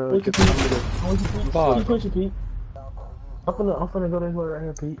gonna. Push it, Pete. Fuck. Push it, Pete. I'm finna go this way right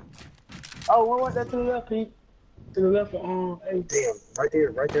here, Pete. Oh, one went that to the left, Pete. To the left of A. Damn,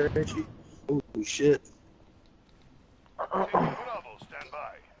 right there, ain't you? Ooh, shit. Bravo, stand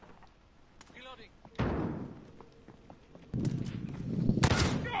by.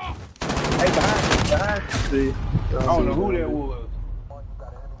 Hey, behind you. See. I don't know who that was.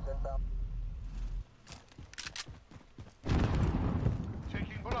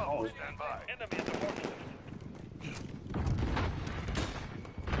 Taking Bravo, stand by. Enemy at the border.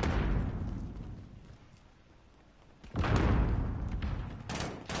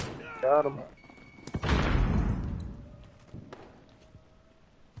 Got him.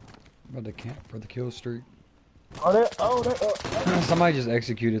 About the camp for the kill streak. Somebody just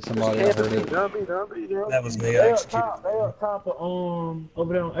executed somebody. I heard it. That was me, I They up executed. top. They up top of,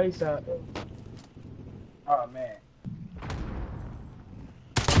 over there on A side. Oh, man.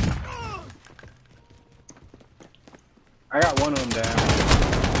 I got one of them down.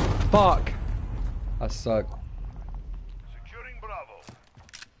 Fuck! I suck. Securing Bravo.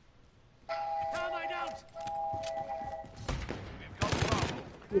 Termite out. We've got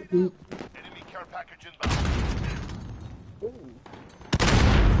Bravo. Enemy care package inbound.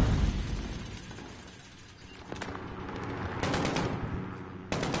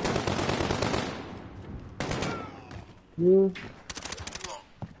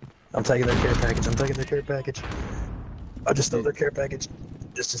 I'm taking their care package. I just stole their care package.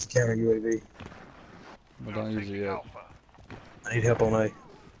 Just to counter UAV. But don't use it yet. I need help on A.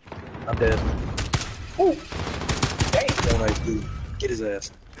 I'm dead. Ooh! Dang! On A, dude. Get his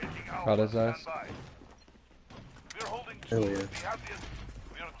ass. Got his ass. We're holding two. Hell yeah. We have the,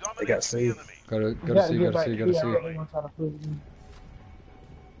 we are They got dominating C. Go to C, go to C, go to C.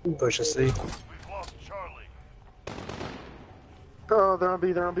 Push a C. We've lost Charlie. Oh, they're on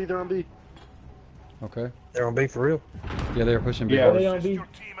B. They're on B. They're on B. Okay. They're on B for real? Yeah, they're pushing B. Yeah. They on B. Your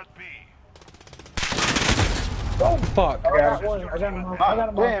team at B. Oh, fuck! I got one. I got him off. I got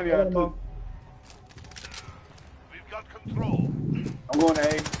him off. Damn, I got him y'all off. We've got control. I'm going to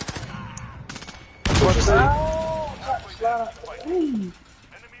A. Push a C. Enemies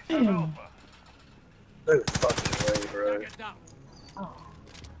have Alpha. No fucking way, bro. Get down.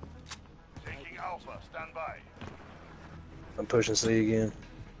 Taking Alpha. Stand by. I'm pushing C again.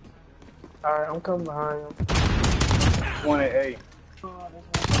 Alright, I'm coming behind him. One at A. One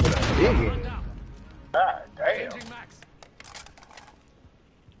down. God damn. Changing max.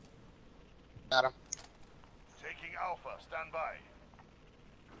 Taking Alpha. Stand by.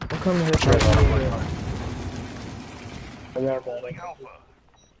 I'm coming here. Holding Alpha.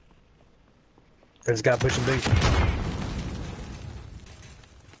 There's a guy pushing B.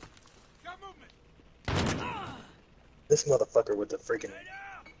 Got movement. This motherfucker with the freaking...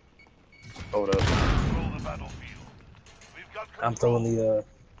 Hold up. Control the battlefield. We've got control. I'm throwing the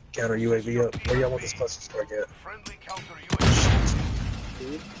counter UAV up. Where y'all want this cluster strike at? Friendly counter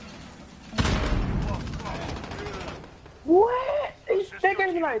UAV. What? They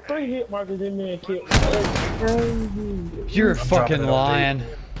gave me like 3 hit markers in there and killed me. That's crazy. You're I'm fucking dropping it on lying. D.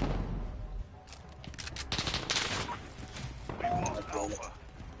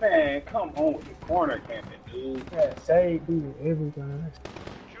 Man, come on with the corner camping, dude. Yeah, save dude everything.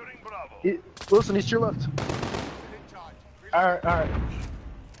 Shooting Bravo. Wilson, he's to your left. Alright.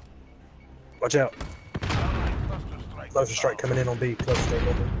 Watch out. Closer strike coming in on B. Closer strike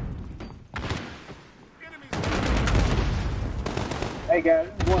on B. Hey guys,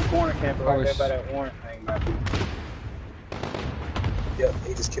 there's one corner camper right Oh, there by that orange thing. Might be. Yep,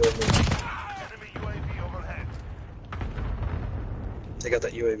 he just killed me. Enemy UAV overhead. They got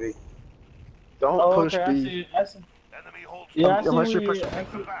that UAV. Don't Oh, push okay, I B. see. I see. Enemy holds Yeah, I see Unless what you're you. pushing.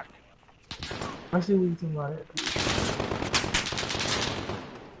 I see what you're talking about.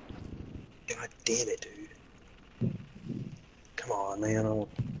 God damn it, dude. Come on, man. I don't...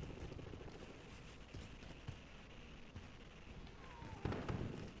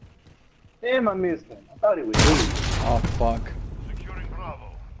 Damn, I missed him. I thought he was good. Oh fuck. securing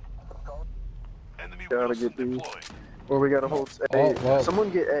Bravo. Enemy Gotta Wilson get these. deployed. Or we gotta hold A. Oh, whoa. Someone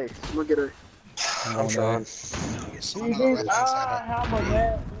get A. Someone get A. I'm trying. How much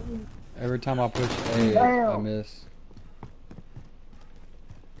that? Every time I push A, I Damn. miss.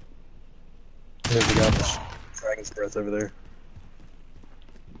 There's the guy. Dragon's Breath over there.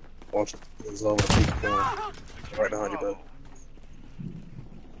 Watch it. He's low on the peak corner. Right behind you, bud.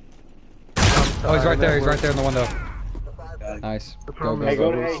 Oh, he's right there. He's right there in the window. Nice. Go, Hey,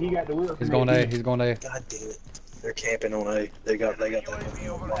 go, go to go. A. He got the wheel. He's going A. He's going A. God damn it. They're camping on A. They got that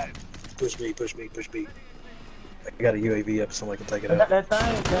one. Push B, push B, push B. I got a UAV up, somebody can take it I got out.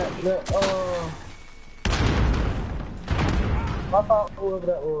 that thing. My fault. Whoever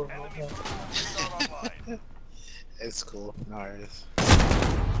that was. Okay. It's cool. No worries.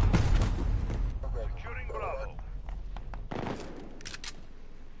 Securing Bravo.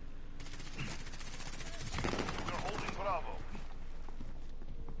 We're holding Bravo.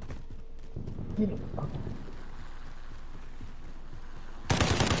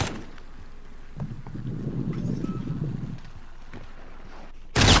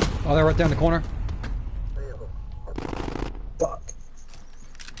 Oh, they're right there in the corner. Fuck.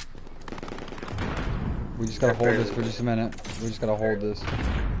 We just gotta hold this for just a minute. We just gotta hold this.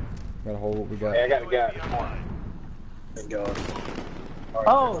 Gotta hold what we got. Hey, I got a guy. Thank God.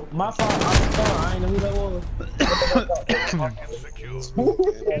 Oh, my fault. I'm sorry. I ain't know who that was.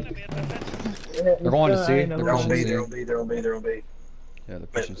 They're going to C. I ain't know They're who They're that on was. B, they're on B, they're on B, they're on B. Yeah, they're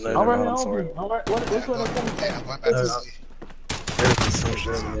pushing C. No, All right, I'm on sorry. B. All right, which one they coming Yeah, from? I'm going back to C. There's some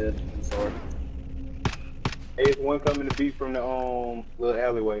shit in mid. I'm sorry. Hey, it's one coming to B from the little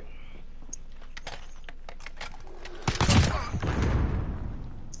alleyway.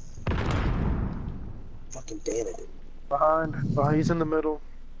 Fucking damn it, dude. Behind. He's in the middle.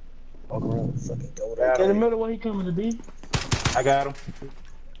 Walk around. Fucking go Got down. In the middle where he coming to be? I got him.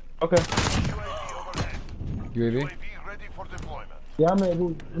 Okay. UAV? UAV ready for deployment. Yeah, I'm at B.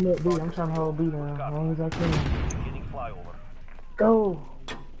 I'm trying to hold B down as long as I can. Beginning flyover. Go.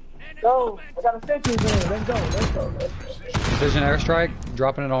 Go. I got a sentry there. Let's go. Let's go. Let's go. Precision airstrike.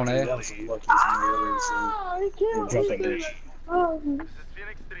 Dropping it on That A. was the luckiest thing I ever seen. He killed Drop that me. bitch. Oh. This is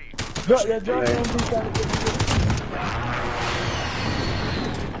Phoenix 3. Drop that drop that B. Trying to get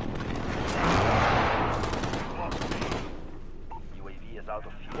UAV is out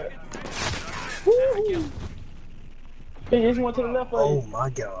of fuel. Woo. Hey, here's one to the left of Oh you. my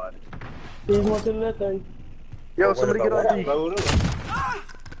God. Here's one to the left of you. Yo, somebody get on D. Load up.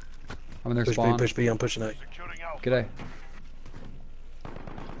 I'm in their Push B, spawn. push B, I'm pushing A. Securing Alpha. Get A.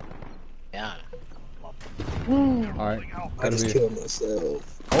 Yeah. Alright. I Gotta just be. killed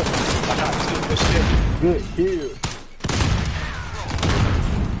myself. Good kill.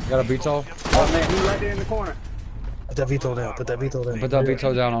 Got a VTOL. Oh man, he's right there in the corner. Put that VTOL down, put that VTOL down. Put that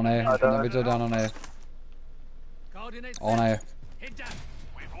VTOL down on A. Put that VTOL down on A. Coordinates On A. Hit down.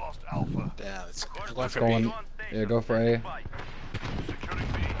 We've lost Alpha. Yeah, it's I'm going for Going. B. Yeah, go for A. Securing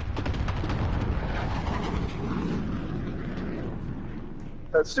B.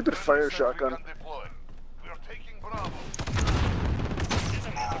 That stupid fire shotgun. Deployed. We are taking Bravo.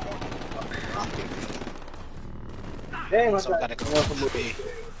 Damn, I So I got gotta go for B.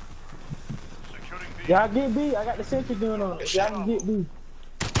 Securing B. Y'all get B. I got the sentry gun on. Y'all can get B.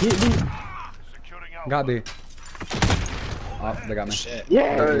 Get B. Securing Alpha. Got B. Oh, they got me. Shit.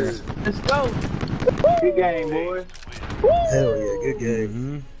 Yeah. Nice. Let's go. Good game, boy. Hell yeah, good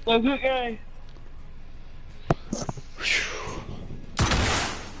game. So good game.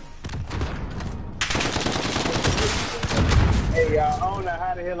 Hey, y'all, I don't know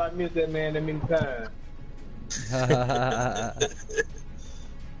how the hell I missed that man that many times.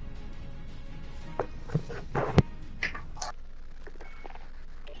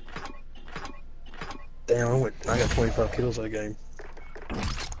 Damn, I got 25 kills that game.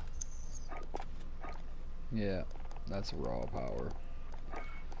 Yeah, that's raw power.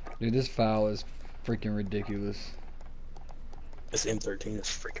 Dude, this foul is freaking ridiculous. This M13 is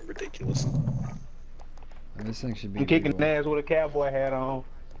freaking ridiculous. This thing should be I'm kicking legal. ass with a cowboy hat on.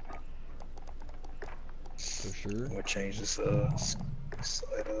 For sure. I'm gonna change this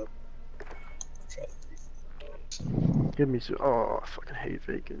slide up. Give me some. Oh, I fucking hate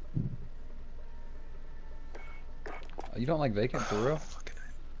Vacant. You don't like Vacant for real?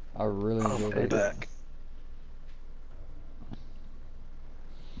 I really enjoy I'm Vacant. back.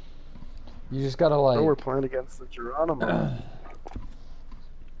 You just gotta like. Oh, we're playing against the Geronimo.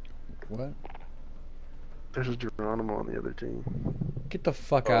 What? There's a Geronimo on the other team. Get the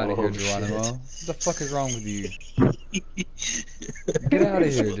fuck out of here, Oh, Geronimo. shit. What the fuck is wrong with you? Get out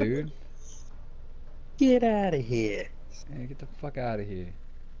of here, dude. Get out of here. Yeah, get the fuck out of here.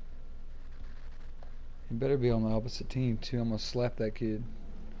 You better be on the opposite team too. I'm gonna slap that kid.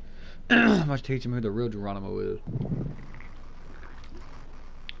 I'm gonna teach him who the real Geronimo is.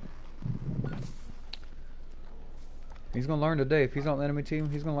 He's gonna learn today. If he's on the enemy team,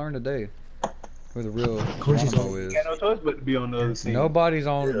 he's gonna learn today who the real Geronimo is. You got no choice but to be on the other team. Nobody's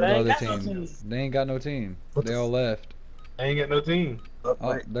on the They ain't other got no team. team. They ain't got no team. They all left. I ain't got no team.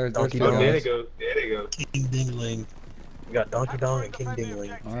 Oh, there's Donkey two Oh, there they guys. go. There they go. King Dingling. We got Donkey Dong and King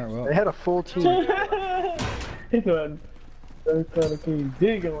Dingling. Alright, well. They had a full team. He's on third kind of king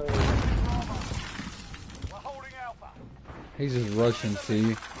digging. We're holding Alpha. He's just rushing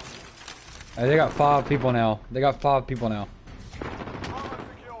C. Hey, they got 5 people now. They got 5 people now.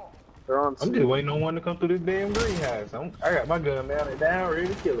 They're on. I'm just waiting on one to come through this damn greenhouse. I got my gun down, ready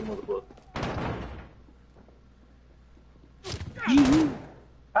to kill a motherfucker.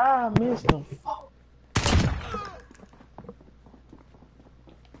 I missed him.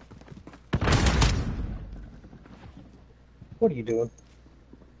 What are you doing?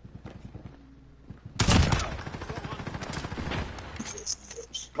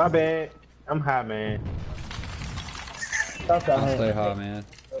 My bad. I'm high, man. Stop Don't that. stay high, man.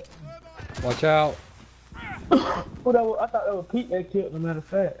 Watch out. Who that was? I thought that was Pete that killed him, matter of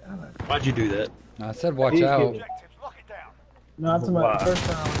fact. I'm like, Why'd you do that? I said watch out. Objectives, lock it down. no, I'm talking about the first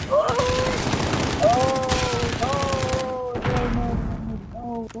time.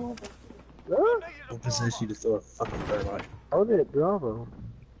 What possessed you to throw a fucking thermite? Oh, they had Bravo.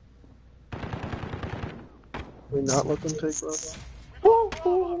 We not let them take Bravo?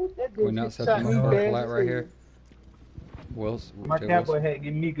 We're not set them up flat right here. Wills. My Jay cowboy Wilson. hat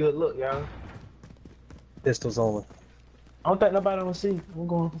giving me good look, y'all. Pistols only. I don't think nobody on C. I'm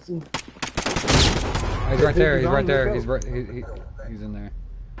going for C. He's right there. He's right there. He's right. He's in there.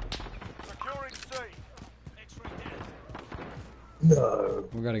 Securing C. No.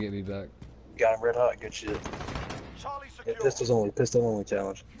 We gotta get me back. Got him red hot. Good shit. Charlie Yeah, secure. pistols only. Pistol only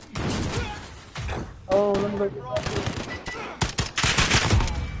challenge. Oh, let me look at that.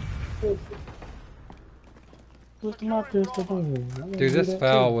 Look at my pistol. Dude, this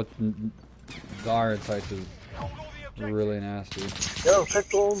foul with the iron sights is really nasty. Yo,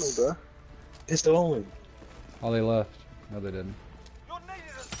 pistol only, bro. Pistol only. Oh, they left. No, they didn't.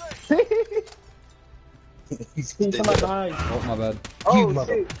 He's Somebody behind you. Oh, my bad. You Oh,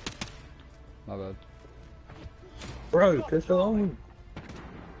 mother. shit. My bad. Bro, pistol only.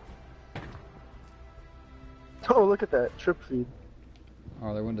 Oh, look at that. Trip feed.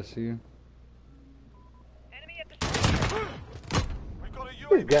 Oh, they went to see you.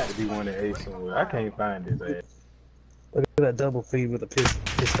 There's got to be one in A somewhere. I can't find this ass. Look at that double feed with a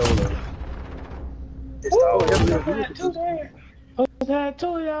pistola. Oh, had two there. I had two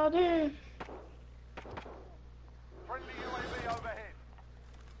of y'all there. Friendly UAV overhead.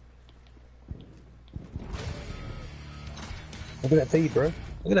 Look at that feed, bro.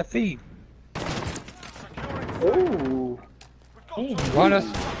 Look at that feed. Ooh. Behind us.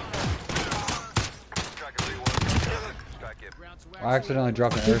 I accidentally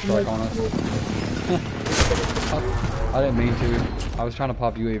dropped an airstrike on us. I didn't mean to. I was trying to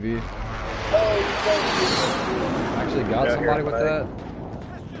pop UAV. I actually got somebody with that.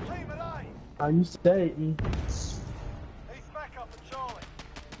 I used to date me. He's back up at Charlie.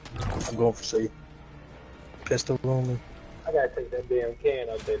 I'm going for C. Pistol only. I gotta take that damn can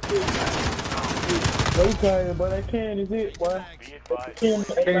out there too. Okay, but that can is it, boy.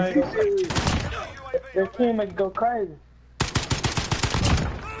 That can make it go crazy.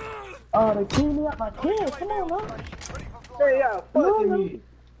 Oh, they cleaned me out my can. Come on, man. Hey, y'all fucking me.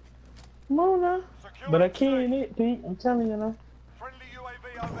 Come on now. But I can't it, Pete. I'm telling you now. Friendly UAV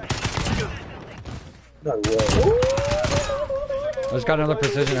overhead. No way. I just got another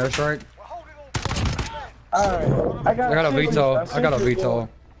precision airstrike. Alright, I got a veto. I got a veto.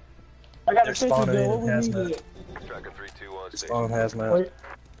 I got They're a picture spawning there. in What we need hazmat. it? Spawn hazmat. Wait.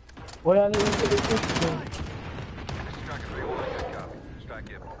 What I need to get this picture there?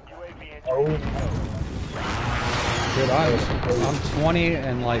 Oh. Dude, I'm 20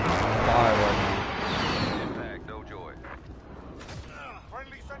 and like 5 right now.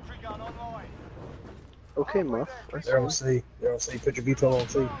 Friendly sentry gun online. Okay, Muff. I see. They're on C. They're on C. Put your VTOL on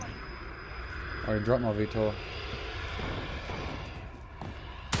C. I already dropped my VTOL.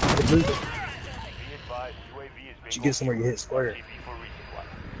 Be advised, UAV is But you get somewhere you hit square.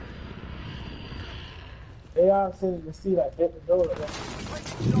 They all sitting to see like hit the door.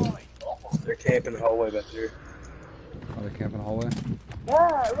 They're camping the hallway back there. Are they camping the hallway?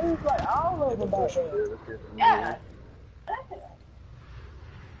 Yeah, it looks like all of them back there. Yeah.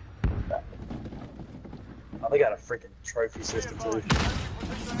 Oh, they got a freaking trophy system too.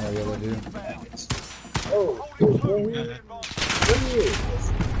 Oh yeah, they do. Oh,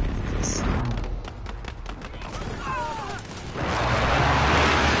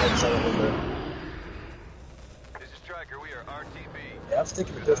 This is Striker, we are RTB. yeah, I'm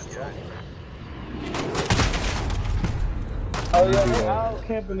sticking with this. Oh yeah, they all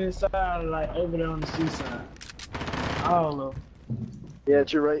camping inside, like over there on the seaside. All of them. Yeah,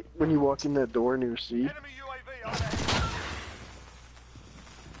 it's your right when you walk in that door near C. Enemy UAV on there.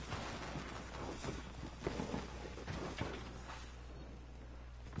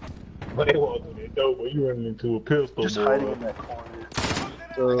 They walked in that door, but you running into a pistol. Just boy. hiding in that corner.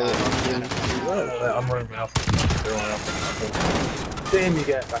 So, I'm running Alpha. They're on Alpha. Damn, you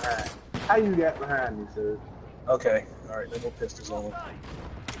got behind. How you got behind me, sir? Okay, alright, no more pistols on.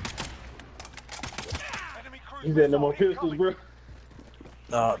 You got no more pistols, bro?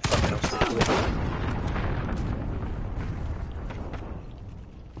 No, fucking I'm sticking with it.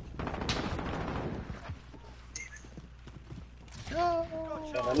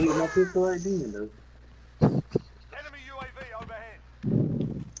 I need my pistol right then, though. Enemy UAV overhead.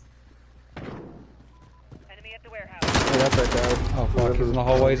 Enemy at the warehouse. yeah, that's that guy. Oh fuck, he's in the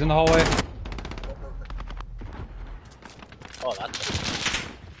hallway. He's in the hallway. Oh,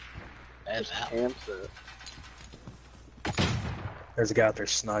 that's out. Hamster. There's a guy out there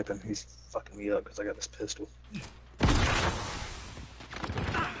sniping. He's fucking me up because I got this pistol.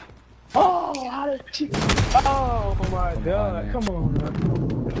 Oh, how did she? Oh my God! Come on, man.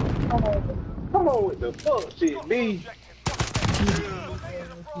 Come on with the bullshit, B.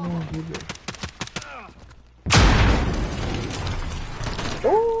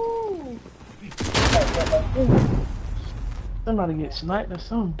 Ooh! Somebody get sniped or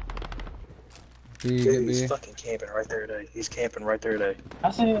something. Dude, he's fucking camping right there today. He's camping right there today. I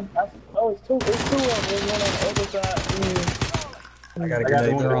see him. Oh, it's two. It's two of them. There's one on the other side. I got a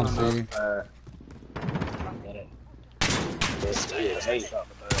grenade They're there. on C.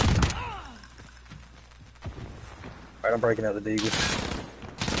 Alright, I'm breaking out the Deagle.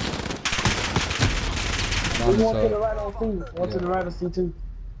 There's one to the right on C. One to the right on C too.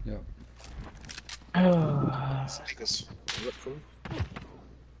 Yep. Sneakers.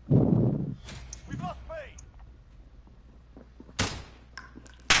 We've lost B.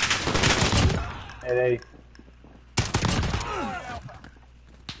 Hey,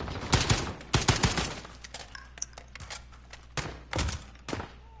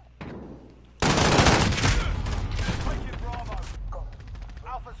 Taking Bravo.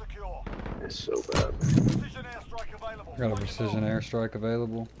 Alpha secure. It's so bad. Precision airstrike available. Got a precision airstrike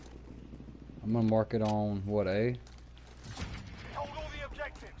available. I'm gonna mark it on what, A? Hold all the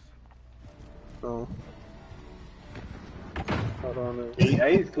objectives. Oh. Hold on.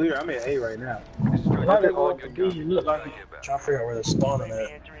 A is clear. I'm at A right now. Why they going for B? You look like Trying to figure out where they're spawning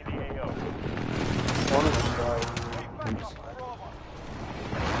at. Entering the AO. One of them died.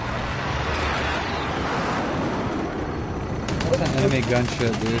 What's an enemy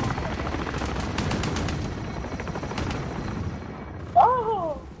gunship, dude?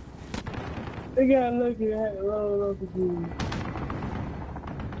 oh! They got lucky. I had to roll up again.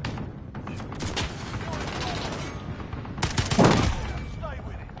 Stay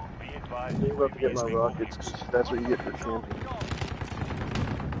with it. Be advised. I'm about to get my rockets. 'Cause that's what you get for camping.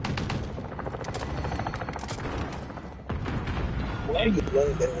 Why are you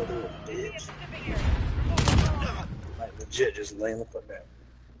laying down with a bitch? Like legit, just laying the fuck down.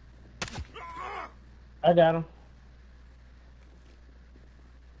 I got him.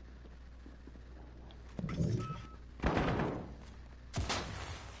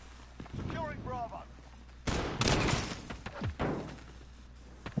 Securing Bravo.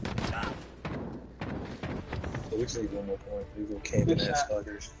 So we just need one more point. These little camping Good ass shot.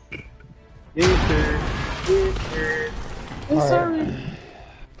 fuckers. Yes, sir. Yes, sir. Alright.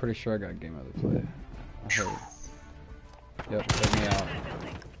 Pretty sure I got game out of the play. I heard. Yep, take me out.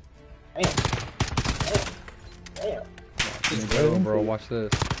 Damn. Here you go, bro. Watch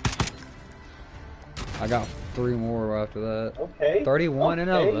this. I got 3 more after that. Okay. 31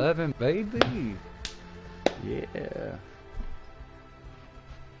 and okay. 11, baby. Yeah.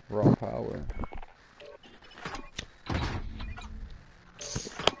 Raw power.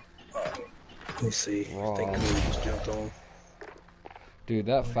 Let me see. Raw. I think Cody just jumped on. Dude,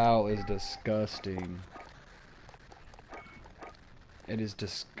 that foul is disgusting. It is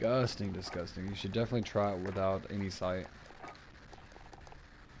disgusting. You should definitely try it without any sight.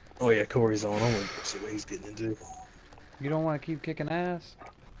 Oh yeah, Corey's on. I want to see what he's getting into. You don't want to keep kicking ass?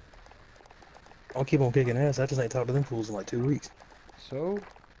 I'll keep on kicking ass. I just ain't talked to them fools in like 2 weeks. So?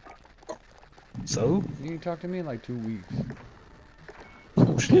 So? You ain't talk to me in like 2 weeks.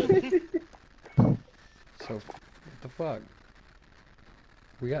 Oh shit. So, what the fuck?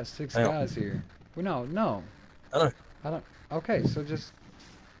 We got 6 guys here. Well, no. I don't. Okay, so just.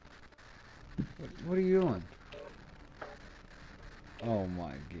 What are you doing? Oh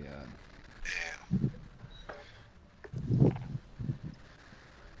my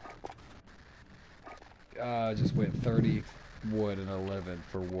god. Just went 30 wood and 11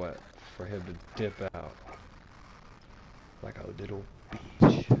 for what? For him to dip out. Like a little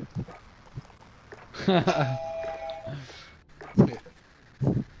beach. And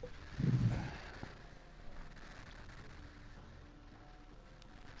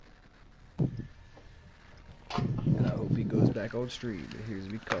I hope he goes back on stream. Here's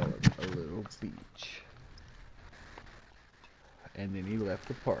we call it a little beach. And then he left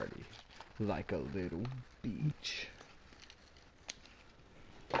the party like a little beach.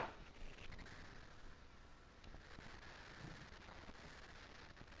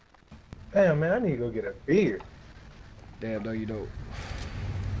 Damn, man, I need to go get a beer. Damn, no, you don't.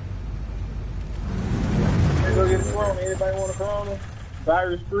 Let's go get a Corona. Anybody want a Corona?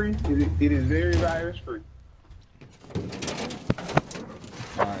 Virus free. It is very virus free.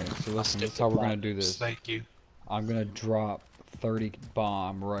 Alright, so listen, this is how we're gonna do this. Thank you. I'm gonna drop 30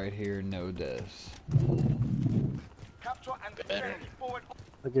 bomb right here, no deaths. Capture and defend. Forward.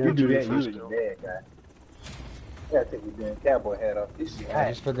 You do that, you the bad guy. Yeah, I think we're doing cowboy hat off. This shit. I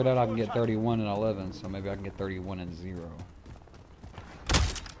just figured out I can get 31 and 11, so maybe I can get 31 and 0.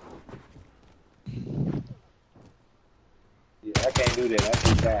 Yeah, I can't do that. I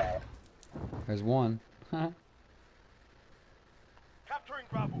just died. There's one. Capturing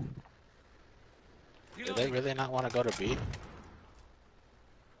Bravo. Do they really not want to go to B?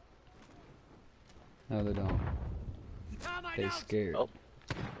 No, they don't. They scared. Oh.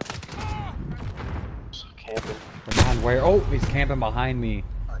 Camping. Behind where? Oh, he's camping behind me.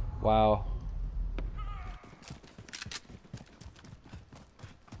 Wow.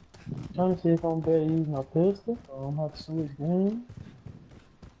 Trying to see if I'm better using my pistol, or I'm about to switch games.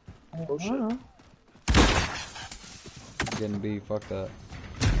 Oh shit. Getting B, fuck that.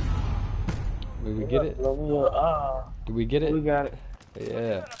 Did we get it? Did we get it? We got it.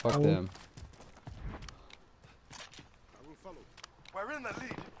 Yeah, fuck them. We're in the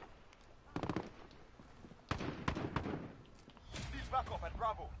lead. Please back up at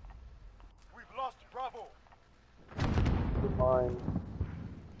Bravo. We've lost Bravo. Mine.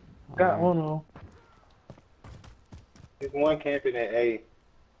 Got one on. There's one camping at A.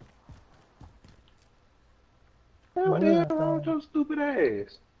 Hey, what the hell wrong with your stupid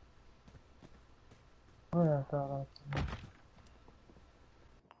ass? Where I thought I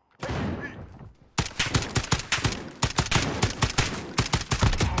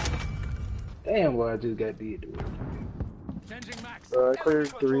Damn, what I just got did to it. I cleared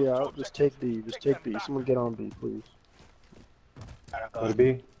 3 out. Just take B. Just take B. Someone get on B, please. Go to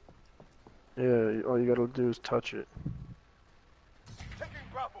B? Yeah, all you gotta do is touch it. Taking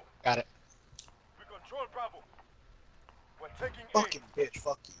Bravo. Got it. We control Bravo. We're taking Fucking bitch,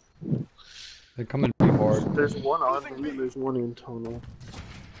 fuck you. They're coming B hard. There's one on B and there's one in tunnel.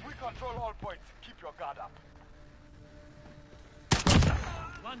 We control all points. Keep your guard up.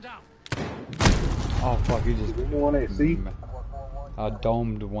 One down. Oh fuck, he just Anyone at C?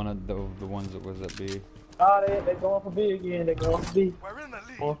 domed one of the ones that was at B. Oh, they're going for B again. They're going for B. We're in the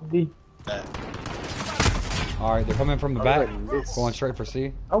lead. Going for B. Alright, they're coming from the back. Going straight for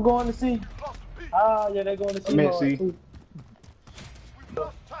C. I'm going to C. Ah, yeah, they're going to C. I'm at C. We've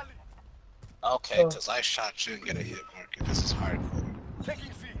lost Charlie. Okay, because I shot you and get a hit marker. This is hard.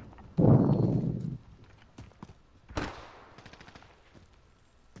 Taking C.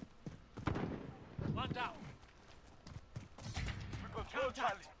 One down. We control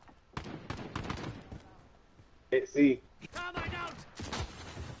Charlie. At C. Termite out.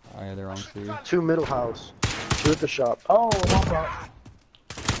 Oh yeah, they're on C. 2 middle house. 2 at the shop. Oh, my fault.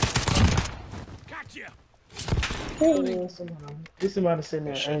 Catch you. Oh, somebody sitting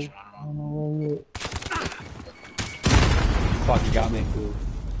there. Hey, I don't know where yet. Fuck, you got me.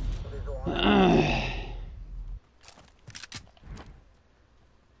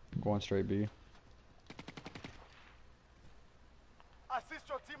 Going straight B. Assist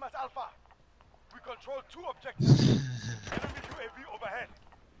your team at Alpha. We control 2 objectives. Enemy UAV overhead.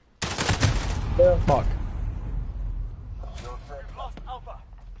 Fuck. We've lost Alpha.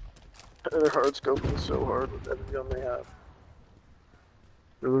 They're hard scoping so hard with every gun they have.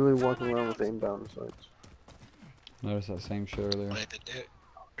 They're literally walking around with aim-bound sights. Notice that same shit earlier. Wait, the dude.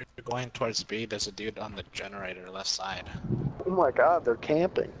 We're going towards B. There's a dude on the generator left side. Oh my god, they're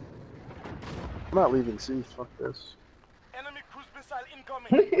camping. I'm not leaving C, fuck this. Enemy cruise missile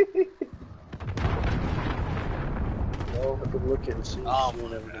incoming. Oh, I could look and see. Oh seeing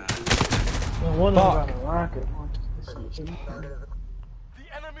my everything. No wonder about a rocket. The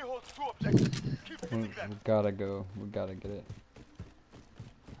enemy holds 2 objectives. Keep hitting them. We gotta go. We gotta get it.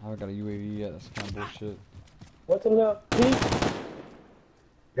 I haven't got a UAV yet. That's kind of bullshit. What's it up? Pete?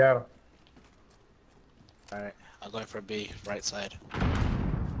 Got him. Alright, I'm going for B, right side.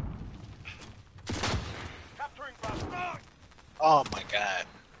 Capturing ground. Oh my god.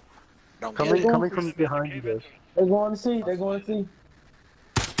 Don't get Coming, it. coming from behind you guys. They're going to see. They're going to see.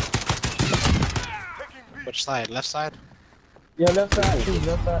 Which side? Left side? Yeah, left side too.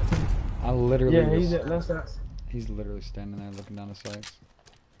 Left side too. I literally. Yeah, he's at left side. He's literally standing there looking down the sights.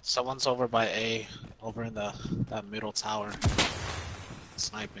 Someone's over by A, over in that middle tower.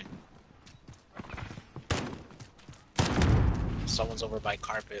 Sniping. Someone's over by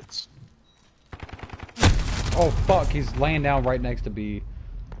carpets. Oh fuck! He's laying down right next to B.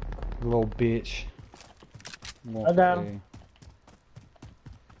 Little bitch. I got him.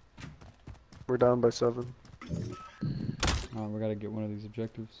 We're down by 7. Alright, we gotta get one of these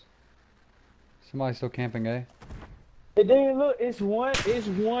objectives. Somebody still camping A? And then look, it's one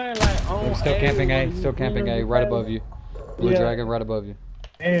like on. They're still camping A. Still camping A. Right above you. Blue Dragon right above you.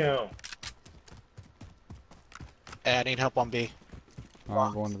 Damn. Hey, I need help on B. Alright,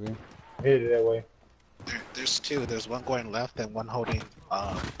 I'm going to B. Headed that way. There's 2. There's one going left and one holding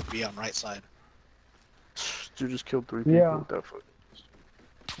B on right side. You just killed 3 people Yeah. with that foot.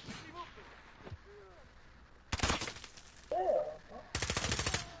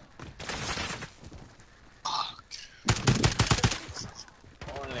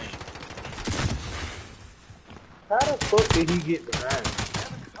 How the fuck did he get the 9?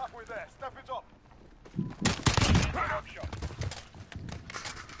 Enemy's halfway there. Step it up.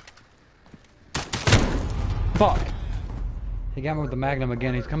 Fuck! He got me with the Magnum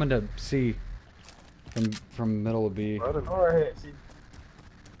again. He's coming to C. From middle of B. Let him, Alright, see.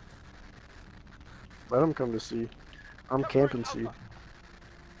 let him come to C. I'm camping C.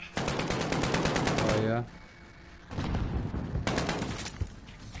 Oh yeah?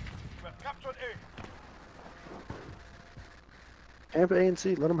 We've captured A. Camp A and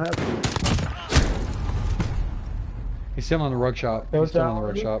C, let him have it. He's still in the workshop. He's still in the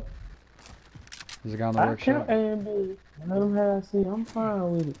workshop. There's a guy in the I workshop. can't A and B. Let them have C. I'm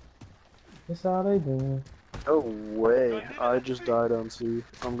fine with it. That's all they doing. No way. I just died on C.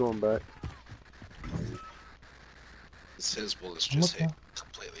 I'm going back. His bullets just hit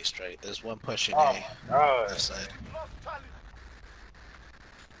completely straight. There's one pushing Oh A. my god. Left side.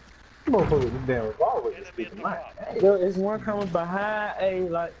 Motherfucker with this damn revolver just beat the mic. Yo, it's one coming behind A,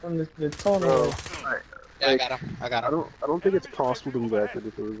 like from the tunnel. Bro, Yeah, I got him. I got him. I don't think it's possible to be back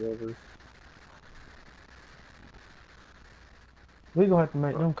with the revolver. We gonna have to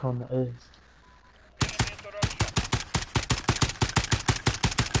make them come to us.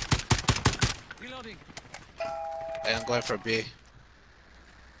 Reloading. Hey, I'm going for B.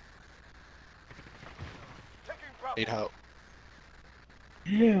 Taking ground. Need help.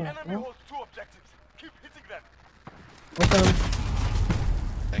 Yeah. Enemy holds 2 objectives. Keep hitting them. Okay.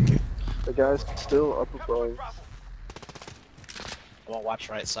 Thank you. The guy's still up above. I'm gonna watch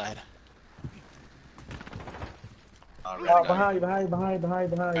right side. Oh, behind you.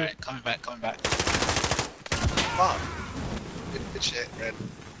 Alright, coming back. Fuck. Good shit, Red.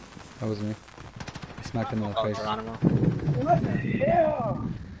 That was me. I smacked him in the face. Geronimo. What the hell?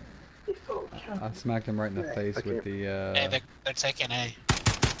 I smacked him right in the face with the Hey, they're taking A.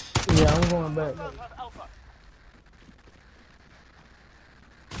 Yeah, I'm going back.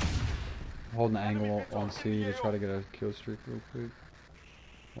 holding the angle on C to try to get a kill streak real quick.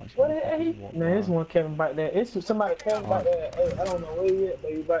 Watch What him the fucking heck? walk Man, this by. one Kevin back there. It's somebody Kevin back there. Hey, I don't know where he at,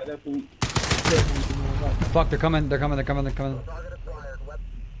 but he back there for Fuck, they're coming. To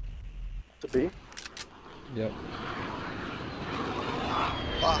B? Yep.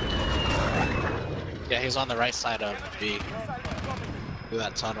 Fuck. Yeah, he's on the right side of B. Through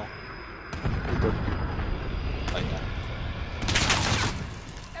that tunnel. Like that.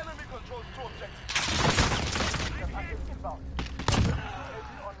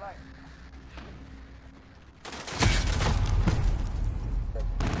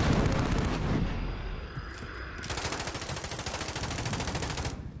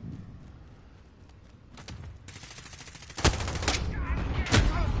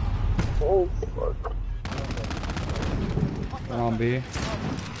 Oh, fuck. We're on B.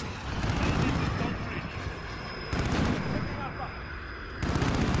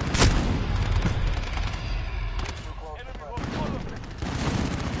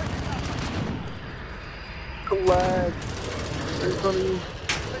 Lag. Right in front of you.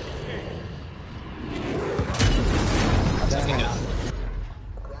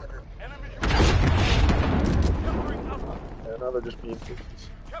 Yeah, now they're just being fixed.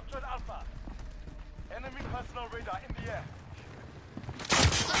 Captured Alpha. Enemy personal radar in the air.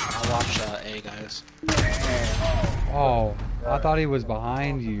 I'll watch A, guys. Oh, I thought he was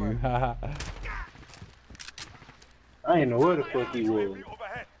behind you. I didn't know where the fuck he was.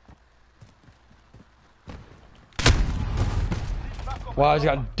 Wow, I just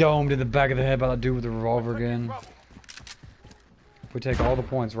got domed in the back of the head by that dude with the revolver again. If we take all the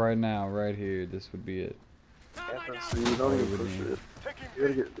points right now, right here, this would be it. FNC, don't even push it.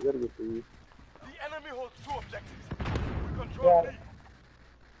 You gotta get through. The enemy holds two objectives. We control B.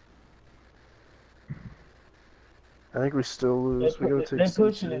 I think we still lose. We gotta take They're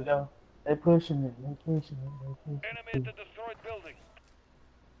pushing C2. it though. They're pushing it. They're pushing it. Enemy at the destroyed building.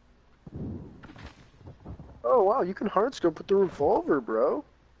 Oh wow, you can hardscope with the revolver, bro.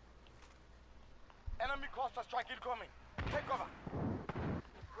 Enemy cluster strike incoming. Take cover.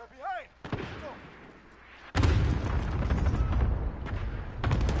 We're behind. Go.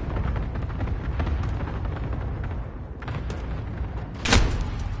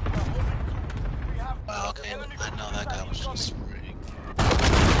 Well, okay, I know that guy was just spraying.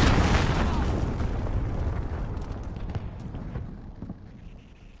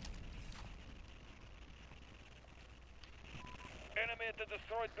 Enemy at the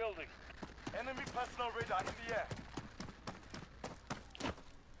destroyed building. Enemy personal radar in the air.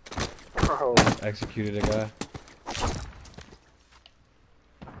 Oh. Executed a guy.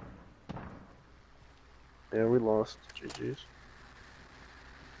 Yeah, we lost. GG's.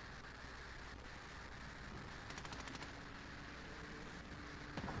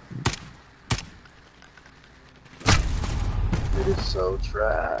 It is so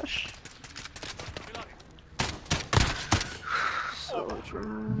trash. So trash.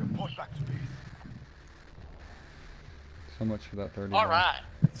 Report back to base. So much for that 30. Alright.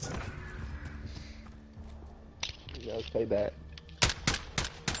 You guys pay back.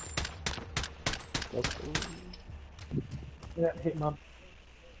 Let's go. Yeah, hit my